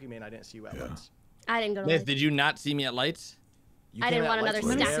all, and Pokemon, I didn't see you at lights. I didn't go to Myth, lights. did you not see me at lights? You I came didn't out want another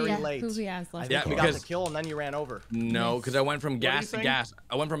late, stack. very late. Who he has left? I think Yeah, you got the because- kill and then you ran over. No, because I went from gas to gas.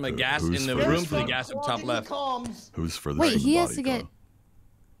 I went from the gas in the room to the gas up top left. Who's further? Wait, from he the has body, to get.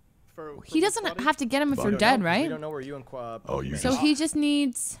 Carl? He doesn't have to get him if Body. we're dead, We right? don't know where you and Oh, you So just. he just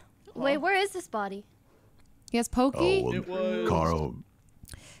needs. Wait, where is this body? He has Pokey. Oh, well, Carl.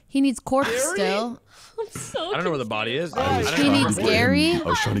 He needs corpse still. I'm so I don't know where the body is. He needs Gary. I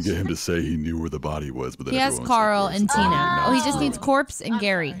was trying to get him to say he knew where the body was, but then He has everyone's Carl like, and "Where's the body?" Tina. Now Oh, he it's just needs ruined. corpse and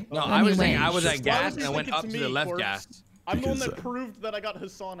Gary. No, Then I he was saying I wins. was at Why gas would and I you went think up it's to the me, left Corpse? gas. I'm the one Because, that proved that I got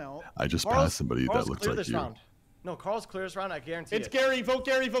Hassan out. I just Carl's- passed somebody Carl's that looks clear like this you. round. No, Carl's clear this round. I guarantee It's it. Gary. Vote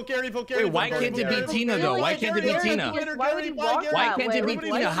Gary. Vote Gary. Vote Gary. Wait, why vote can't Gary, it be vote Gary, Tina vote though? Gary, Why vote can't it Gary, be Gary, Tina? Gary, Why would you walk Why that can't way? it be Why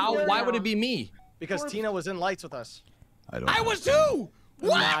Tina? would How? you Why would go it be me? Because Tina was in lights with us. I was too.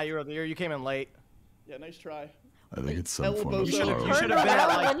 What? Nah, you came in late. Yeah, nice try. I think it's some form of You should have Carl. been at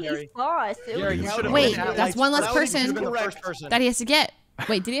light, when he Gary. saw us. It Gary, was you should have Wait, been at that's lights. one less That would've person been the first person. that he has to get.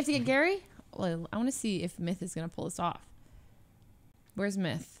 Wait, did he have to get Gary? Well, I want to see if Myth is gonna pull this off. Where's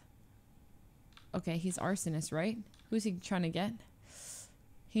Myth? Okay, he's arsonist, right? Who's he trying to get?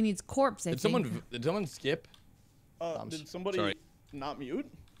 He needs corpse. I Did think. someone skip? Did somebody Sorry. not mute?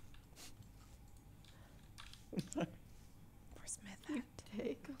 Where's Myth at?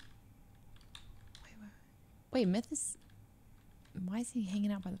 Take. Wait, Myth is. Why is he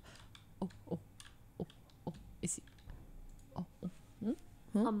hanging out by the? Oh. Is he?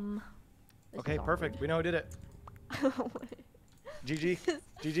 Oh. Okay, perfect. We know who did it. GG.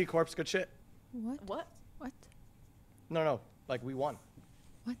 GG, corpse. Good shit. What? What? No. Like, we won.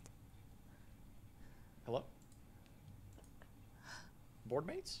 What? Hello? Board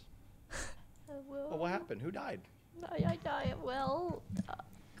mates? Well, Well, what happened? Who died? I died. Well,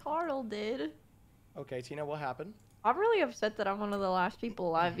 Carl did. Okay, Tina, what happened? I'm really upset that I'm one of the last people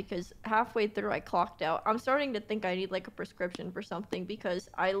alive because halfway through I clocked out. I'm starting to think I need like a prescription for something because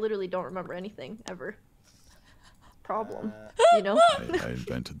I literally don't remember anything ever. Problem, you know? I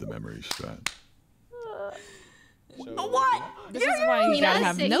invented the memory strat. What? This is why you gotta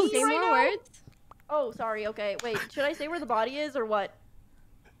have notes. Say more words. Oh, sorry. Okay, wait. Should I say where the body is or what?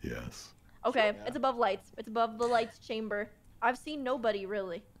 Yes. Okay, it's above lights. It's above the lights chamber. I've seen nobody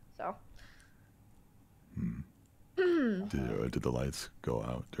really, so. Did the lights go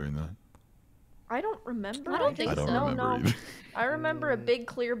out during that? I don't remember. I don't think I don't so. remember either. I remember a big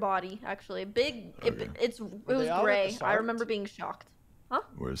clear body, actually. A big. It was they out at the gray. I start? remember being shocked. Huh?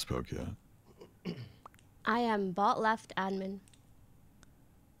 Where's Pokey at? I am bot left admin.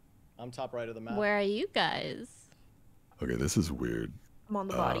 I'm top right of the map. Where are you guys? Okay, this is weird. I'm on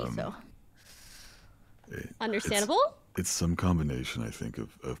the body, so. Understandable? It's some combination, I think,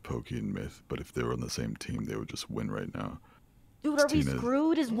 of Pokey and Myth, but if they were on the same team, they would just win right now. Dude, are we Tina's-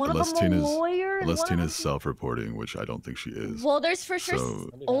 screwed? Is one of unless them a Tina's- lawyer? and Unless one of Tina's them- self-reporting, which I don't think she is. Well, there's for sure So-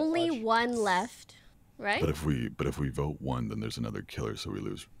 only one left, right? But if we vote one, then there's another killer, so we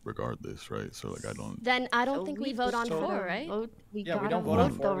lose regardless, right? So like I don't. Then I don't So think we we vote on just 4, gotta right? We Yeah, we gotta don't vote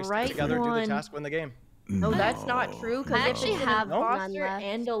on vote 4. the We stick right together, do the one. task, win the game. No, that's not true. Because I actually have an one imposter left.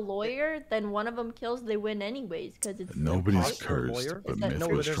 and a lawyer, then one of them kills, they win anyways. Because it's Nobody's imposter cursed, lawyer? but Is that Myth no,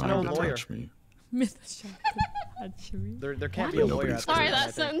 was there's trying no to lawyer. touch me. Myth is trying to touch me. There can't be a lawyer. Nobody's Sorry, cursed.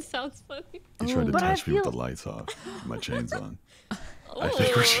 that sentence sounds funny. He tried to But I touch me with the feel- lights off, my chains on. I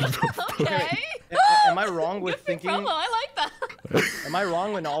think we should vote. Okay. Am I wrong with thinking? Promo, I like that. Am I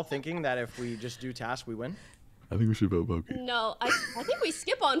wrong in all thinking that if we just do tasks, we win? I think we should vote Pokey. No, I think we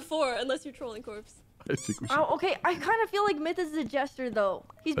skip on 4 unless you're trolling corpse. I think we should. Oh, okay. I kind of feel like Myth is a jester, though.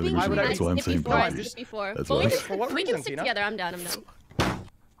 He's I think being we should- weird. that's why I'm Skip saying before, Pokey. skip before. That's But why we I'm- can, For what we can reason, stick Tina? together. I'm down.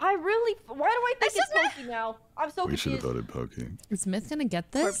 I really. Why do I think This it's Pokey now? I'm so We should have confused. voted Pokey. Is Myth gonna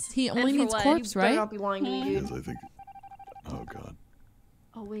get this? Corpse. He And only for needs what? corpse, You better right? not be lying to me, dude. Because I think. Oh god.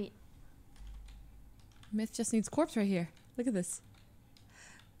 Oh wait. Myth just needs corpse right here. Look at this.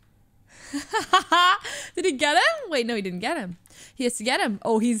 Did he get him? Wait, no, he didn't get him. He has to get him.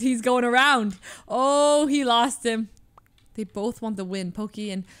 Oh, he's going around. Oh, he lost him. They both want the win. Pokey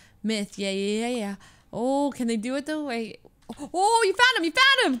and Myth. Yeah. Oh, can they do it though? Wait. Oh, you found him. You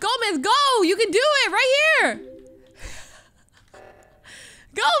found him. Go, Myth. Go. You can do it right here.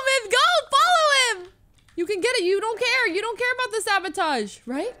 Go, Myth. Go. Follow him. You can get it. You don't care. You don't care about the sabotage,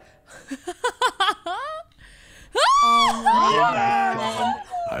 right?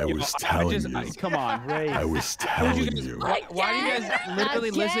 I was telling you. Come on, Ray. I was telling you. Why do you guys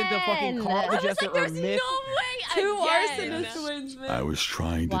literally listen to fucking Carl the Jester or Myth? Two arsonists wins, Myth. I was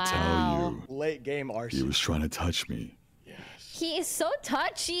trying to tell you. Late game He arson. was trying to touch me. He is so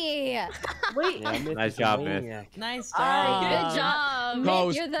touchy. Wait. Yeah, Myth Nice is job, a Myth. maniac. Nice Good job. Myth,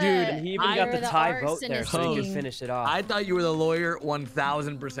 Host, you're the, dude, And he even got you're the tie vote arsonist there, so he king. could finish it off. I thought you were the lawyer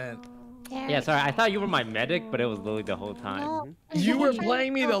 1000%. Yeah, sorry. I thought you were my medic, but it was Lily the whole time. You were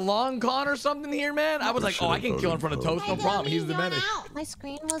playing me the long con or something here, man? I was like, oh, I can kill in front of Toast, no problem. He's the medic. My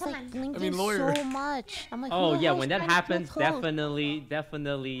screen was like blinking lawyer. so much. I'm like, Oh who the yeah, hell's when that trying to happens, kill Toast?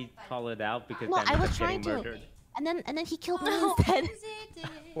 definitely call it out because No, that I means was I'm trying getting to. murdered. And then he killed me instead.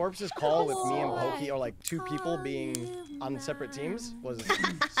 Corpse's call with me and Pokey, or like two people being on separate teams, was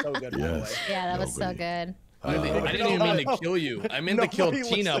so good. By the way. Yes. Yeah, that was so good. I didn't even mean to kill you. I meant to kill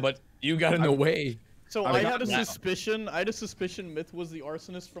Tina, but you got in the way. So I had a suspicion. Myth was the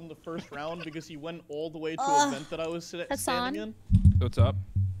arsonist from the first round because he went all the way to a vent that I was standing in. What's up?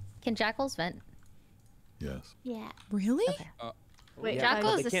 Can Jackals vent? Yes. Yeah. Really? Okay. Wait, Yeah,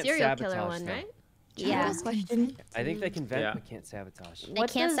 Jackal's they the can't serial killer sabotage one, though. right? Yeah. Question. I think they can vent, Yeah. but can't sabotage. They What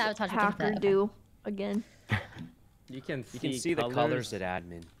can't does sabotage with hacker that. do again? You can see the colors at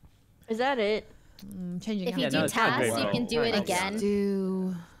admin. Is that it? Changing If out. you do it's not tasks, great you roll. can do it Right. again.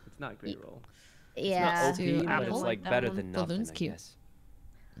 Do It's not great roll. Yeah. It's not OP, but apple. it's like better than nothing, Balloon's I cute. guess.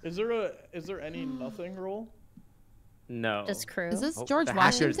 Is there any nothing roll? No. Just crew. Is this Oh, George The hacker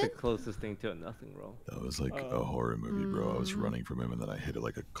is Washington? the closest thing to a nothing roll. That was like a horror movie, bro. I was running from him and then I hit it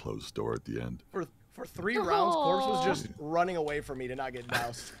like a closed door at the end. For 3 rounds, Corpse was just running away from me to not get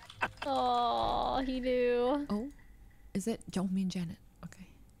doused. Oh, he knew. Oh, is it? Don't mean Janet. Okay.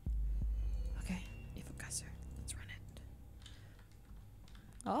 Okay. You forgot, sir. Let's run it.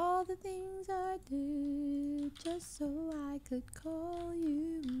 All the things I did just so I could call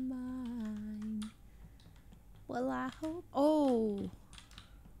you mine. Well, I hope. Oh.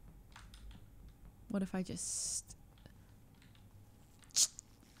 What if I just.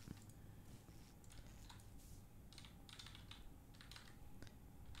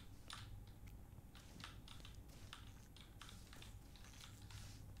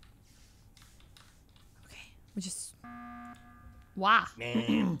 We just. Wow.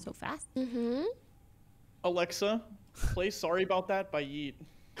 So fast. Mm-hmm. Alexa, play "Sorry About That" by Yeet.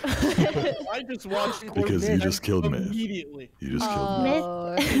 I just watched Corpse Because you just killed Myth. immediately. You just killed Myth.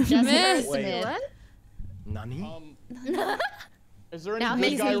 Oh, Myth. Myth. What? Nani? Is there Now any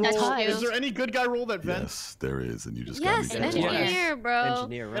good he's guy being roll? touched. Is there any good guy roll that vents? Yes, there is, and you just Yes, got me killed twice. engineer, bro.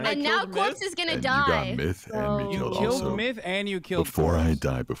 Engineer, right? And I And now killed Corpse Myth, is gonna And die. you got Myth and me Oh. You killed killed also. Myth and you killed Before I Corpse.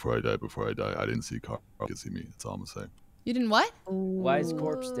 die, I didn't see Carl could see me. That's all I'm gonna say. You didn't what? Why is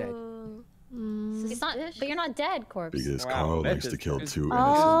Corpse dead? It's not, but you're not dead, Corpse. Because Wow, Carl Myth likes to is- kill is- two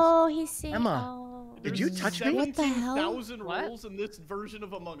innocents. Oh, he's saying. Emma. Oh. Did you touch me? What the hell? 17,000 What? rolls in this version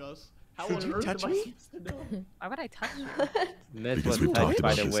of Among Us. How Did on you earth touch am I me? supposed to know? Why would I touch you? Myth Because was we touched talked by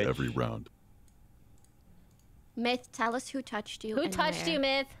about the this witch. every round. Myth, tell us who touched you. Who and touched where. you,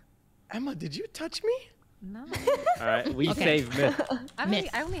 Myth? Emma, did you touch me? No. All right, we Okay. saved Myth.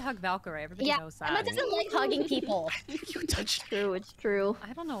 I only hug Valkyrie. Everybody Yeah, knows Emma that. doesn't like hugging people. You touched me. True, it's true.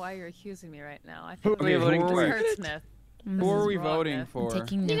 I don't know why you're accusing me right now. I Who feel are we voting this for? hurts Myth. Who are we Wrong, voting Myth. for?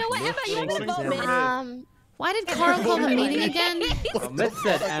 Taking You know what, Myth Emma? You thinks can vote it's Myth. Emma. Why did Carl call the meeting again? Oh, Myth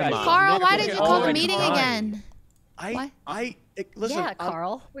said Emma. Carl, why did you call the Myth meeting crying. again? Listen. Yeah,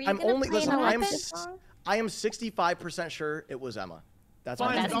 Carl. Were you I'm gonna only play listen. an I'm Olympic s- song? I am 65% sure it was Emma. That's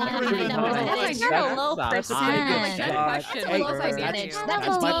Fine, my That's don't not worry high about numbers. it. That's You're a low That's percent. high. Good question. Hey, Low that's percentage. That's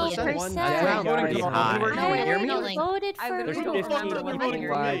That's my percent. 1%. That guy is high. Can you hear me? Yelling. Voted I for literally don't don't remember fucking what voting I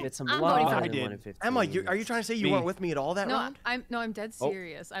for heard. me. It's a I'm lot voting better for than you. 1 in 15. Emma, are you trying to say you Me. weren't with me at all that No, round? I'm dead Oh.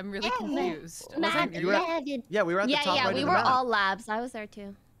 serious. I'm really confused. Matt, You were at- Yeah, we were at the top right we of were the map. all labs. I was there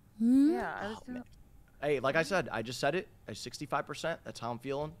too. Yeah, I was doing. Hey, like I said, I just said it. At 65%, that's how I'm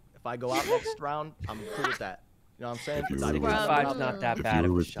feeling. If I go out next round, I'm cool with that. You know what I'm saying? If you It's were not even with- about 65's not that If bad you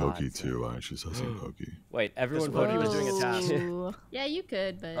of were a with shot. Pokey too, I should have seen Pokey. Wait, everyone This Pokey voted was doing a task. Yeah, you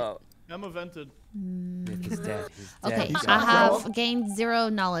could, but. Oh, Emma vented. Myth is dead. He's dead. Okay, He's I gone. have gained 0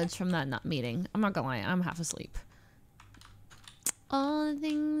 knowledge from that meeting. I'm not gonna lie, I'm half asleep. All the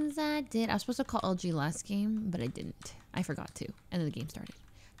things I did. I was supposed to call LG last game, but I didn't. I forgot to, and then the game started.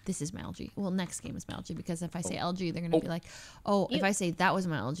 This is my LG. Well, next game is my LG because if I say LG, they're gonna be like, oh. If I say that was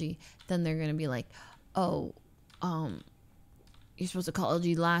my LG, then they're gonna be like, oh, you're supposed to call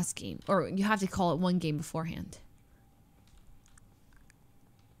LG last game, or you have to call it one game beforehand.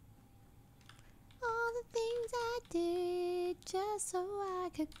 All the things I did just so I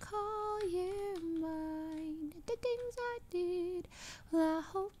could call you mine. The things I did. Well, I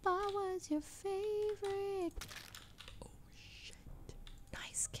hope I was your favorite. Oh shit!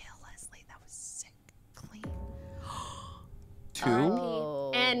 Nice kill, Leslie. That was sick. Clean.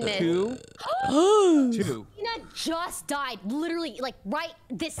 Two? And Myth. Two? Oh. Two. just died, literally, like right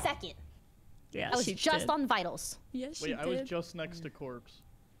this second. Yeah, I was just on vitals. Yes, Wait, I was just next to corpse.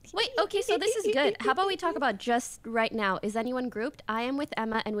 Wait, okay, so this is good. How about we talk about just right now? Is anyone grouped? I am with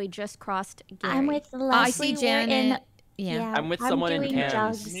Emma, and we just crossed Gary. I'm with Leslie. I see Janet. Yeah. I'm with someone in doing cams.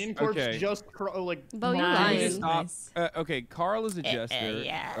 jugs. Me and corpse Okay. just like. Bo, you're Can we lying. just stop? Okay, Carl is a jester.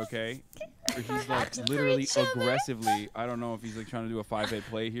 Okay. He's like literally aggressively. I don't know if he's like trying to do a 5-8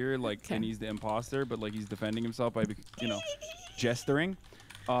 play here, like, and he's the imposter, but like he's defending himself by, you know, gesturing.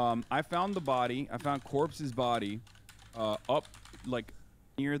 I found the body. I found corpse's body, up like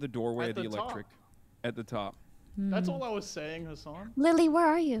near the doorway of the electric, at the top. That's all I was saying, Hasan. Lily, where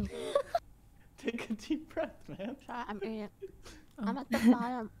are you? Take a deep breath, man. I'm at the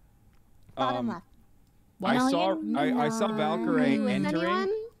bottom. Bottom left. I saw Valkyrie entering.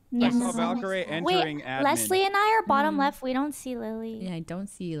 Yes. I saw Valkyrie entering Wait, admin. Leslie and I are bottom left. We don't see Lily. Yeah, I don't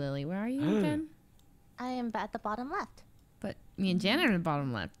see you, Lily. Where are you again? I am at the bottom left. But me and Janet are in the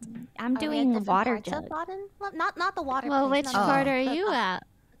bottom left. I'm doing the water jug. Bottom left? Not the water. Well, place, which no, part no, are the- you at?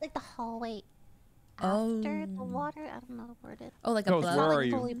 Like the hallway. After the water, I don't know the word. Is. Oh, like Ghost, above? where are Like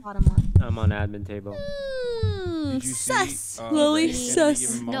you? fully bottom left. I'm on admin table. Did you sus. see, Lily, Ray sus. Kennedy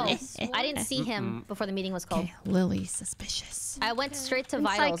give him No, moments? I didn't see him before the meeting was called. Okay, Lily, suspicious. I went straight to And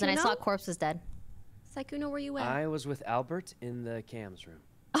vitals and I saw Sykkuno? corpse was dead. Sykkuno, where you at? I was with Albert in the cams room.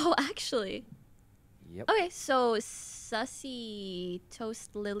 Oh, actually. Yep. Okay, so Sussy,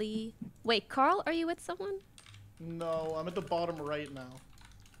 Toast, Lily. Wait, Carl, are you with someone? No, I'm at the bottom right now.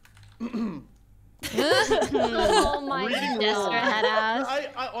 Oh my Reading jester wrong. head ass.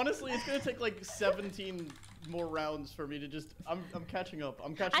 I honestly, it's gonna take like 17 more rounds for me to just. I'm catching up.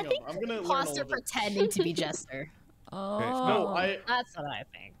 I'm catching up. I'm gonna learn all Imposter of it. pretending to be jester. Oh. No, That's what I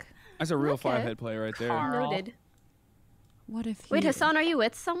think. That's a real Okay. 5-head play right there. Noted. What if Wait, he- Hasan, are you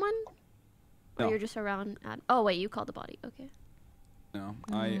with someone? Or No. you're just around oh, wait, you called the body. Okay. No,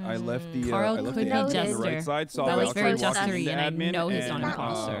 I left the Carl I left could the be admin on the jester. right side. Saw That was Valkyrie very walking jestery, into and I admin know he's not an and,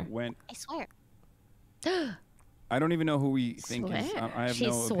 imposter. went. I swear. I don't I don't even know who we think is. Swear. I have She's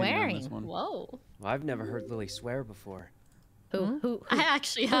no opinion on this swearing. one. Whoa. Well, I've never heard Lily swear before. Who? I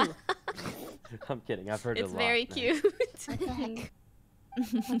actually have. I'm kidding. I've heard it a It's lot. very No. cute. What the heck?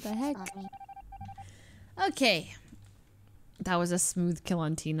 What the heck? Okay. That was a smooth kill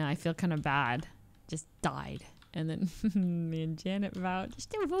on Tina. I feel kind of bad. Just died. And then me and Janet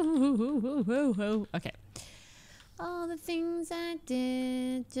vouched. Okay. All the things I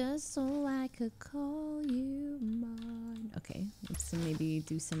did just so I could call you mine. Okay. Let's maybe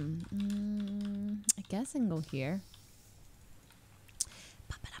do some... I guess I can go here.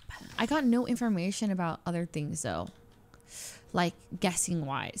 I got no information about other things though. Like guessing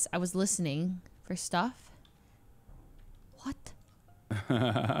wise. I was listening for stuff. What?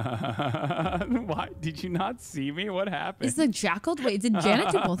 Why did you not see me? What happened? Is the jackal? Wait, did Janet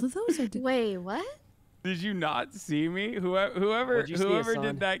do both of those? Or did... Wait, what? Did you not see me? Whoever What'd you see, Hasan?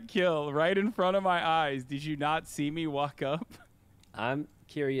 did that kill right in front of my eyes, did you not see me walk up? I'm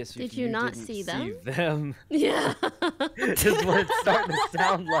curious Did if you not didn't see them? them. Yeah. Is what it's starting to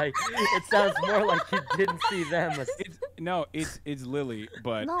sound like. It sounds more like you didn't see them. It's Lily,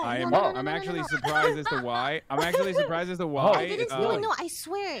 but No, I no, am no, no, no, I'm no, actually no. surprised as to why. I'm actually surprised as to why. I didn't see no, I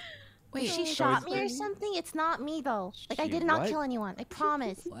swear. Wait, she so shot it's- me or something? It's not me though. Like I She did not what? kill anyone. I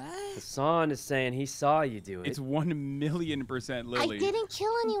promise. Hassan is saying he saw you do it. It's 1,000,000% Lily. I didn't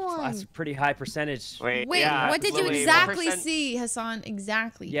kill anyone. That's a pretty high percentage. Wait, what did you exactly see, Hassan?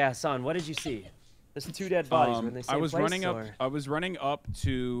 Exactly. Yeah, Hassan, what did you see? There's 2 dead bodies. Were in the same I was place, running or? up. I was running up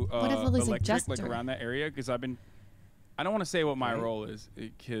to What if Lily's a electric, like jester? around that area, because I've been. I don't want to say what my role is,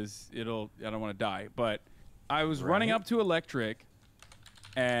 because I don't want to die. But I was running Right. up to electric,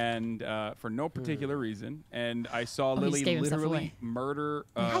 and for no particular reason, and I saw he Lily gave himself literally away. murder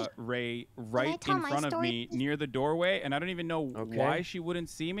Ray right tell in my front of story, me near the doorway, and I don't even know why she wouldn't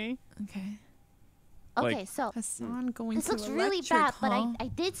see me. Okay. Okay, Like- so Hassan going this to looks really electric, bad, but huh? I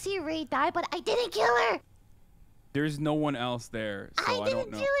did see Ray die, but I didn't kill her. There's no one else there, so I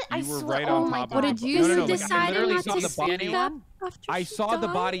don't know. do it. I You were swear- right oh on my top God. of What me. did you No, no, no, see? like, I Decided literally not saw to the body. speak up after I she saw the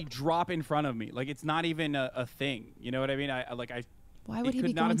died? body drop in front of me. Like it's not even a thing. You know what I mean? Why would it he could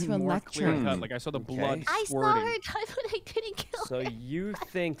be not going have to been more clear electric? cut. Like I saw the blood I saw squirting. her die, but I didn't kill So her. you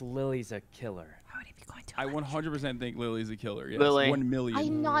think Lily's a killer? I 100% think Lily's a killer. Yes, Lily. 1,000,000.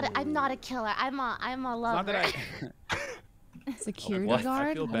 I'm not a killer. I'm a lover. Not that I. Security What? guard?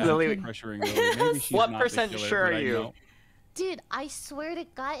 I feel bad Lily. for pressuring Lily. Maybe she's What not the percent killer, sure but are I you? know. Dude, I swear to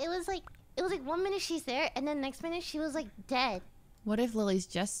God, it was like 1 minute she's there, and then next minute she was like dead. What if Lily's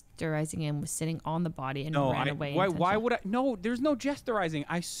gesturizing and was sitting on the body and ran away? Why would I? No, there's no gesturizing.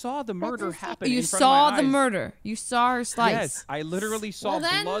 I saw the murder happen. You in front saw of my the eyes. murder. You saw her slice. Yes, I literally saw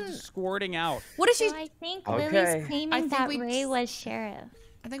blood squirting out. What is she? So I think Lily's claiming that Ray was sheriff.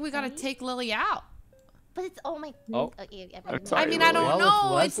 I think we gotta take Lily out. But it's my. Oh. Okay, I mean, I don't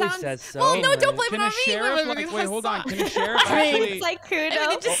know. It sounds. Well, no, don't blame it on me. Wait, hold on. Can a sheriff actually? Sykkuno. I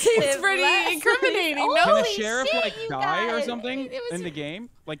mean, it just seems pretty incriminating. No, Can a sheriff die or something in the game?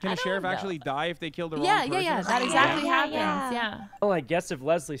 Like, can a sheriff actually die if they kill the wrong person? Yeah. That exactly happens. Yeah. Well, I guess if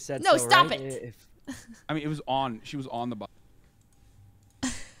Leslie said No, so, stop right? it. I mean, it was on. She was on the bus.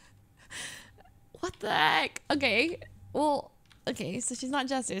 What the heck? Okay. Well. Okay, so she's not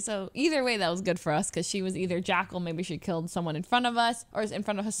Jester. So either way, that was good for us because she was either Jackal. Maybe she killed someone in front of us, or in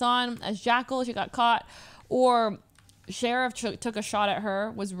front of Hasan as Jackal. She got caught, or Sheriff took a shot at her,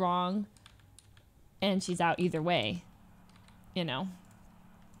 was wrong, and she's out either way. You know,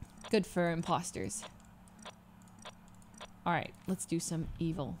 good for imposters. All right, let's do some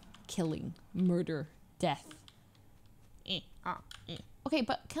evil, killing, murder, death. Okay,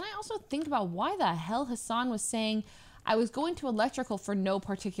 but can I also think about why the hell Hasan was saying I was going to electrical for no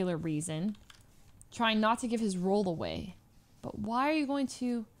particular reason, trying not to give his role away. But why are you going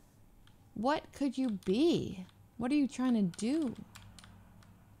to... What could you be? What are you trying to do?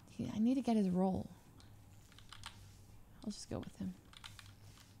 I need to get his role. I'll just go with him.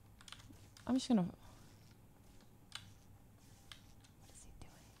 I'm just gonna... What is he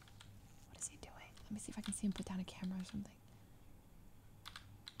doing? What is he doing? Let me see if I can see him put down a camera or something.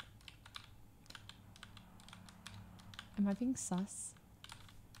 Am I being sus?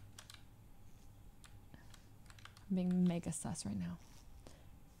 I'm being mega sus right now.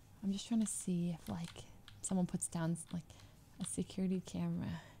 I'm just trying to see if, like, someone puts down, like, a security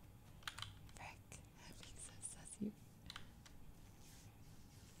camera. Frick. I'm being so sussy.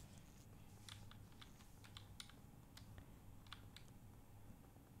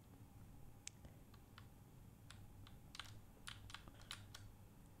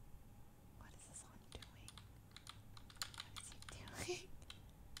 What is this on doing? What is he doing?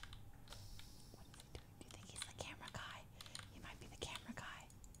 What is he doing? Do you think he's the camera guy? He might be the camera guy.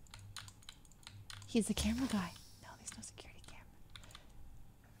 He's the camera guy. No, there's no security camera.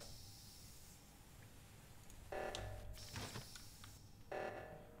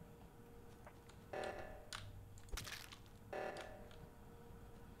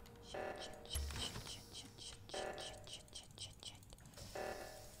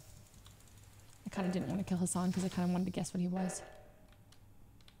 I kind of didn't want to kill Hasan because I kind of wanted to guess what he was.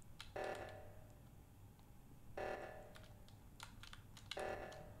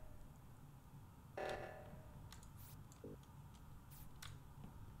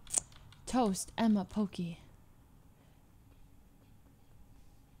 Toast, Emma, Pokey.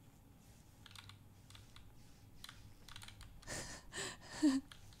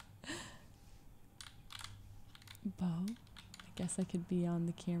 Bo, I guess I could be on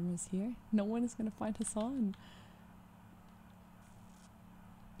the cameras here. No one is gonna find Hasan.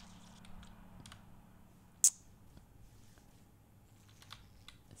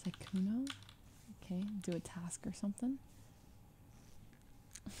 Sykkuno? Okay, do a task or something.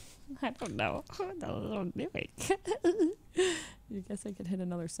 I don't know. What the hell am I doing? I guess I could hit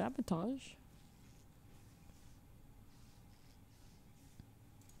another sabotage.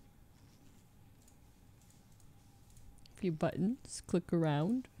 A few buttons, click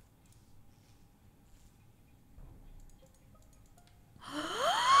around.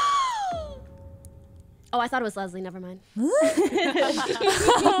 Oh, I thought it was Leslie. Never mind. I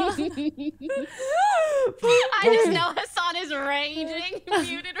just know Hasan is raging,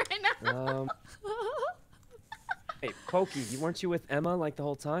 muted right now. Hey, Pokey, weren't you with Emma like the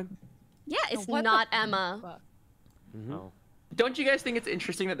whole time? Yeah, it's not Emma. Oh. Don't you guys think it's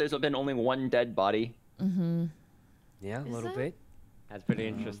interesting that there's been only one dead body? Mm-hmm. Yeah, a little bit. That's pretty The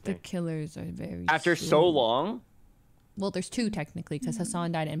interesting. killers are very After so slow. long? Well, there's two technically because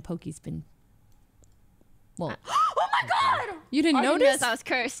Hasan died and Pokey's been. Well. Oh my god! You didn't I didn't notice? realize I was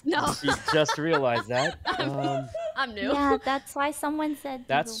cursed. No. You just realized that. I'm new. Yeah, that's why someone said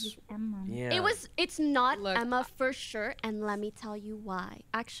That's- it was Emma. Yeah. It's not Emma for sure, and let me tell you why.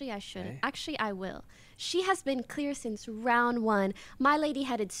 Actually, I shouldn't. Okay. Actually, I will. She has been clear since round one. My lady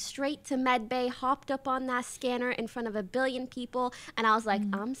headed straight to medbay, hopped up on that scanner in front of a billion people, and I was like,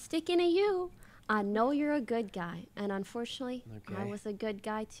 I'm sticking to you. I know you're a good guy, and unfortunately, I was a good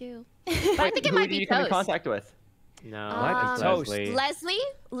guy too. But I think it Who might did be you come in Toast. contact with? No, Um, it's Leslie.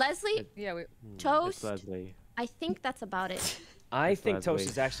 Leslie? Yeah, we. It's Toast? Leslie. I think that's about it. I think Leslie. Toast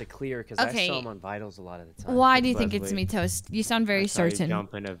is actually clear because Okay. I saw him on Vitals a lot of the time. Why do you think it's Leslie. me, Toast? You sound very I saw you certain.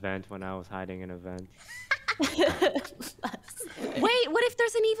 jump an event when I was hiding an event. Wait, what if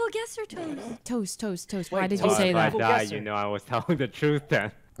there's an evil guesser, Toast? Toast. Why Wait, did you Toast, say If that? I die, you know I was telling the truth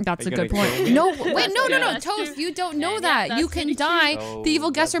then. That's Are a you good gonna point. kill me? No, wait, no, That's Toast. true. You don't know Yeah, that. that's You can pretty die. true. The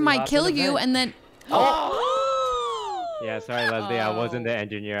evil guesser Leslie might lost kill an you, event. and then. Yeah, sorry, Leslie. I wasn't the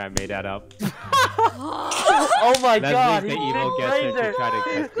engineer. I made that up. Oh my God! Leslie's the he evil big guesser brained to it. try to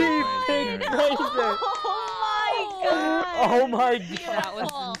guess me for He big engineering. brained it. Oh my God! That was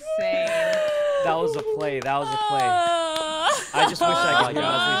insane. That was a play. That was a play. I just wish I could hear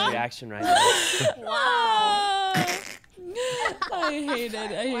Leslie's reaction right now. Wow. I hate it.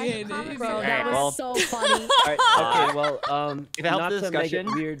 I hate it. Bro, that was well- so funny. All right, okay, well, If it helps not the to make it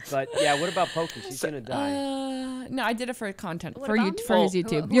discussion- weird, but yeah, what about Pokey? She's gonna die. No, I did it for content. What For about you, me? for his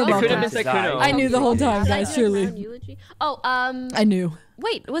YouTube. Who You're else? It could welcome. have been Sykkuno. I knew the whole time, Did I guys. do a Truly. clown eulogy? Oh, I knew.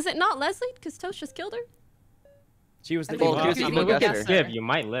 wait, was it not Leslie? Because Toast just killed her? She was the Well, evil because guesser. evil Evil guesser. guesser. You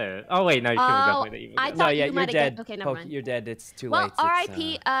might live. Oh wait, no, she was definitely the evil I guesser. No, thought yeah, you you're might have dead. Okay, never Pokey, mind. you're dead. It's too Well, late. It's,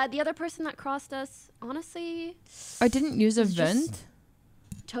 R.I.P. The other person that crossed us, honestly, I didn't use a It's just- vent.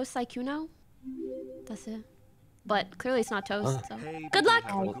 Toast Sykkuno. That's it. But clearly it's not Toast. So. Hey, Good luck.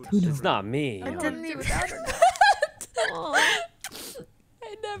 It's not me. I didn't even.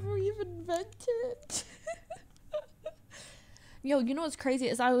 I never even vented. Yo, you know what's crazy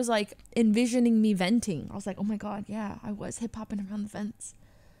is I was like envisioning me venting. I was like, oh my God, yeah, I was hip hopping around the vents.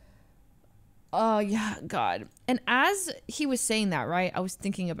 Oh yeah, God. And as he was saying that, right, I was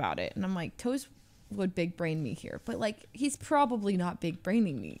thinking about it, and I'm like, Toast would big brain me here, but like he's probably not big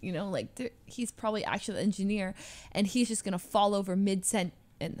braining me, you know, like he's probably actually the engineer, and he's just gonna fall over mid sent,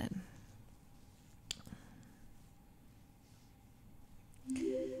 and then.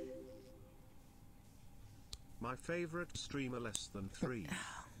 My favorite streamer less than 3.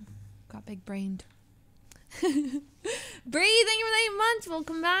 Got big brained. Bree, thank you for the 8 months.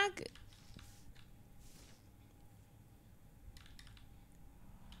 Welcome back.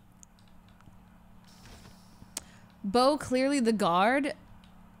 Bo, clearly the guard.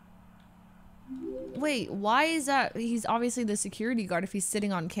 Wait, why is that? He's obviously the security guard if he's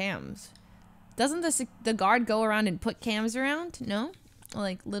sitting on cams. Doesn't the guard go around and put cams around? No?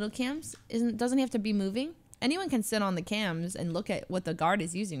 Like little cams? Doesn't he have to be moving? Anyone can sit on the cams and look at what the guard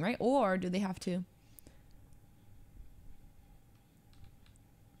is using, right? Or do they have to?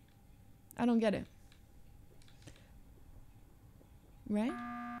 I don't get it. Right?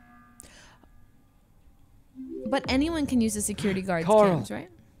 But anyone can use the security guard's cams, right?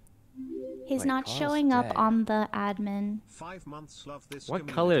 He's Wait, not Carl's showing up dead. on the admin. 5 months love this What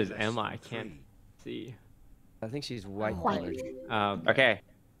community color is less Emma? than I can't 3. see. I think she's white White. colored. Okay.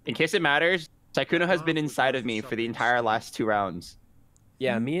 In case it matters, Sykkuno has been inside of me for the entire last 2 rounds.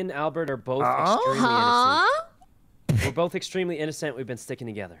 Yeah, me and Albert are both extremely Huh? innocent. We're both extremely innocent. We've been sticking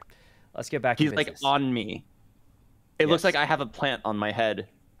together. Let's get back to He's like business. on me. It looks Yes. like I have a plant on my head.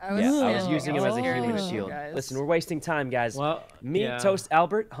 I was using him as a scared healing of you shield. guys. Listen, we're wasting time, guys. Well, Me, yeah. Toast,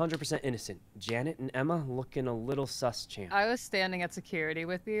 Albert, 100% innocent. Janet and Emma looking a little sus, champ. I was standing at security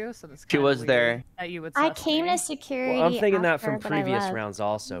with you, so that's She kinda was weird there. That you would I sus came me. to security. Well, I'm thinking that after, from but I previous left. rounds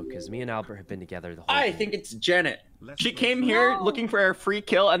also, because me and Albert have been together the whole I time. think it's Janet. Less She than came 3. here looking for a free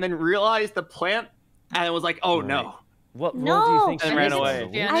kill and then realized the plant and was like, oh no. What role do No, you think And she ran was away.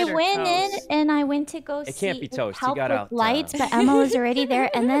 in? Yeah. I Janitor went in Toast. and I went to go It see can't be Toast. You help got with out, lights, but Emma was already there.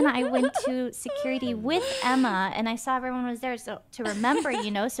 And then I went to security with Emma, and I saw everyone was there. So to remember,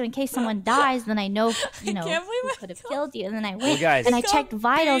 you know, so in case someone dies, then I know, you know, can't believe who I could have killed you. And then I went guys. and I checked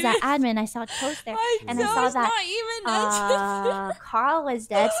vitals at admin. I saw Toast there, and I saw Toast that not even Carl was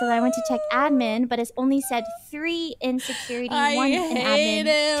dead. So then I went to check admin, but it's only said 3 in security, I 1 in hate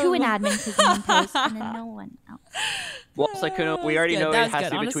admin, 2 in him. admin because me and Toast, and then no one else. Well, Sykkuno, we already good. know That it was has good,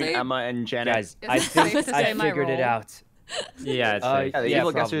 to be between honestly. Emma and Janet. Guys, Is I it safe think to I say my figured it role? out. Yeah, it's Yeah, the yeah,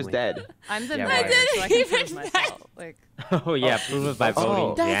 evil guesser is probably. dead. I'm the Yeah, mayor, right. so I can prove myself. Like, Oh yeah, prove it by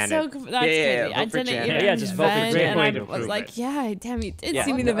voting That's Janet. so. That's Yeah, crazy. vote I for didn't Janet. even Yeah, just vote for vent, Janet. and I Way to was prove like, it. yeah, damn, he did Yeah,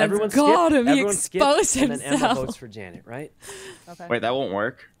 see me the everyone vents. skip, God, him, he everyone skip, exposed and then Emma himself. votes for Janet, right? okay. Wait, that won't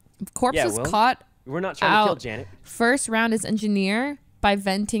work. Corpse Yeah, was Will. caught We're not trying to kill out. Janet. First round as engineer by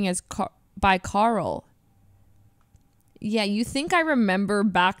venting as by Carl. Yeah, you think I remember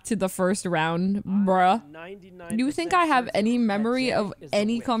back to the first round, bruh? 99% You think I have certain any that memory Janet of is the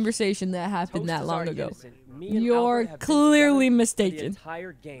any witch. conversation that happened Toast that is long already ago? innocent. Me and You're Albert have been clearly together for mistaken. The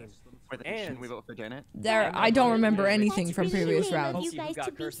entire game. Wait, And- should we vote for Janet? There, I don't remember anything from previous rounds. You Pokey, guys who to got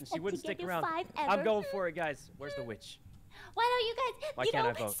be cursed and she stuck wouldn't stick together around. 5 I'm ever. going for it, guys. Where's the witch? Why don't you guys, Why you can't know,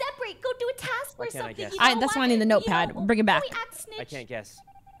 I vote? separate, go do a task Why or can't I something. guess? You Alright, know, that's why why I need the you notepad. know, Bring it back. we act snitch. I can't guess.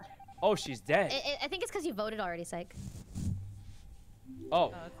 Oh, she's dead. I think it's because you voted already, Syke.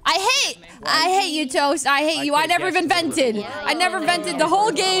 Oh. I hate you, Toast. I hate you. I never even vented. I never vented the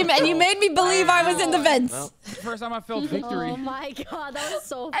whole game, and you made me believe I was in the vents. Well, first time I felt victory. Oh my god, that was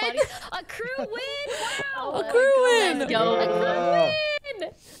so funny. A crew win! Wow! A crew win! Let's go. A crew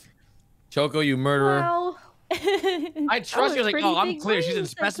win! Choco, you murderer. Wow. I trust you. Like, oh, I'm clear. She's in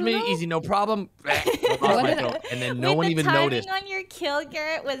specimen. Easy, no problem. And then no one even noticed. The timing on your kill,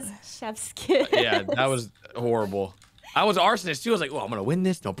 Garrett, was chef's kiss. Yeah, that was horrible. I was arsonist too. I was like, oh, I'm gonna win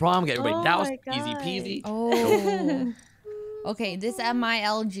this. No problem. Get everybody doused. Easy peasy. Oh. Okay, this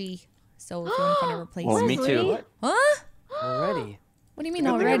MILG. So if you want to find a replacement. Well, me too. Huh? Already. What do you mean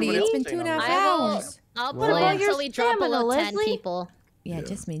already? It's been 2.5 hours. I'll Well, play until your we drop stamina, below 10 Leslie? people. Yeah,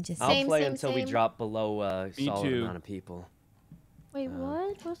 just me. Just I'll play same, until we same. drop below a Me solid too. amount of people. Wait,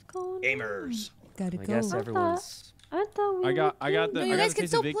 what? What's going on? Gamers. Gotta I go. guess everyone's. I thought we I got No, the you I got guys the can taste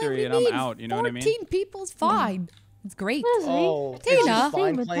still of play victory, with and I'm me. out. You know what I mean? 14 people's fine. It's great. Oh, it's Tina. just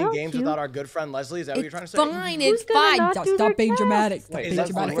fine Without playing games you. without our good friend Leslie. Is that what you're trying to say? Fine, Who's it's gonna fine. not Stop, do their being task? dramatic. Stop Wait, being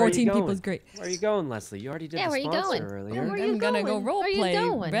Leslie, dramatic. where are you 14 going? people's great. Where are you going, Leslie? You already did Yeah, the where you sponsor going? earlier. Where I'm you gonna go going? role Where you play,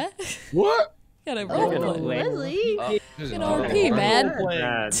 going? bruh. What? Gotta You're gonna role play. Leslie. Gonna RP,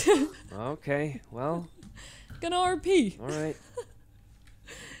 man. Okay, well, Gonna RP. all right.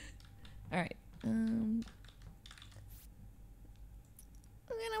 All right. I'm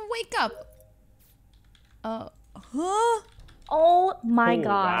gonna wake up. Huh? Oh my Oh,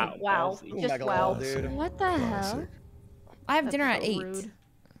 god. wow. Wow. Oh Just my wow. God, dude. What the hell? I have dinner at so 8. rude.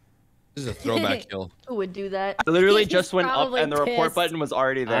 This is a throwback kill. Who would do that? I literally He's just went up probably and the report pissed. button was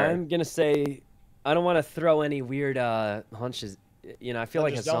already there. I'm gonna say, I don't want to throw any weird hunches. You know, I feel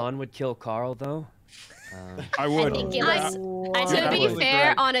like just Hasan would kill Carl though. I would. I think it was. To Yeah, be absolutely fair,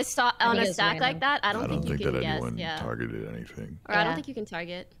 correct. on a think it's stack random. like that, I I don't don't think think you that can guess. anyone Yeah. targeted anything. Or I don't Yeah. think you can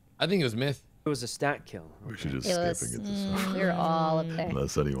target. I think it was myth. It was a stat kill. We should just It skip was- and get this over. We were all up there.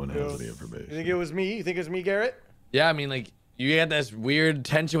 Unless anyone has any You think information. it was me? You think it was me, Garrett? Yeah, I mean, like, you had this weird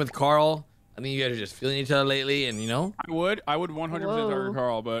tension with Carl. I think you guys are just feeling each other lately, and you know? I would 100% target Whoa.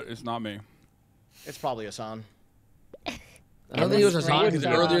 Carl, but it's not me. It's probably Hasan. I don't think it was Hasan because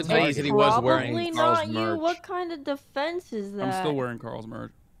random. earlier today he said he was Probably wearing Carl's not you. merch. What kind of defense is that? I'm still wearing Carl's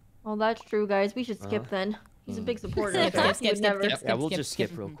merch. Oh, that's true, guys. We should skip then. He's a big supporter. Skip, so skip, he skip, would skip, never- skip, Yeah, we'll skip, just skip.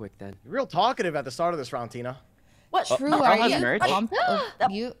 skip real quick then. You're real talkative at the start of this round, Tina. What? True, Carl are has you? merch?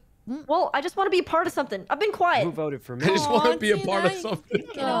 You? Well, I just want to be a part of something. I've been quiet. Who voted for me? I just want to be a Tina, part of you something.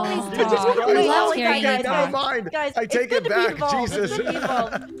 can always I just talk. wanna be I love involved, hearing guys. you Never talk. mind. Guys, I it's take good it to be back. involved. It's Jesus. good to be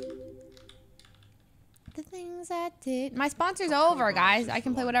involved. The things I did. My sponsor's over, guys. I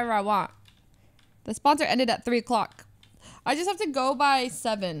can play whatever I want. The sponsor ended at 3 o'clock. I just have to go by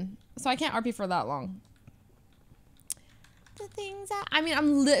 7, so I can't RP for that long. The things I mean,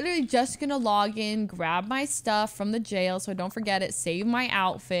 I'm literally just gonna log in, grab my stuff from the jail, so don't forget it, save my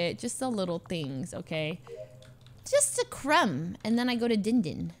outfit, just the little things, okay? Just a crumb, and then I go to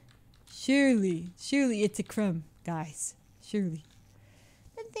Din. Surely it's a crumb, guys. Surely.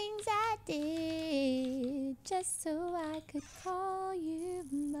 The things I did just so I could call you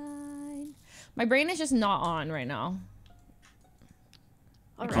mine. My brain is just not on right now.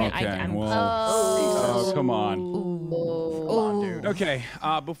 I can't. Okay, I'm, well. oh, come on. Oh, dude. Okay,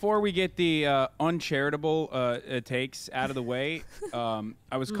 before we get the uncharitable takes out of the way,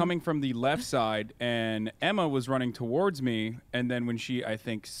 I was coming from the left side, and Emma was running towards me, and then when she, I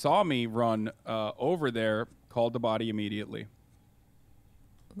think, saw me run over there, called the body immediately.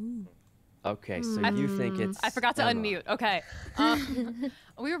 Okay, so you think it's I forgot to Emma. unmute. Okay.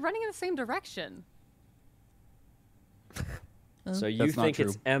 We were running in the same direction. So you That's not think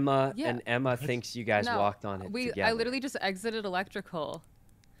it's true. Emma, Yeah. and Emma thinks you guys No, walked on it I together. literally just exited electrical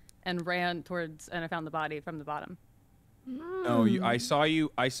and ran towards, and I found the body from the bottom. No, I saw you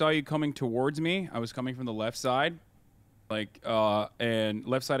coming towards me. I was coming from the left side, like, and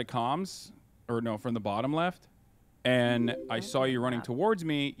left side of comms, or no, from the bottom left. And I saw you running towards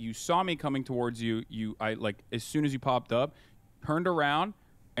me. You saw me coming towards you. I like, as soon as you popped up, turned around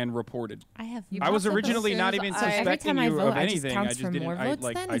and reported. I was originally not even suspecting you of anything. I just didn't.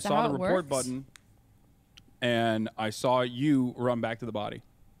 I saw the report button, and I saw you run back to the body.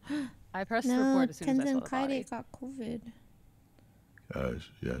 I pressed report as soon as I saw the Kaide body. got COVID.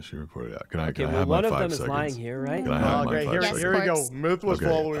 Yeah, she reported out. Can I Okay, have well, my one of 5 them is seconds? lying here, right? Can I have my great. 5 seconds? Here we go. Myth was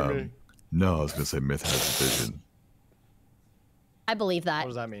following me. No, I was gonna say Myth has vision. I believe that. What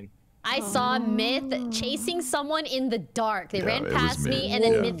does that mean? I saw Myth chasing someone in the dark. They Yeah, ran it was past me. me, and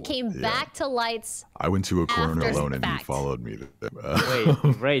then Yeah. Myth came back to lights. I went to a corner After alone and he fact. followed me.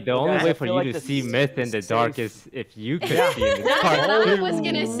 Wait, Ray, the only Guys, way I for feel you like to this see is Myth in the dark is if you could see in the That's what dark. I was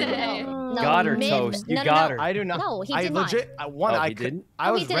gonna say. No, Got her, Myth, Toast. You no, got no, her. I do not. No, he I did not. legit. I won. Oh, I he could. didn't? I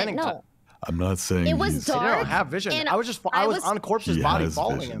No, was he didn't. running. No. I'm not saying It was he's. dark. I don't have vision. and I was just. I I was was- on Corpse's He body has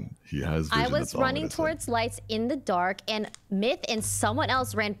following vision. him. He has vision. I was that's all I'm running gonna say. towards lights in the dark, and Myth and someone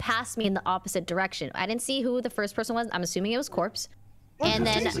else ran past me in the opposite direction. I didn't see who the first person was. I'm assuming it was Corpse. And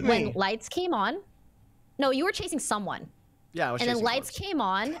then chasing when me? lights came on, no, you were chasing someone. Yeah, I was And then chasing lights Corpse. came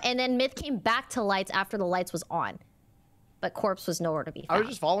on, and then Myth came back to lights after the lights was on. But Corpse was nowhere to be I found. was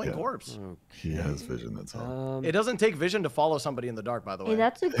just following Yeah. Corpse. He has vision. That's all. It doesn't take vision to follow somebody in the dark, by the way. Hey,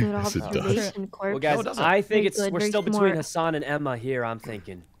 that's a good Yes, it does. observation, Corpse. Well, guys, No, it doesn't. I think Very it's good, we're very still between smart. Hassan and Emma here. I'm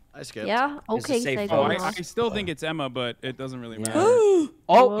thinking. I skipped. Yeah. It's a Okay, safe Sykkuno. Oh, vote. I still think it's Emma, but it doesn't really matter. Oh,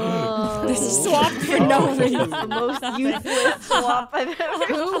 Whoa. This is swapped for no reason. the most useless swap I've ever.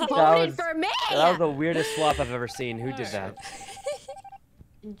 Who That voted was- for me? that was the weirdest swap I've ever seen. Who did that?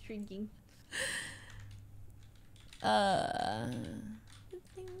 Intriguing. The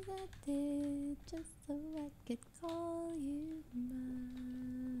things I did just so I could call you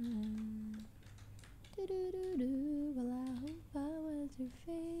mine. Do-do-do-do. Well, I hope I was your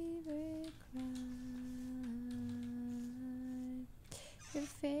favorite crime. Your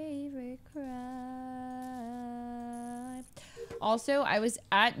favorite crime. Also, I was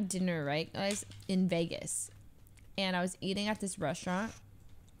at dinner, right? I was in Vegas. And I was eating at this restaurant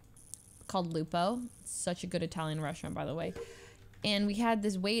called Lupo. Such a good Italian restaurant, by the way. And we had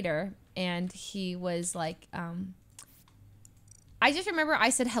this waiter, and he was like, I just remember I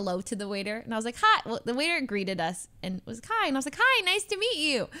said hello to the waiter, and I was like, hi. Well, the waiter greeted us and was like, hi. And I was like, hi, nice to meet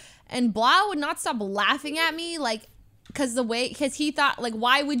you. And Blau would not stop laughing at me, like, because he thought, like,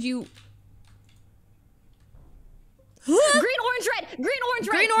 why would you... Green, orange, red. Green, orange,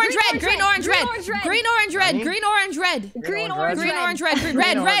 red. Green, orange, red. Green, orange, red. Green, orange, red. Green? Green, orange, red. Green, orange, Green, red. orange, red. Red, Green,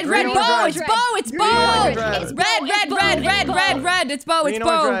 red, orange, red. green, Bow, orange, it's red. bow, it's Green, bow. orange, red. It's Red, red, red, red, red, red. It's bow, it's Green,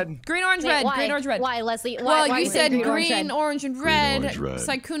 orange, bow. red. Green, orange, Wait, red. why? Green, orange, red. Why, Leslie? Why, Well, why you is it said green, orange, green, red? orange, and red. orange, red.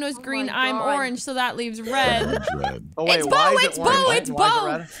 Sykkuno's green, my I'm God. orange, so that leaves red. Orange, red. Oh, wait, It's why bow, is it it's orange? bow, Why- it's why is it bow.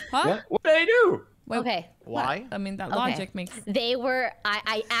 red? Huh? What did I do? Wait, Okay. Why? I mean, that Okay. logic makes... They were.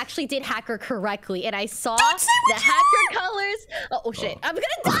 I actually did hacker correctly, and I saw the hacker colors. Oh shit! I'm gonna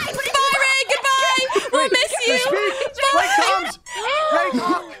die. But Goodbye, Ray, goodbye. We'll miss you. Ray comes! Ray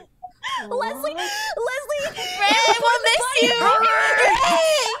comes! Leslie, Ray, we'll miss you. Ray!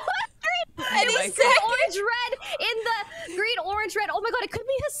 Any Green, second. orange, red in the green, orange, red. Oh my god, it could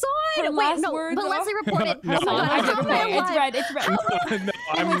be Hassan. Her Wait, last no, words but off? Leslie reported. No, Oh my god, I how didn't am I know. It's alive? red, it's red. No,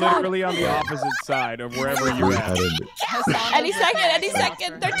 I'm literally on the opposite side of wherever We you're had at. an, Any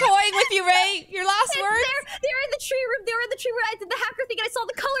second. They're toying with you, Ray. Your last words? They're in the tree room. They were in the tree room. I did the hacker thing, and I saw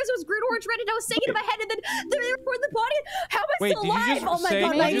the colors. It was green, orange, red, and I was saying it in my head, and then they reported the body. How am I Wait, still did you alive? just Oh my say-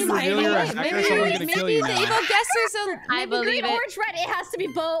 god, did you just reveal you're a hacker? Someone's gonna kill you the now. evil guessers are... I believe it. Orange, red. It has to be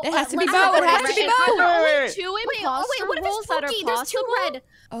Bo. It has to be Leslie Bo. It reported has to red. be Are Bo. there only Wait. two Wait, imposter what if it's roles that are Pokey? There's two possible? red.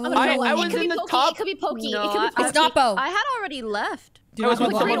 Oh, I'm no. gonna go I with it. was It could in be the Pokey. top. It could be Pokey. No, It could be Pokey. It's not Bo. I had already left. Do I was with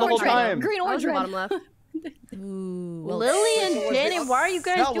Green, someone the whole orange, red. time. Green, I was orange, the red. bottom left. Ooh, well, Lily and Janet, why are you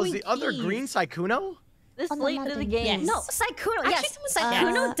guys Hell, doing was the other keys green Sykkuno? this On the late into the mountain. game? Yes. No, Sykkuno. Yes, someone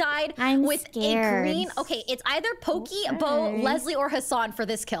Sykkuno died I'm with scared. a green. Okay, it's either Pokey, Bo, Okay. Leslie, or Hassan for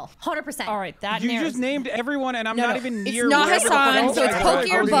this kill. 100%. all right, that You narrows. just named everyone, and I'm No, not no, even it's near. not wherever the Hassan, fuck so it's I was.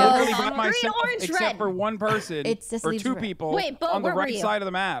 Pokey or I was Bo. literally by Green, myself, orange, except red. for one person, It's just or leaves two red. people Wait, Bo, on the where were right you? side of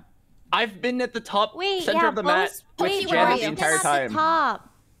the map. I've been at the top Wait, center yeah, of the map Bo's- with wait, where are Janet you? the entire At the time. top.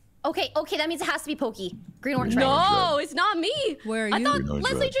 Okay, that means it has to be Pokey. Green, orange, red. No, it's not me. Where are I you? thought Green, orange,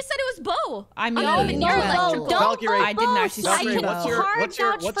 Leslie red. just said it was Bo. I mean, I'm not even near no, electrical. don't Valkyrie, I didn't actually Valkyrie, see what's Bo. your- Hard what's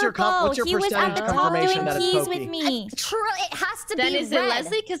your- vouch what's for your comp- Bo. what's your He was at percentage the top confirmation doing that it's keys Pokey? with me. True, it has to Then be is red. it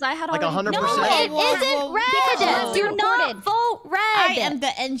Leslie? Because I had Like already. 100%? No, it Whoa, isn't whoa, red. whoa. Do not vote red. I am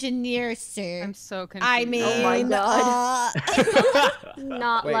the engineer, sir. I'm so confused. I mean, Oh my God.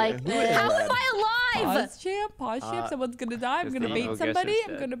 Not Wait, like who this. is How red? am I alive? pause champ. Someone's gonna die. I'm Just gonna the bait evil somebody. guesser's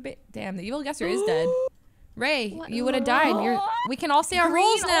I'm dead. gonna bait. Damn, the evil guesser is dead. Ray, you would have died. We can all say our Green,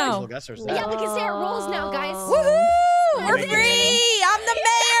 rules now. Evil guessers. Yeah, we can say our rules now, guys. Woohoo! We're free! I'm the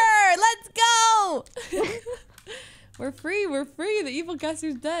mayor! Let's go! We're free, we're free. The evil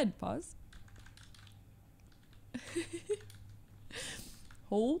guesser's dead. Pause.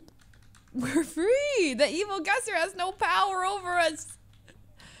 Hold. We're free! The evil guesser has no power over us.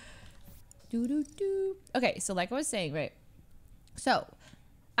 Okay, so like I was saying, right? So,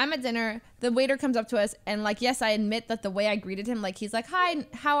 I'm at dinner. The waiter comes up to us, and like, yes, I admit that the way I greeted him, like, he's like, "Hi,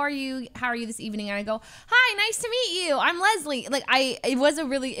 how are you? How are you this evening?" And I go, "Hi, nice to meet you. I'm Leslie." Like, it was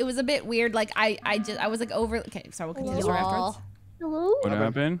a bit weird. Like, I was like over. Okay, sorry, we'll continue story afterwards. Hello. What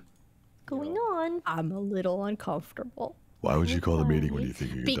happened? Going on? I'm a little uncomfortable. Why would you call the meeting when you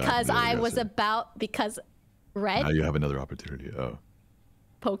think you Because because Red Now you have another opportunity. Oh.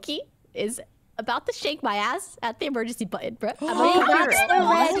 Pokey is about to shake my ass at the emergency button, bro. I'm Oh, a that's the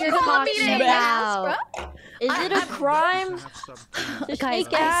red you're talking about. bro. Is it a crime to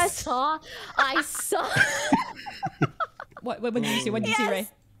shake ass? I saw. What did you see? What did you see, Ray?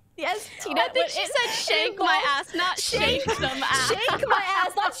 Yes, Tina. I think she said shake my ass, not shake some ass. Shake my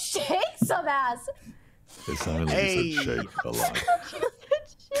ass, not shake some ass. It sounded like you said shake a lot.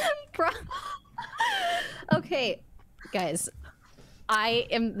 Bro. Okay, guys. I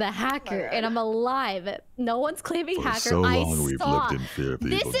am the hacker, and I'm alive. No one's claiming For hacker. so long I we've saw. lived in fear of the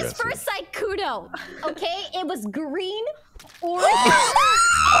This evil is for guesser. Sykkuno. Okay, it was green, orange.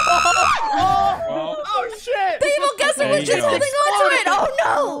 Oh shit! The evil guesser was just holding on to it. Oh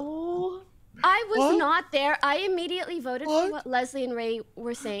no! I was not there. I immediately voted for what Leslie and Ray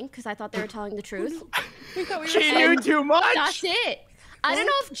were saying because I thought they were telling the truth. She knew too much. That's it. I don't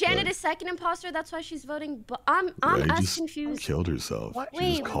know if Janet is second imposter. That's why she's voting. But I'm Ray as just confused. killed herself. She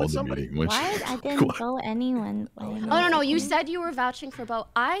Wait, just called the meeting when What? she. I didn't vote anyone. Oh no, you said you were vouching for Bo.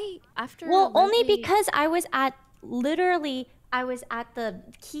 Well, only because I was at the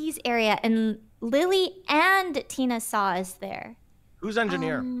keys area and Lily and Tina saw us there. Who's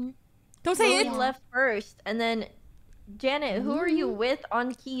engineer? Don't say Lily it. left first, and then Janet, who are you with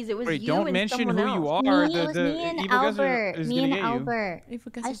on keys? It was Wait, you don't and mention someone who else. you are. Me, it was me and Albert. Is Me gonna and get you. Albert.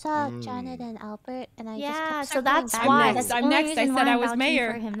 I saw Janet and Albert, and I just Yeah, kept so circling that's back. why. next. That's the I'm only next. I reason said why I I'm was vouching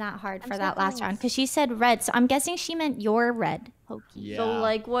mayor. for him that hard for I'm that last circling. round because she said red. So I'm guessing she meant your red, Pokey. So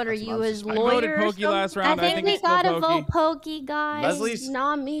like, what are you, his I lawyer? voted or Pokey last something? round. I think we it's still gotta Pokey. vote Pokey, guys. Leslie's.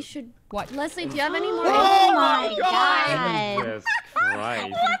 Nah, me should. What? Leslie, do you have any more? Oh my god. Jesus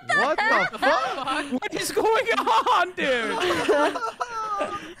Christ. What the fuck? What is going on, dude?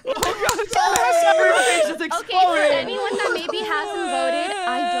 Okay, for anyone that maybe hasn't voted,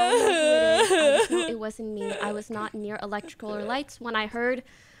 I don't know who it is. I just know it wasn't me. I was not near electrical or lights. When I heard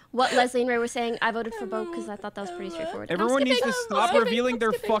what Leslie and Ray were saying, I voted for Bo because I thought that was pretty straightforward. Everyone needs to stop revealing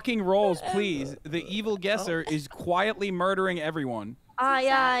their fucking roles, please. The evil guesser is quietly murdering everyone. Aye,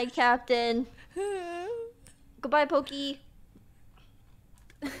 aye, Captain. Goodbye, Pokey.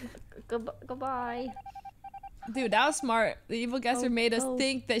 Goodbye. Dude, that was smart. The evil guesser made us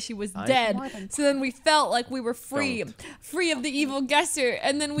think that she was I- dead. So then we felt like we were free. Free of the evil guesser.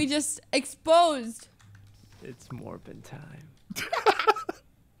 And then we just exposed. It's Morbin time.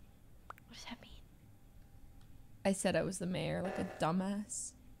 I said I was the mayor like a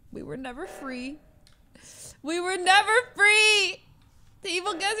dumbass. We were never free. We were never free! The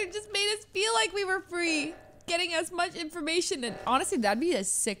evil guesser just made us feel like we were free. Getting as much information. And honestly, that'd be a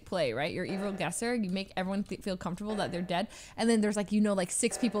sick play, right? You're evil guesser. You make everyone feel comfortable that they're dead. And then there's like, like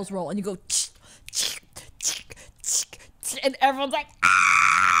 6 people's roll. And you go... And everyone's like...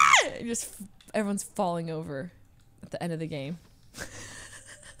 Ah! And everyone's falling over at the end of the game.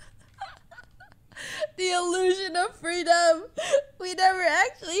 The illusion of freedom. We never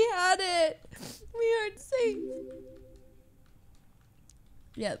actually had it. We aren't safe.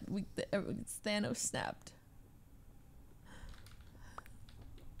 Yeah, Thanos snapped.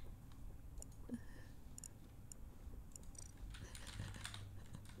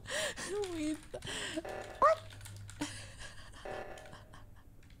 What?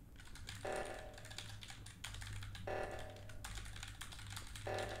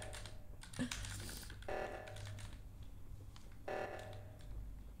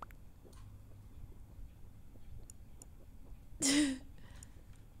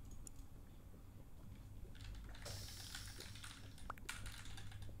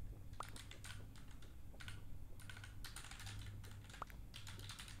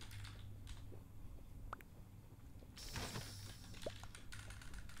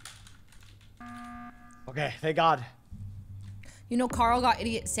 Okay, thank God. You know, Carl got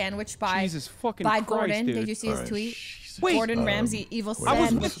idiot sandwiched by Jesus fucking by Christ, Gordon. dude. Did you see his Alright, tweet? Wait. Gordon Ramsay, evil I was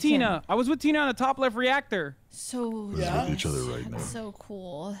sandwich. with Tina. I was with Tina on the top left reactor. So Who's with each other right now? so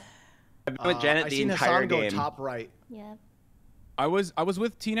cool. I've been with Janet I the seen entire Hassan go game. top right. Yeah. I was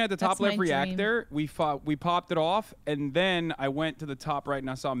with Tina at the top That's my left dream. reactor. We popped it off, and then I went to the top right and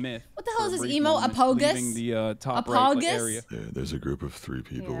I saw Myth. What the hell is for a this brief emo? moment, Apogus? leaving the top Apogus? right area. Yeah, there's a group of 3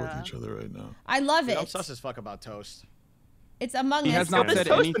 people with each other right now. I love Dude, it. I'm sus as fuck about Toast. It's Among He Us. has not What is said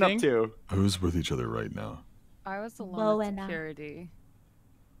Toast been anything. up to? Who's with each other right now? I was Bo alone and at I. security.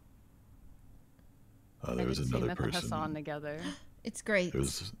 There was another Myth and person. Hasan together. It's great. There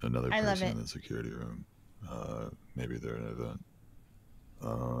was another I love person it. in the security room. Maybe they're in an event.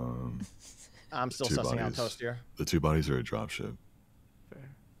 I'm still two sussing out bodies. Toast here. The 2 bodies are a dropship.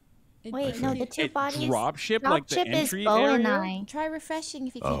 Wait, no, the 2 bodies. Dropship, like the Dropship is entry Bo and area? I. Try refreshing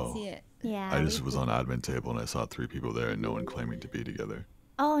if you Oh. can't see it. Yeah. I just was on admin table and I saw 3 people there and no one claiming to be together.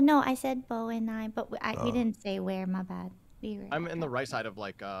 Oh no, I said Bo and I, but we Oh. didn't say where. My bad. We were. I'm in the right side of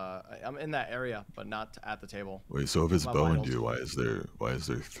like I'm in that area, but not at the table. Wait, so if it's My Bo and vitals. you, why is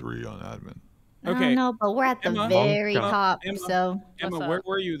there 3 on admin? I don't know, but we're at the Emma? very top, Emma, so. Emma, What's where up?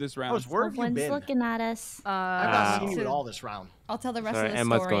 were you this round? Where have you Someone's been? looking at us. I've not seen you at all this round. I'll tell the rest Sorry, of the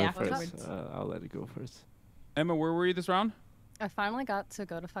Emma's story going afterwards. first. I'll let it go first. Emma, where were you this round? I finally got to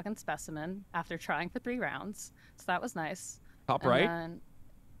go to fucking Specimen after trying for 3 rounds, so that was nice. Top And right? Then,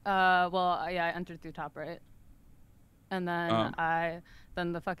 yeah, I entered through top right, and then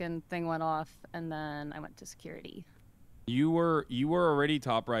then the fucking thing went off, and then I went to security. You were already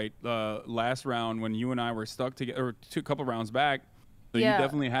top right last round when you and I were stuck together, or a couple rounds back. So Yeah. you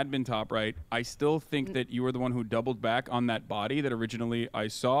definitely had been top right. I still think that you were the one who doubled back on that body that originally I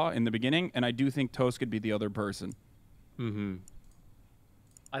saw in the beginning, and I do think Toast could be the other person. Mm-hmm.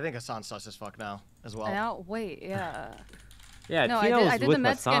 I think Hasan's sus as fuck now as well. Now, wait, yeah. Yeah, No, Tina was I did with the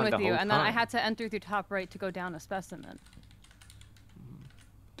med scan Hasan with the you, whole and then I time. had to enter through top right to go down to Specimen.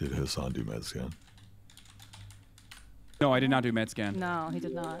 Did Hasan do med scan? No, I did not do med scan. No, he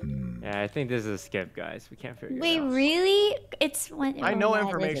did not. Yeah, I think this is a skip, guys. We can't figure Wait, it out. really? It's when. I know yeah, it is a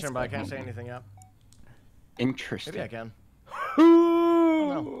information, but I split can't say one. anything yet. Interesting. Maybe I can.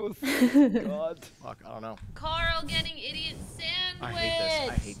 Oh, God. Fuck, I don't know. Carl getting idiot I sandwich. hate this.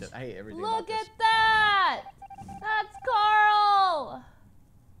 I hate this. I hate everything about Look this. at that. That's Carl.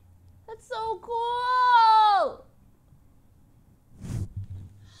 That's so cool.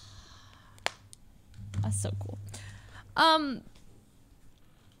 That's so cool.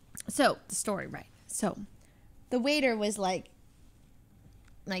 So the story, right? So, the waiter was like,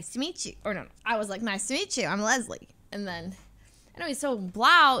 "Nice to meet you," or no, I was like, "Nice to meet you. I'm Leslie." And then, anyway, so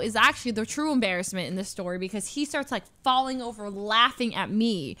Blau is actually the true embarrassment in this story because he starts like falling over, laughing at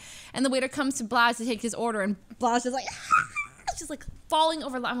me, and the waiter comes to Blau to take his order, and Blau's just like, just like falling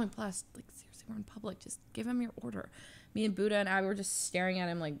over. I'm like, Blau, like seriously, we're in public. Just give him your order. Me and Buddha and I were just staring at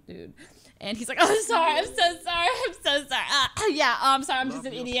him like, dude. And he's like, "Oh, I'm sorry. I'm so sorry. I'm so sorry. Yeah, I'm sorry. I'm just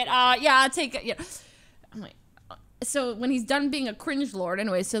an idiot. Yeah, I'll take it." Yeah. I'm like, so when he's done being a cringe lord,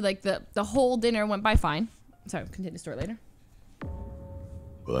 anyway, so like the whole dinner went by fine. Sorry, continue the story later.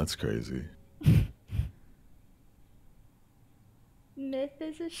 Well, that's crazy. Myth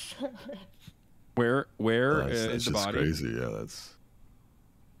is a shot. Where That's is the just body? crazy. Yeah, that's.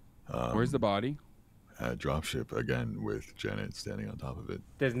 Where's the body? At dropship again with Janet standing on top of it.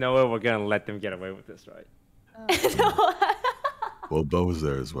 There's no way we're gonna let them get away with this, right? Well, Bo was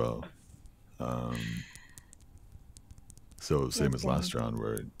there as well. So same as last round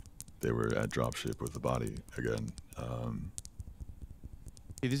where they were at dropship with the body again.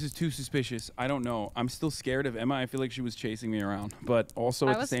 Hey, this is too suspicious. I don't know. I'm still scared of Emma. I feel like she was chasing me around, but also I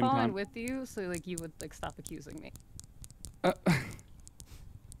at the was same following time. with you, so like you would like stop accusing me.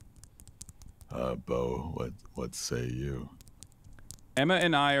 Bo, what say you? Emma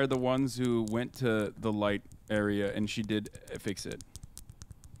and I are the ones who went to the light area, and she did fix it.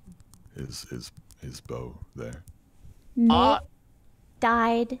 Is Bo there? Myth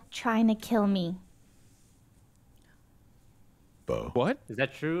died trying to kill me. Bo. What? Is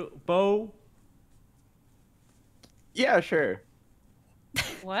that true, Bo? Yeah, sure.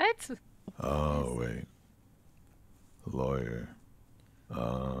 What? Oh wait, lawyer.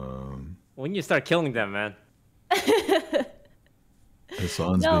 When you start killing them, man.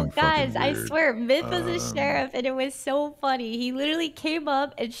 Hasan's No, being guys, fucking I weird. swear, Myth was a sheriff, and it was so funny. He literally came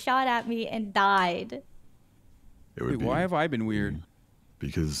up and shot at me and died. It would Wait, be why have I been weird?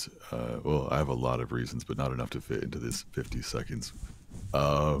 because well, I have a lot of reasons, but not enough to fit into this 50 seconds.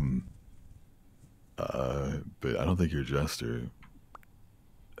 But I don't think you're Jester.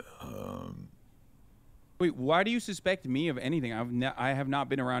 Wait, why do you suspect me of anything? I have not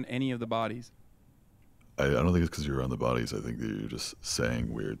been around any of the bodies. I don't think it's because you're around the bodies. I think that you're just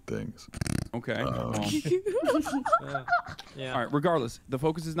saying weird things. Okay. Yeah. All right. Regardless, the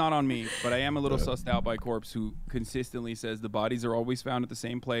focus is not on me, but I am a little sussed out by Corpse, who consistently says the bodies are always found at the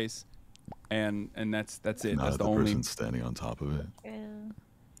same place, and that's it. Not That's the the only. person standing on top of it.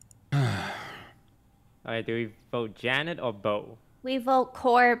 Alright, do we vote Janet or Bo? We vote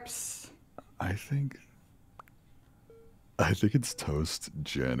corpse. I think it's Toast,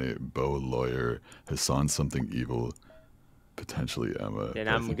 Janet, Bo, lawyer, Hasan, something evil, potentially Emma. Then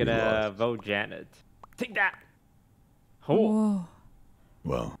but I I'm think we gonna lost. vote Janet. Take that. Whoa.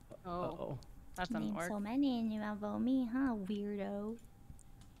 Well. Oh. That doesn't Name work. so many and you have me, huh, weirdo?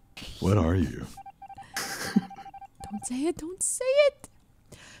 What are you? Don't say it. Don't say it.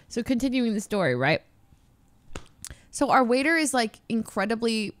 So continuing the story, right? So our waiter is like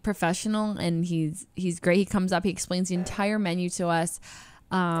incredibly professional and he's great. He comes up, he explains the entire menu to us.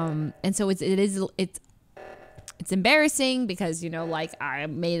 And so it's embarrassing because, you know, like I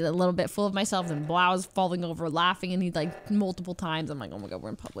made it a little bit full of myself and I was falling over laughing and he like multiple times. I'm like, oh my God, we're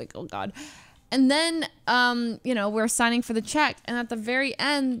in public. Oh God. And then, you know, we're signing for the check. And at the very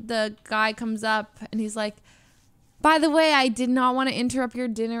end, the guy comes up and he's like, by the way, I did not want to interrupt your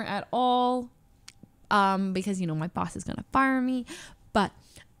dinner at all. Because, you know, my boss is going to fire me. But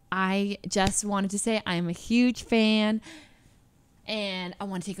I just wanted to say I'm a huge fan. And I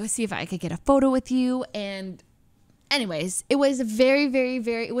wanted to go see if I could get a photo with you. And anyways, it was very, very,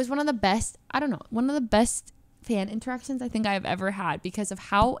 very, it was one of the best, one of the best fan interactions I think I've ever had because of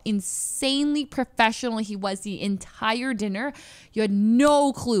how insanely professional he was the entire dinner. You had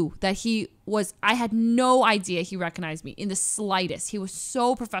no clue that I had no idea he recognized me in the slightest. He was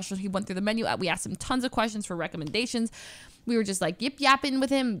so professional. He went through the menu. We asked him tons of questions for recommendations. We were just like yip yapping with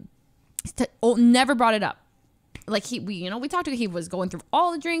him. Never brought it up. Like we talked to him. He was going through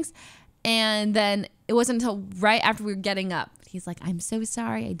all the drinks. And then it wasn't until right after we were getting up. He's like, I'm so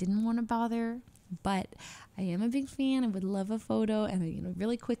sorry. I didn't want to bother, but I am a big fan. I would love a photo. And, you know,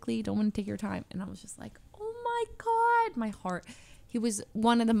 really quickly, don't want to take your time. And I was just like, oh my God, my heart. He was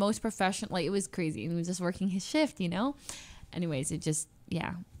one of the most professional. Like, it was crazy. And he was just working his shift, you know? Anyways, it just,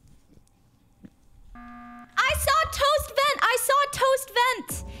 yeah. I saw Toast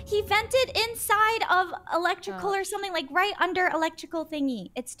vent. He vented inside of electrical or something, like right under electrical thingy.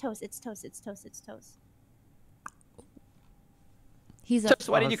 It's Toast. He's Toast,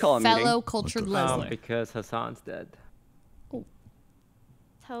 why did you call him fellow cultured Leslie. Because Hasan's dead. Oh.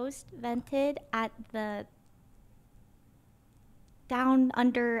 Toast vented at the down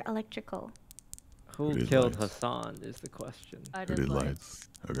under electrical. Who killed Hasan is the question. Who did lights?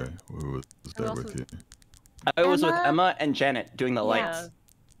 Okay, who was there with you? I was with Emma and Janet doing the lights.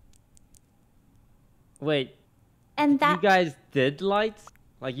 Wait. And that you guys did lights?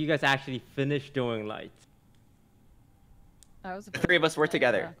 Like you guys actually finished doing lights? The three of us were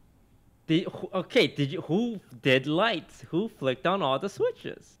together. Who did lights? Who flicked on all the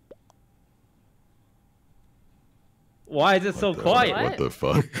switches? Why is it so quiet? What the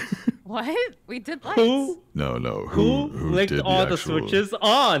fuck? What? We did lights. Who? No. Who flicked did all the actual, switches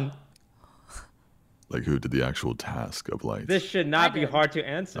on? Like who did the actual task of lights? This should not be hard to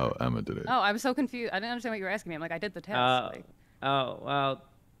answer. Oh, Emma did it. Oh, I'm so confused. I didn't understand what you were asking me. I'm like, I did the task.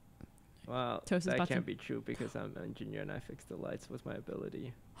 Well, Toast is that about can't to- be true because I'm an engineer and I fixed the lights with my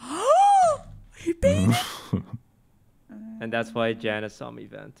ability. He beat it. And that's why Janice saw me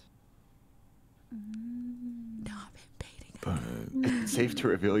vent. But it's safe to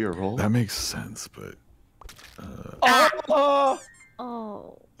reveal your role. That makes sense, but.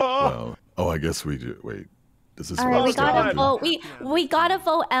 Well, I guess we do. Wait, this is. All right, we gotta vote. We gotta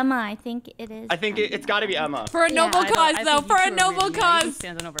vote Emma. I think it is. I think it's got to be Emma. For a noble cause, though. For a noble cause.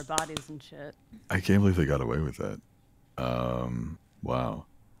 Standing over bodies and shit. I can't believe they got away with that. Wow.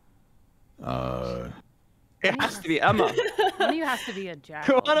 It has to be Emma. One of you has to be a jack.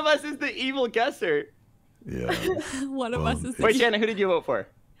 One of us is the evil guesser. Yeah. One of us is. Wait, Janet, who did you vote for?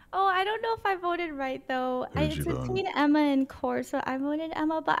 Oh, I don't know if I voted right though. Who'd It's you vote? between Emma and Core, so I voted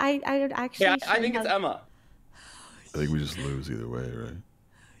Emma, but I actually. Yeah, I should think it's have- Emma. I think we just lose either way, right?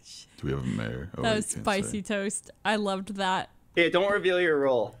 Do we have a mayor? Oh, That wait, was can't spicy say. toast. I loved that. Yeah, don't reveal your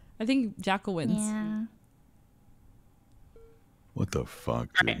role. I think Jackal wins. Yeah. What the fuck?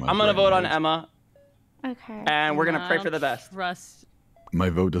 Okay, Dude, I'm gonna brain vote on hurts. Emma, Okay. and we're gonna pray for the best. Trust. My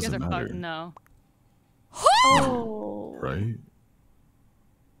vote You guys doesn't are matter, fucked. No. Oh. right?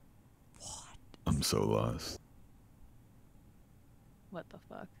 I'm so lost. What the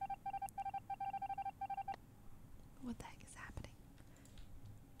fuck? What the heck is happening?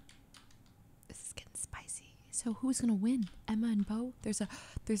 This is getting spicy. So who's gonna win? Emma and Bo? It's like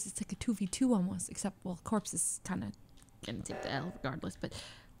a 2v2 almost, except Corpse is kind of gonna take the L regardless. But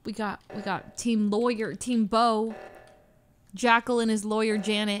we got Team Lawyer, Team Bo, Jackal and his lawyer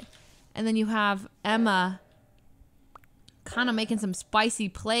Janet, and then you have Emma, kind of making some spicy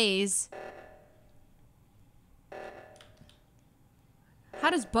plays. How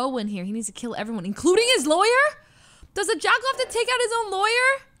does Bo win here? He needs to kill everyone, including his lawyer? Does a Jackal have to take out his own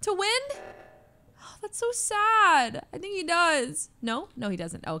lawyer to win? Oh, that's so sad. I think he does. No, he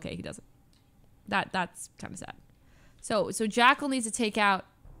doesn't. Oh, okay, he doesn't. That's kind of sad. So Jackal needs to take out.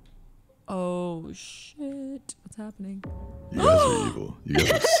 Oh shit! What's happening? You guys are evil. You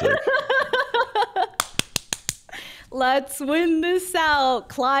guys are sick. Let's win this out,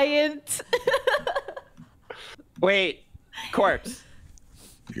 client. Wait, Corpse.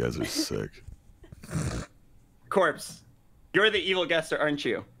 You guys are sick. Corpse, you're the evil guesser, aren't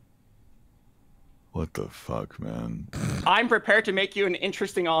you? What the fuck, man? I'm prepared to make you an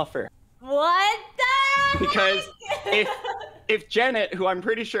interesting offer. What the? Because if Janet, who I'm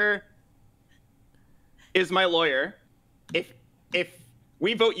pretty sure is my lawyer, if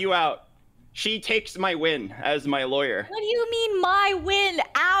we vote you out, she takes my win as my lawyer. What do you mean my win?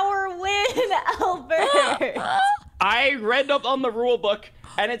 Our win, Albert. I read up on the rule book,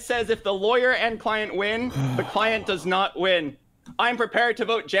 and it says if the lawyer and client win, the client does not win. I'm prepared to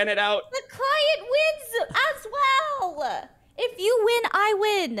vote Janet out. The client wins as well. If you win, I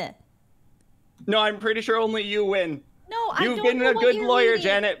win. No, I'm pretty sure only you win. No, I You've don't been know a what good you're lawyer, reading.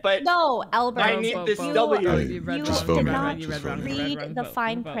 Janet, but no, Albert. I need this W. You did not read the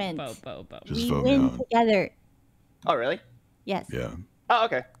fine print. We win together. Oh, really? Yes. Yeah. Oh,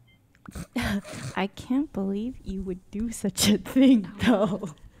 okay. I can't believe you would do such a thing,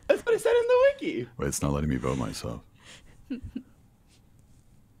 though. That's what I said in the wiki. Wait, it's not letting me vote myself.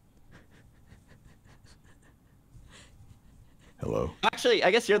 Hello. Actually,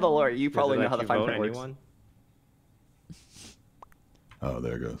 I guess you're the lawyer. You probably know how the fine print works. Anyone? Oh,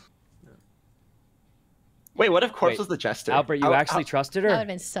 there it goes. Wait, what if Corpse Wait, was the jester? Albert, you actually trusted her? That would have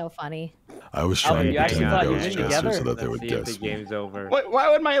been so funny. I was trying to you actually pretend thought I you was were jester together? so that they Let's would see if the guess me. game's over.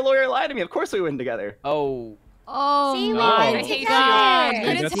 Why would my lawyer lie to me? Of course we win together. Oh. Oh See, my we hate god. you.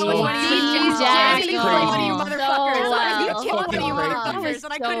 Couldn't That's tell so what funny. you Jack. did. One of you motherfuckers. You One of you motherfuckers. motherfuckers,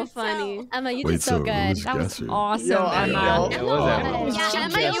 and I couldn't funny. Emma, you Wait, did so so good. who's That was guesser? Awesome, Yo, Emma. It was Emma. Yeah,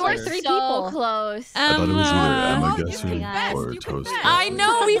 Emma, you were three people. close. I thought it was either Emma you guessing confessed, or you Toast. confessed. I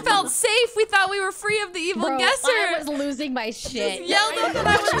know, we felt safe. We thought we were free of the evil Bro, guesser. I was losing my shit. Yelled out that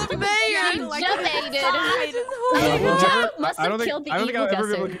I was the mayor. I don't think I've ever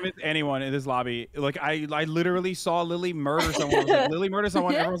been able to convince anyone in this lobby. Like I literally saw Lily murder someone. I was like, Lily murdered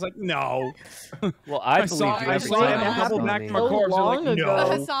someone. Everyone's like, no. Well, I saw believe you. Emma double back to my corpse. They're like, no.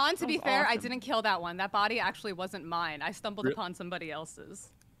 Hassan, to be fair, I didn't kill that one. That body actually wasn't mine. I stumbled upon somebody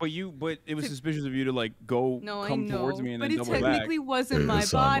else's. But it was suspicious of you to like come towards me and but then it double back. technically wasn't my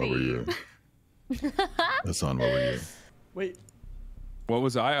Hassan, body. what were you? Hassan, what were you? Wait. What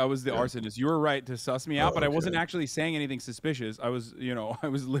was I? I was the arsonist. You were right to suss me out, but I wasn't actually saying anything suspicious. I was, I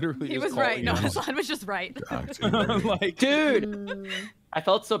was literally He just was right. No, calling Hassan was just right. like, dude, I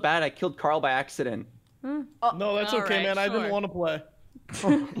felt so bad. I killed Carl by accident. No, that's okay, right, man. I didn't sure. want to play.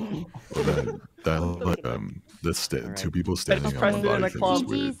 Two people standing on the body thing is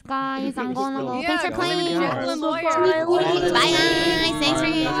weird. GG's, guys. I'm going to go. Yeah, Thanks for go playing. lawyer. Bye, guys. Thanks for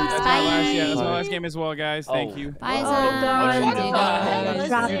you. That's Bye. my last game as well, guys. Thank you. Bye,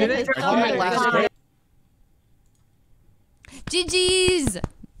 GG's.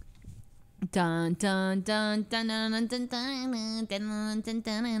 Dun dun dun dun dun dun dun dun dun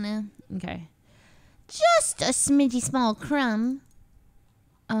dun. Okay. Just a smidgy small crumb.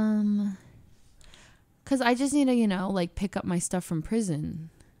 Cause I just need to, like pick up my stuff from prison.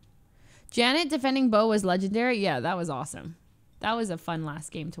 Janet defending Bo was legendary. Yeah, that was awesome. That was a fun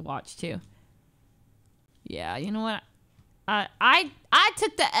last game to watch too. Yeah, you know what? I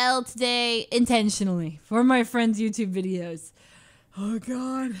took the L today intentionally for my friends' YouTube videos. Oh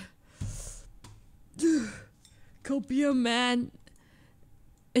God. Copium, man.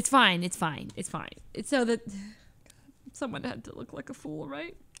 It's fine. It's fine. It's fine. It's so that someone had to look like a fool,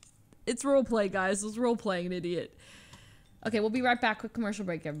 right? It's roleplay, guys. It's roleplaying an idiot. Okay, we'll be right back. Quick commercial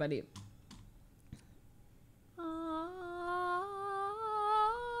break, everybody.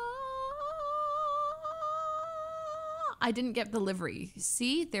 I didn't get delivery.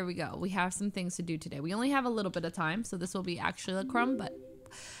 See? There we go. We have some things to do today. We only have a little bit of time, so this will be actually a crumb, but...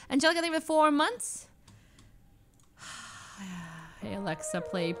 Angelica, thank you for 4 months. Hey, Alexa,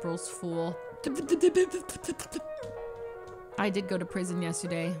 play April's Fool. I did go to prison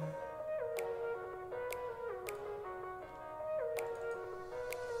yesterday.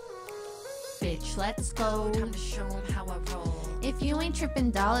 Bitch, let's go. Time to show 'em how I roll. If you ain't tripping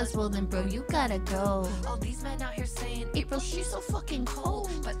dollars, well then bro, you gotta go. All these men out here saying April, she's so fucking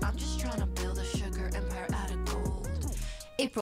cold. But